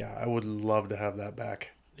I would love to have that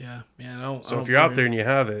back. Yeah, man. So if you're out there and you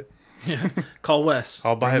have it, call Wes.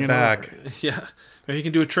 I'll buy it back. Yeah, maybe you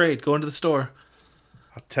can do a trade. Go into the store.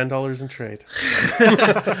 $10 in trade.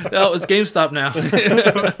 No, it's GameStop now.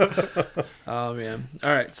 Oh man!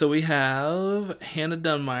 All right, so we have Hannah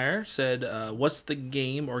Dunmeyer said, "What's the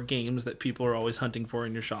game or games that people are always hunting for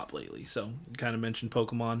in your shop lately?" So you kind of mentioned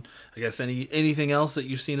Pokemon. I guess anything else that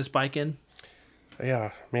you've seen a spike in?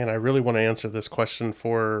 Yeah, man, I really want to answer this question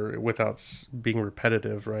without being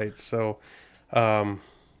repetitive, right? So,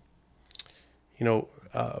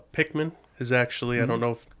 Pikmin is actually, I don't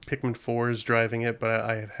know if Pikmin 4 is driving it, but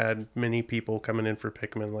I have had many people coming in for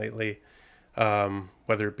Pikmin lately,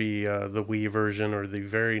 whether it be the Wii version or the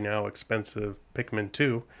very now expensive Pikmin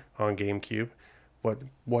 2 on GameCube. What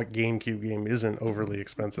GameCube game isn't overly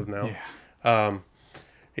expensive now? Yeah.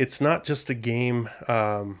 It's not just a game.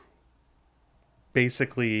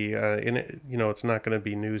 Basically, it's not going to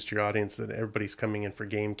be news to your audience that everybody's coming in for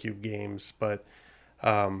GameCube games, but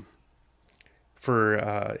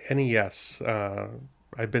for NES,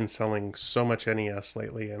 I've been selling so much NES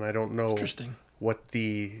lately, and I don't know what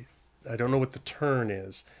the turn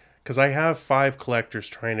is, because I have 5 collectors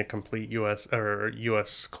trying to complete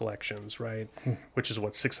US collections, right? Which is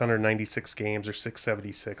 696 games or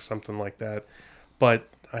 676, something like that. But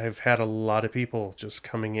I've had a lot of people just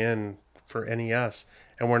coming in for NES,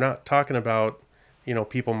 and we're not talking about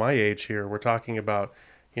people my age here. We're talking about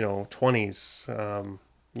 20s,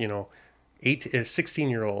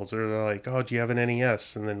 16-year-olds, or they're like, oh, do you have an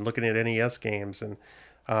NES? And then looking at NES games, and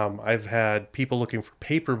I've had people looking for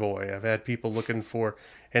Paperboy. I've had people looking for,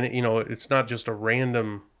 and it's not just a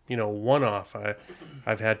random one-off.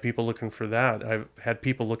 I've had people looking for that. I've had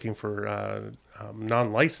people looking for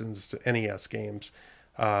non-licensed NES games.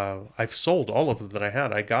 I've sold all of them that I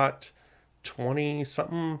had. I got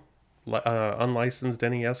 20-something unlicensed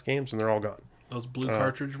NES games, and they're all gone. Those blue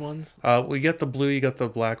cartridge ones? Well, you got the blue, you got the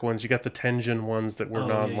black ones, you got the Tengen ones that were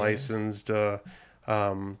non-licensed,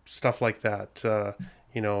 stuff like that. Don't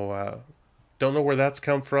know where that's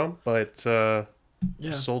come from, but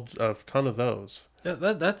sold a ton of those.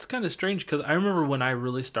 That's kind of strange, because I remember when I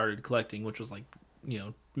really started collecting, which was like,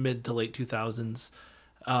 mid to late 2000s,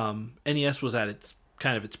 NES was at its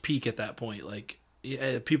peak at that point. Like,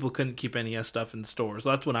 people couldn't keep NES stuff in stores.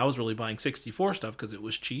 So that's when I was really buying 64 stuff because it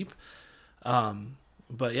was cheap.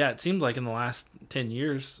 But yeah, it seemed like in the last 10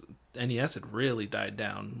 years, NES had really died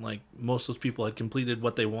down. Like most of those people had completed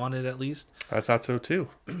what they wanted at least. I thought so too,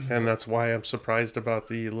 and that's why I'm surprised about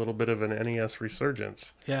the little bit of an NES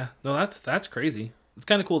resurgence. Yeah, no, that's crazy. It's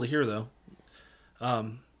kind of cool to hear though. I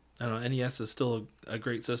don't know. NES is still a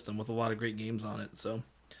great system with a lot of great games on it. So,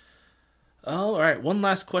 all right. One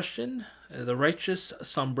last question. The Righteous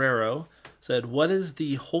Sombrero said, "What is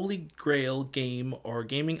the holy grail game or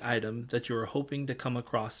gaming item that you are hoping to come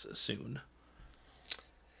across soon?"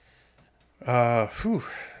 Believe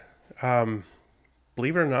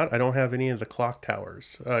it or not, I don't have any of the clock tower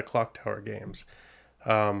games.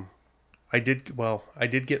 I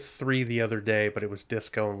did get 3 the other day, but it was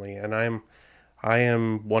disc only, and I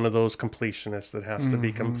am one of those completionists that has to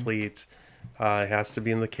be complete. It has to be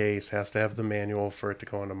in the case, has to have the manual for it to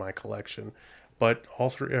go into my collection. But all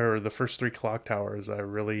 3, or the first 3 clock towers, I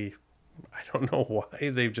don't know why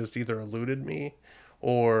they've just either eluded me,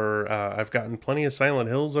 or I've gotten plenty of Silent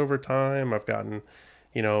Hills over time. I've gotten,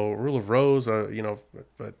 Rule of Rose,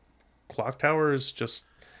 but clock towers just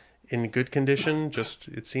in good condition. Just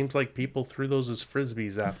it seems like people threw those as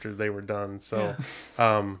frisbees after they were done. So,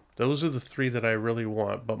 those are the 3 that I really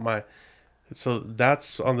want. But so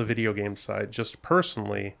that's on the video game side. Just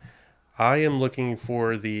personally, I am looking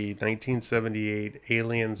for the 1978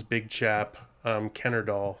 Aliens Big Chap Kenner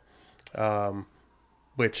doll,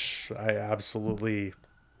 which I absolutely,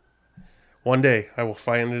 one day I will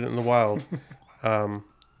find it in the wild.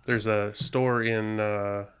 There's a store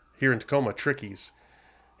here in Tacoma, Tricky's,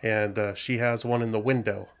 and she has one in the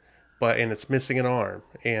window, and it's missing an arm,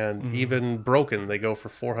 and even broken, they go for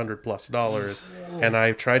 $400+. And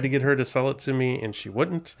I tried to get her to sell it to me, and she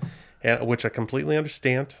wouldn't, which I completely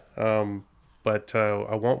understand. But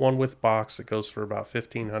I want one with box. It goes for about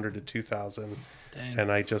 $1,500 to $2,000. Dang.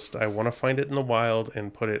 And I want to find it in the wild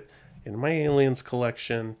and put it in my Aliens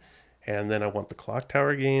collection, and then I want the Clock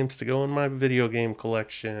Tower games to go in my video game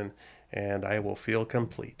collection, and I will feel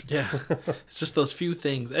complete. Yeah, it's just those few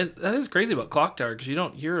things. And that is crazy about Clock Tower, because you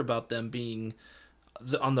don't hear about them being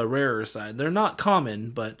on the rarer side. They're not common,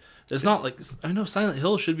 but it's not like, I know Silent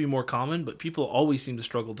Hill should be more common, but people always seem to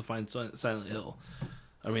struggle to find Silent Hill.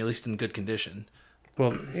 I mean, at least in good condition.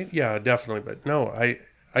 Well, yeah, definitely. But no,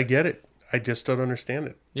 I get it. I just don't understand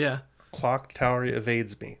it. Yeah. Clock Tower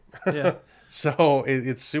evades me. Yeah. So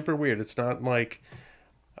it's super weird. It's not like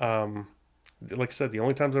I said, the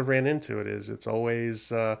only times I've ran into it is it's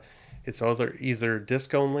always it's either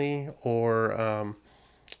disc only, or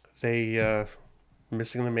they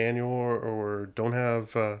missing the manual, or don't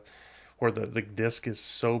have or the disc is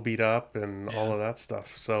so beat up and all of that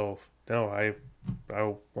stuff. So no, I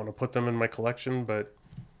want to put them in my collection, but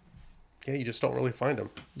yeah, you just don't really find them.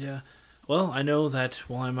 Yeah. Well, I know that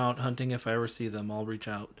while I'm out hunting, if I ever see them, I'll reach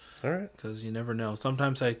out. All right. Because you never know.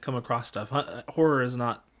 Sometimes I come across stuff. Horror is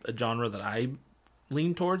not a genre that I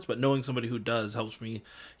lean towards, but knowing somebody who does helps me,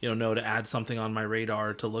 know to add something on my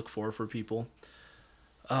radar to look for people.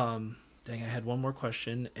 Dang, I had one more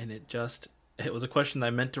question, and it was a question that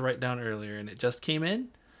I meant to write down earlier, and it just came in,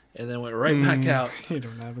 and then went right back out. It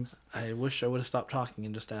don't happens. I wish I would have stopped talking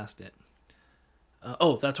and just asked it.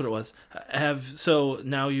 That's what it was. So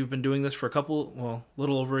now you've been doing this for a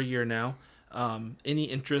little over a year now. Any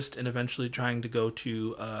interest in eventually trying to go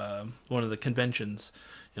to one of the conventions,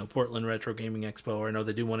 Portland Retro Gaming Expo, or I know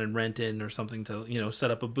they do one in Renton or something, to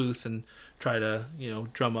set up a booth and try to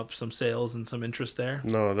drum up some sales and some interest there?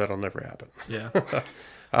 No, that'll never happen. Yeah.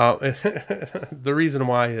 The reason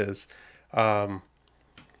why is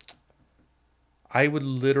I would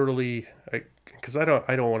literally, because I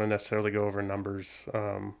don't want to necessarily go over numbers,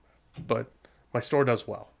 but my store does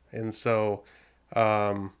well, and so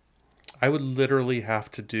I would literally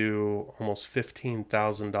have to do almost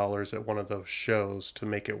 $15,000 at one of those shows to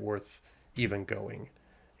make it worth even going,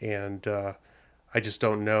 and I just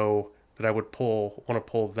don't know that I would want to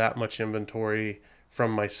pull that much inventory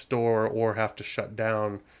from my store, or have to shut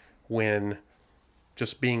down when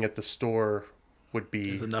just being at the store would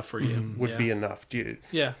be is enough for you. Be enough.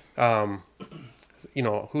 Yeah.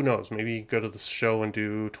 Who knows? Maybe you go to the show and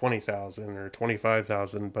do 20,000 or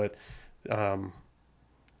 25,000, but I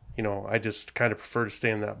just kind of prefer to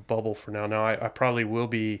stay in that bubble for now. Now I probably will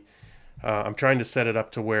be. I'm trying to set it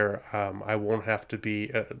up to where I won't have to be.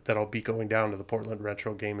 That I'll be going down to the Portland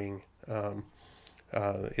Retro Gaming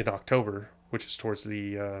in October, which is towards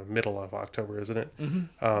the middle of October, isn't it?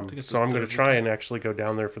 Mm-hmm. So I'm going to try and actually go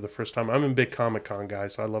down there for the first time. I'm a big Comic-Con guy,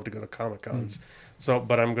 so I love to go to Comic-Cons. So,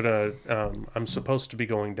 but I'm supposed to be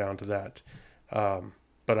going down to that.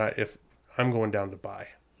 But if I'm going down to buy,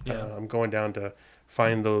 I'm going down to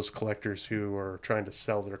find those collectors who are trying to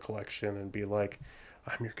sell their collection and be like,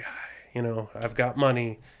 I'm your guy. I've got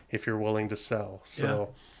money if you're willing to sell.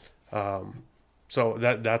 So, so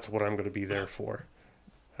that's what I'm going to be there for.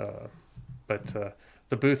 But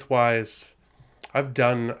the booth wise,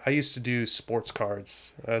 I used to do sports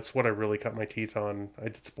cards. That's what I really cut my teeth on. I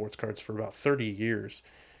did sports cards for about 30 years.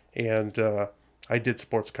 And I did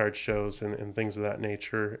sports card shows and things of that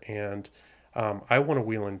nature. And I want to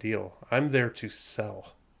wheel and deal. I'm there to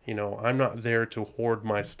sell. I'm not there to hoard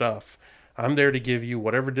my stuff. I'm there to give you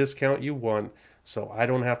whatever discount you want, so I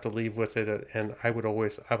don't have to leave with it. And I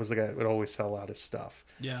was the guy that would always sell out his stuff.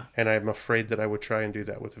 Yeah. And I'm afraid that I would try and do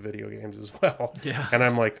that with the video games as well. Yeah. And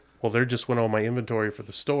I'm like, well, there just went all my inventory for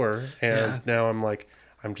the store. And now I'm like,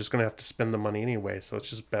 I'm just going to have to spend the money anyway. So it's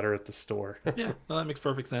just better at the store. Yeah. Well, that makes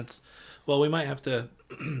perfect sense. Well, we might have to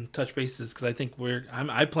touch bases because I think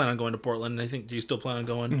I plan on going to Portland. And I think, do you still plan on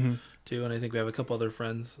going too? And I think we have a couple other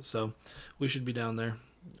friends. So we should be down there.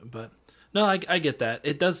 But no, I get that.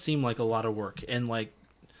 It does seem like a lot of work. And like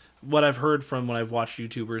what I've heard from when I've watched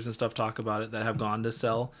YouTubers and stuff talk about it that have gone to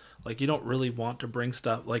sell, like you don't really want to bring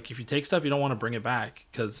stuff. Like if you take stuff, you don't want to bring it back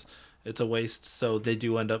because it's a waste. So they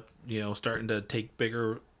do end up, starting to take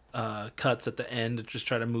bigger cuts at the end to just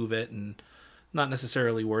try to move it, and not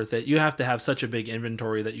necessarily worth it. You have to have such a big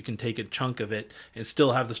inventory that you can take a chunk of it and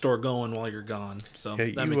still have the store going while you're gone. So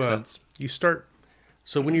that makes sense.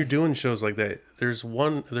 So when you're doing shows like that, there's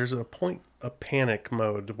a point of panic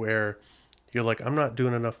mode where you're like, I'm not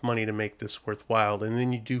doing enough money to make this worthwhile. And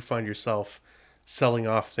then you do find yourself selling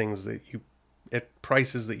off things at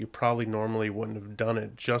prices that you probably normally wouldn't have done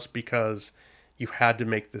it just because you had to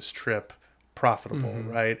make this trip profitable,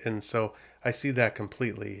 right? And so I see that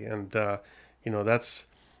completely. And,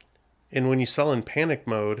 and when you sell in panic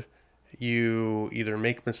mode, you either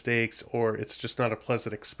make mistakes or it's just not a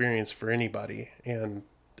pleasant experience for anybody. And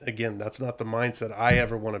again, that's not the mindset I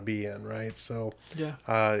ever want to be in, right? So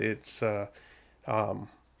it's like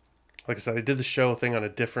I said, I did the show thing on a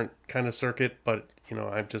different kind of circuit, but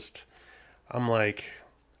I'm like,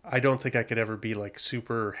 I don't think I could ever be like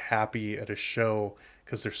super happy at a show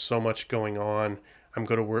because there's so much going on. I'm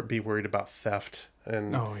going to be worried about theft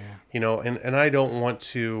and and I don't want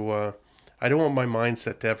to. I don't want my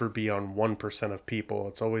mindset to ever be on 1% of people.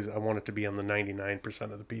 It's always, I want it to be on the 99%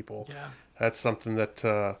 of the people. Yeah. That's something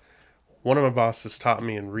that one of my bosses taught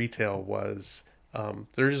me in retail was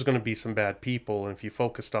there's just going to be some bad people. And if you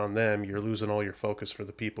focused on them, you're losing all your focus for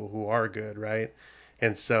the people who are good, right?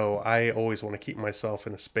 And so I always want to keep myself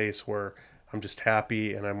in a space where I'm just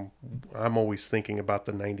happy and I'm always thinking about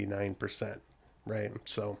the 99%, right?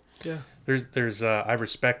 So there's I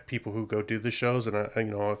respect people who go do the shows, and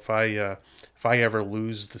if I ever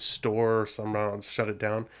lose the store or somehow shut it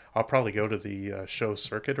down, I'll probably go to the show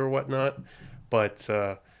circuit or whatnot. But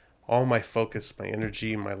all my focus, my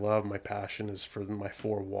energy, my love, my passion is for my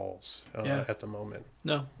four walls at the moment.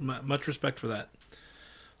 No, much respect for that.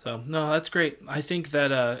 So no, that's great. I think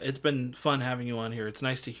that it's been fun having you on here. It's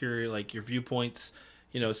nice to hear like your viewpoints.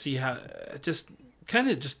 See how just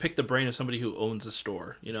pick the brain of somebody who owns a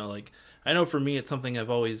store. Like I know for me, it's something I've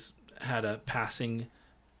always had a passing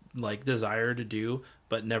like desire to do,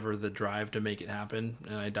 but never the drive to make it happen.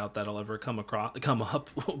 And I doubt that'll ever come up.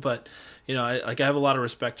 But I have a lot of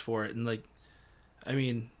respect for it. And like, I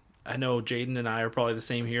mean, I know Jaden and I are probably the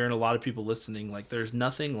same here, and a lot of people listening. Like, there's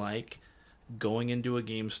nothing like going into a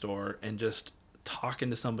game store and just talking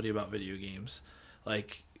to somebody about video games.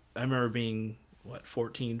 Like, I remember being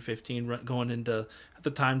 14, 15, going into, at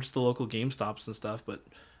the time, just the local GameStops and stuff. But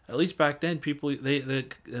at least back then, the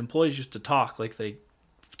employees used to talk like they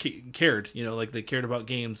cared, like they cared about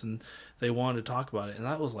games and they wanted to talk about it. And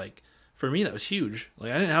that was like, for me, that was huge.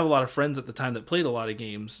 Like, I didn't have a lot of friends at the time that played a lot of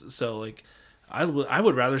games. So like, I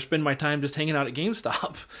would rather spend my time just hanging out at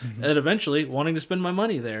GameStop and eventually wanting to spend my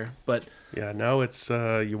money there. But yeah, now it's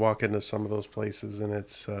you walk into some of those places and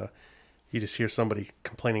it's you just hear somebody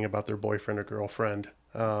complaining about their boyfriend or girlfriend.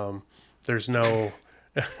 There's no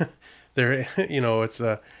it's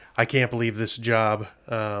I can't believe this job.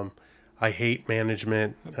 I hate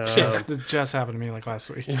management. Yes, that just happened to me like last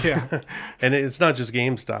week. Yeah. And it's not just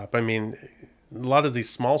GameStop. I mean, a lot of these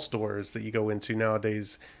small stores that you go into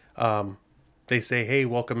nowadays, they say, "Hey,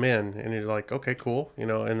 welcome in," and you're like, "Okay, cool,"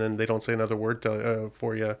 and then they don't say another word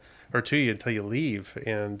for you or to you until you leave,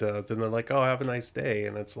 and then they're like, "Oh, have a nice day,"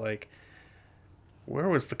 and it's like, where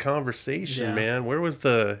was the conversation, man? Where was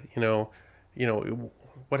the,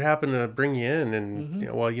 what happened to bring you in? And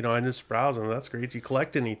I'm just browsing. That's great. Do you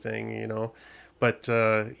collect anything? But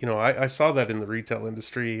I saw that in the retail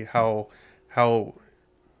industry how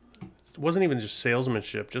it wasn't even just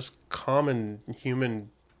salesmanship, just common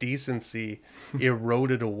human decency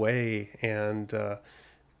eroded away, and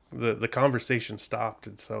the conversation stopped.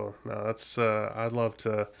 And so no, that's I'd love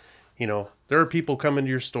to, there are people come into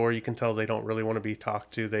your store, you can tell they don't really want to be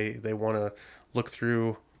talked to. They want to look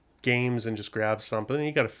through games and just grab something. And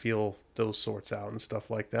you got to feel those sorts out and stuff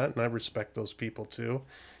like that. And I respect those people too.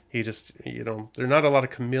 There are not a lot of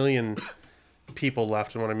chameleon people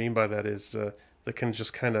left. And what I mean by that is that can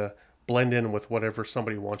just kind of blend in with whatever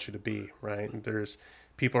somebody wants you to be, right? And there's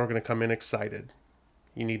people are going to come in excited.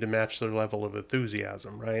 You need to match their level of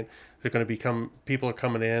enthusiasm, right? They're going to people are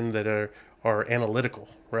coming in that are analytical,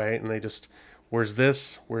 right? And they just, where's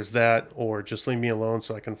this, where's that, or just leave me alone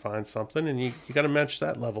so I can find something. And you got to match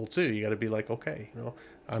that level too. You got to be like, okay,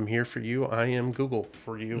 I'm here for you. I am Google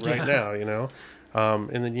for you right now,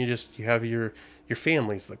 and then you have your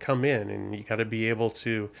families that come in, and you got to be able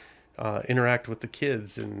to interact with the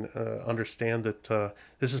kids and understand that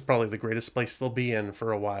this is probably the greatest place they'll be in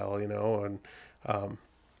for a while, and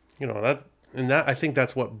that I think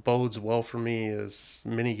that's what bodes well for me is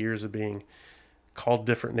many years of being called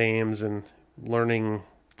different names and learning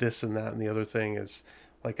this and that and the other thing is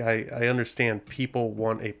like I understand people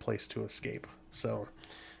want a place to escape. So,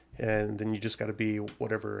 and then you just got to be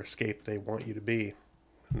whatever escape they want you to be.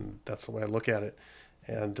 And that's the way I look at it.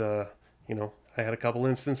 And I had a couple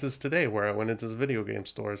instances today where I went into the video game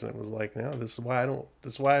stores and it was like, no, this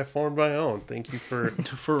is why I formed my own. Thank you for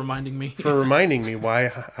for reminding me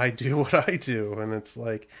why I do what I do. And it's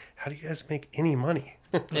like, how do you guys make any money?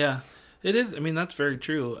 Yeah, it is. I mean, that's very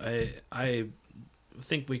true. I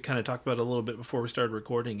think we kind of talked about it a little bit before we started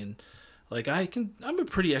recording, and like I'm a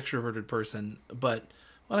pretty extroverted person, but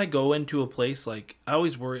when I go into a place, like I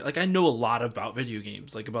always worry, like I know a lot about video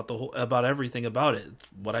games, like about everything about it. It's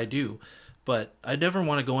what I do. But I never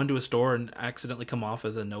want to go into a store and accidentally come off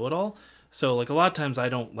as a know-it-all. So like a lot of times I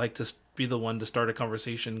don't like to be the one to start a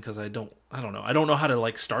conversation because I don't know how to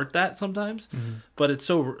like start that sometimes. Mm-hmm. But it's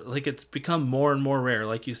so like it's become more and more rare,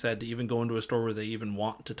 like you said, to even go into a store where they even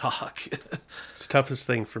want to talk. The toughest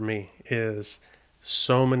thing for me is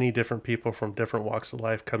so many different people from different walks of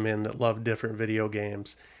life come in that love different video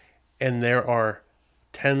games, and there are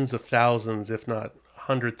tens of thousands, if not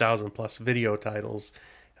 100,000 plus video titles.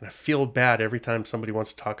 And I feel bad every time somebody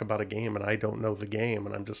wants to talk about a game and I don't know the game.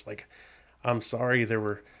 And I'm just like, I'm sorry, there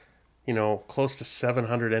were, close to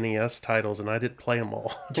 700 NES titles and I didn't play them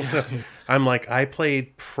all. I'm like, I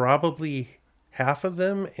played probably half of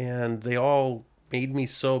them and they all made me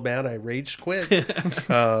so bad I rage quit.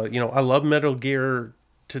 I love Metal Gear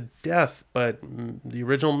to death, but the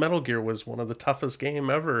original Metal Gear was one of the toughest game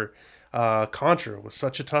ever. Contra was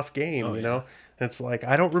such a tough game, It's like,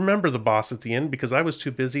 I don't remember the boss at the end because I was too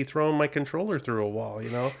busy throwing my controller through a wall,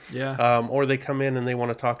 Yeah. Or they come in and they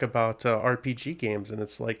want to talk about RPG games. And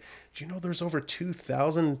it's like, do you know there's over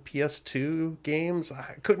 2,000 PS2 games?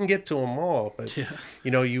 I couldn't get to them all. But,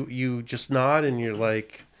 you just nod and you're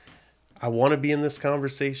like, I want to be in this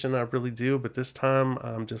conversation. I really do. But this time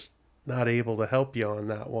I'm just not able to help you on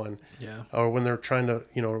that one. Yeah. Or when they're trying to,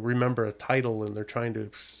 remember a title and they're trying to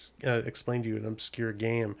explain to you an obscure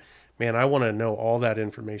game. Man, I want to know all that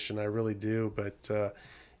information. I really do. But,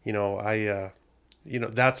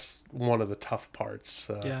 that's one of the tough parts.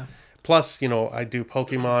 Yeah. Plus, I do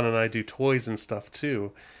Pokemon and I do toys and stuff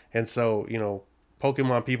too. And so,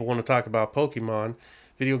 Pokemon people want to talk about Pokemon.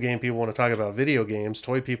 Video game people want to talk about video games.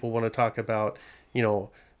 Toy people want to talk about,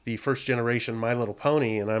 the first generation My Little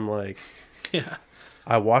Pony. And I'm like, yeah,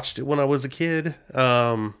 I watched it when I was a kid.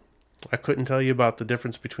 I couldn't tell you about the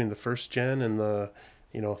difference between the first gen and the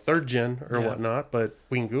third gen or whatnot, but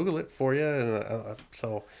we can Google it for you. And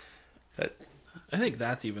I think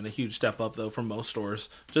that's even a huge step up though from most stores.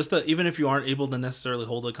 Just that even if you aren't able to necessarily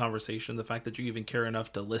hold a conversation, the fact that you even care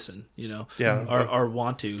enough to listen, or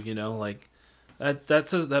want to, like that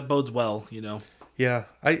says that bodes well, Yeah,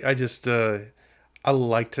 I just I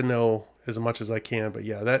like to know as much as I can, but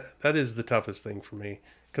yeah, that is the toughest thing for me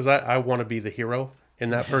because I want to be the hero in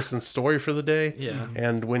that person's story for the day. Yeah,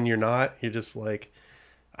 and when you're not, you're just like.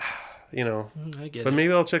 I get but it.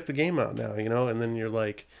 maybe I'll check the game out now, and then you're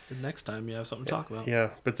like, the next time you have something to talk about. Yeah,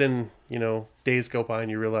 but then days go by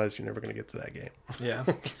and you realize you're never going to get to that game. Yeah,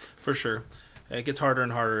 for sure. It gets harder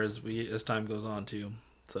and harder as time goes on too.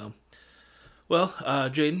 So, well,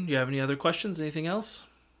 Jaden, do you have any other questions? Anything else?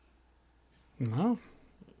 No.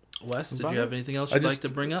 Wes, did you have anything else you'd like to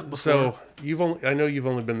bring up? Before? So I know you've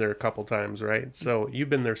only been there a couple times, right? So you've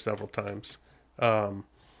been there several times,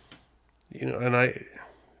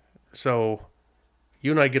 So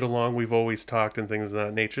you and I get along. We've always talked and things of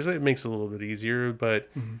that nature. So it makes it a little bit easier. But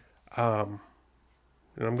and I'm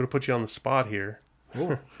going to put you on the spot here.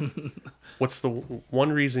 What's the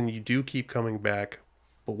one reason you do keep coming back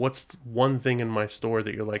but what's one thing in my store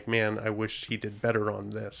that you're like, man, I wish he did better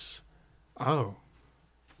on this? Oh.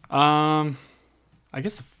 I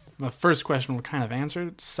guess the first question will kind of answer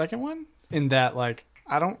the second one in that, like,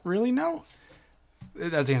 I don't really know.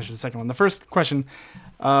 That's the answer to the second one. The first question,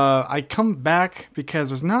 I come back because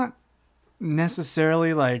there's not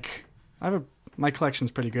necessarily like my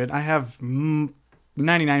collection's pretty good. I have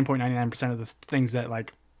 99.99% of the things that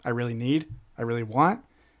like I really need, I really want,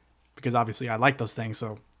 because obviously I like those things,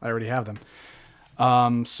 so I already have them.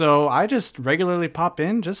 So I just regularly pop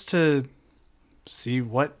in just to see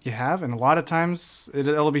what you have, and a lot of times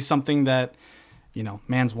it'll be something that, you know,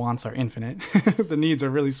 man's wants are infinite. The needs are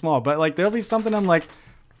really small, but like there'll be something I'm like,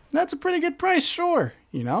 that's a pretty good price, sure,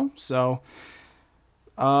 you know. So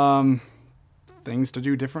things to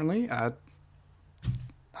do differently, I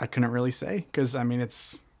couldn't really say, because I mean,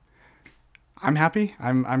 I'm happy.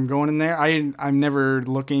 I'm going in there. I'm never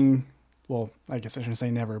looking, well, I guess I shouldn't say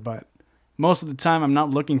never, but most of the time I'm not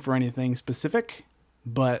looking for anything specific,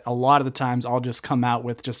 but a lot of the times I'll just come out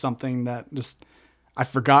with just something that just, I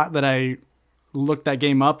forgot that I looked that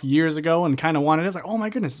game up years ago and kind of wanted it. It's like, oh my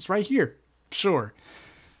goodness, it's right here. Sure.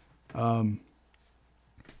 Yeah,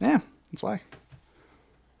 that's why.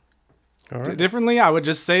 All right. Differently, I would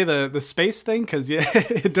just say the space thing, because yeah,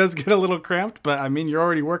 it does get a little cramped, but I mean, you're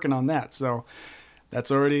already working on that, so it's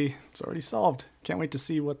already solved. Can't wait to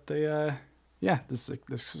see what this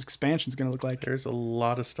expansion's going to look like. There's a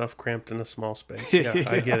lot of stuff cramped in a small space. Yeah, yeah.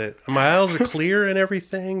 I get it. My aisles are clear and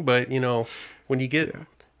everything, but you know, when you get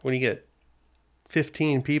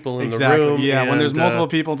 15 people in the room. Yeah, when there's multiple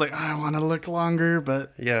people, it's like, I want to look longer,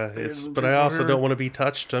 but yeah, but I also don't want to be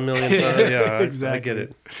touched a million times. Yeah, exactly. I get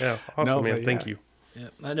it. Yeah, awesome, man. Thank you. Yeah,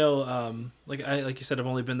 I know. Like you said, I've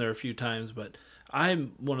only been there a few times, but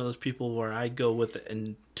I'm one of those people where I go with it,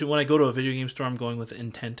 and when I go to a video game store, I'm going with the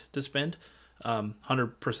intent to spend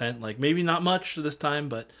 100%. Like maybe not much this time,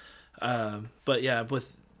 but yeah,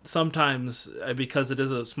 with. Sometimes because it is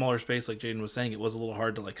a smaller space, like Jaden was saying, it was a little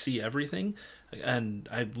hard to like see everything, and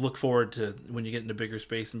I look forward to when you get into bigger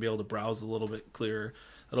space and be able to browse a little bit clearer.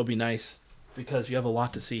 That'll be nice because you have a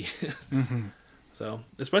lot to see. Mm-hmm. So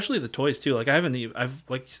especially the toys too. Like I've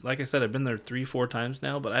like I said, I've been there 3-4 times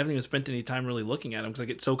now, but I haven't even spent any time really looking at them because I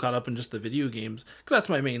get so caught up in just the video games, because that's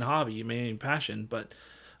my main hobby, my main passion. But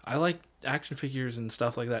I like action figures and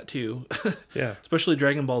stuff like that too. Yeah. Especially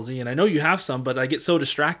Dragon Ball Z. And I know you have some, but I get so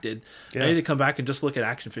distracted. Yeah. I need to come back and just look at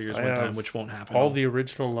action figures one time, which won't happen. All the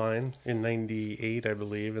original line in 98, I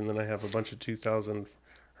believe. And then I have a bunch of 2000,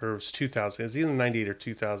 or it was 2000. It was either 98 or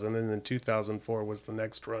 2000. And then 2004 was the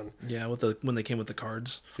next run. Yeah, when they came with the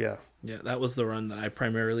cards. Yeah. Yeah, that was the run that I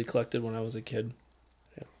primarily collected when I was a kid.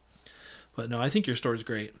 Yeah. But no, I think your store's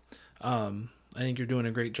great. I think you're doing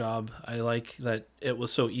a great job. I like that it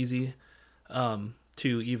was so easy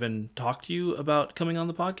to even talk to you about coming on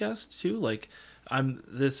the podcast too. Like I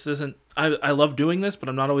love doing this, but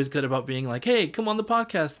I'm not always good about being like, hey, come on the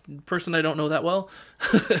podcast, person I don't know that well.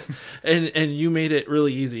 and you made it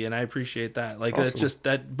really easy, and I appreciate that. Like awesome.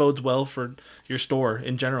 that bodes well for your store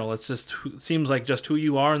in general. It's just seems like just who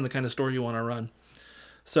you are and the kind of store you want to run.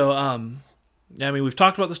 So yeah, I mean, we've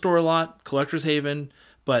talked about the store a lot, Collector's Haven.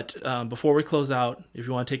 But before we close out, if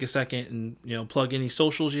you want to take a second and plug any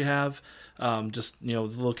socials you have, just the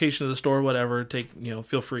location of the store, whatever,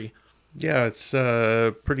 feel free. Yeah, it's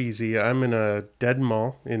pretty easy. I'm in a dead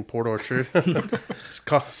mall in Port Orchard. It's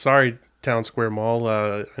called, sorry, Town Square Mall.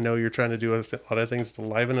 I know you're trying to do a lot of things to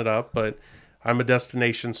liven it up, but I'm a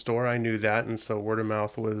destination store. I knew that, and so word of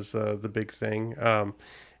mouth was the big thing.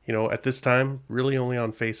 At this time, really only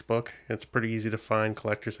on Facebook. It's pretty easy to find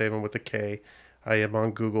Collector's Haven with a K. I am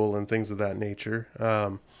on Google and things of that nature.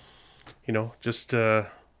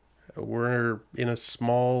 We're in a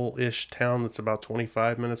small-ish town that's about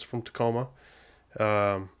 25 minutes from Tacoma.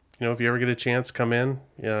 If you ever get a chance, come in.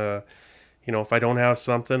 If I don't have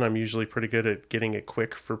something, I'm usually pretty good at getting it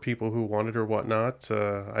quick for people who want it or whatnot.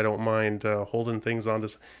 I don't mind holding things on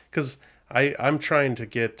to, because I'm trying to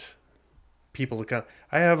get people to come.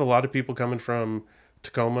 I have a lot of people coming from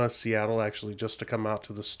Tacoma, Seattle, actually, just to come out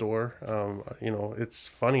to the store. It's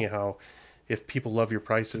funny how if people love your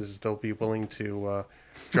prices, they'll be willing to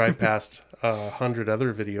drive past 100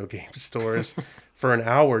 other video game stores for an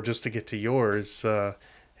hour just to get to yours.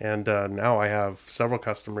 And now I have several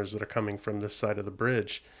customers that are coming from this side of the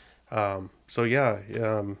bridge. My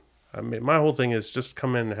whole thing is just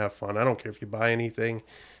come in and have fun. I don't care if you buy anything.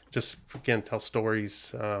 Just, again, tell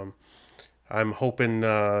stories. I'm hoping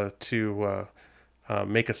to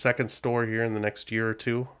make a second store here in the next year or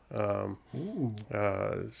two.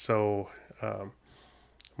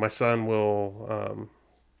 My son will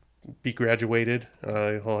be graduated.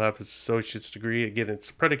 He'll have his associate's degree. Again,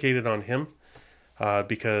 it's predicated on him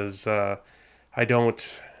because I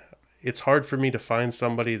don't. It's hard for me to find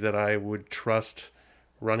somebody that I would trust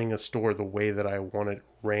running a store the way that I want it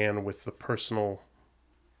ran, with the personal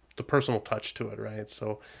touch to it, right?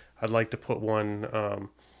 So I'd like to put one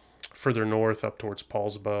further north, up towards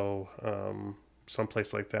Paulsbo,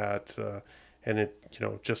 someplace like that, and it,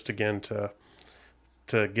 just again to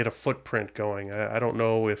get a footprint going. I don't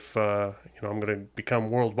know if I'm going to become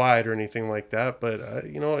worldwide or anything like that, but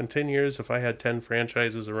in 10 years, if I had 10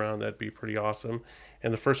 franchises around, that'd be pretty awesome.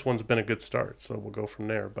 And the first one's been a good start, so we'll go from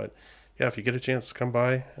there. But yeah, if you get a chance to come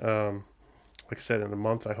by, like I said, in a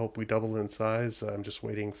month, I hope we double in size. I'm just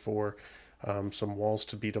waiting for some walls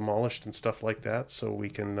to be demolished and stuff like that, so we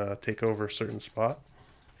can take over a certain spot.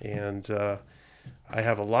 And I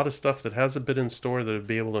have a lot of stuff that hasn't been in store that would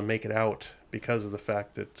be able to make it out because of the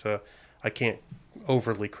fact that I can't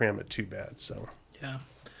overly cram it too bad. So yeah.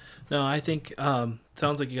 No, I think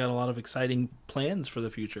sounds like you got a lot of exciting plans for the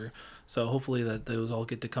future. So hopefully that those all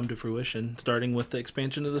get to come to fruition, starting with the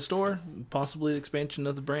expansion of the store, possibly the expansion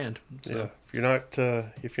of the brand. So. Yeah,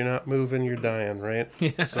 if you're not moving, you're dying, right?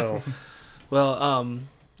 Yeah. So, well,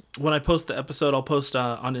 when I post the episode, I'll post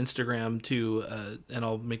on Instagram too, and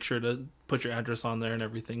I'll make sure to put your address on there and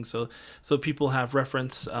everything, so people have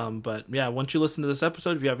reference. But yeah, once you listen to this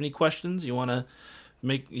episode, if you have any questions, you want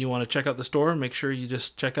to check out the store, make sure you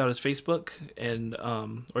just check out his Facebook, and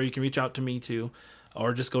or you can reach out to me too,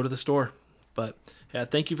 or just go to the store. But yeah,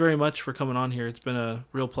 thank you very much for coming on here. It's been a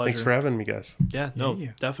real pleasure. Thanks for having me, guys. Yeah,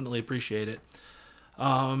 definitely appreciate it.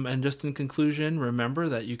 And just in conclusion, remember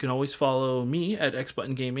that you can always follow me at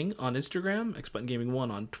XButton Gaming on Instagram, XButton Gaming 1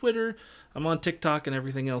 on Twitter. I'm on TikTok and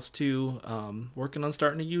everything else too. Working on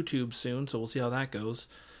starting a YouTube soon, so we'll see how that goes.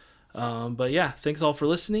 But yeah, thanks all for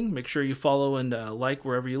listening. Make sure you follow and like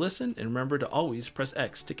wherever you listen, and remember to always press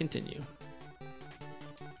X to continue.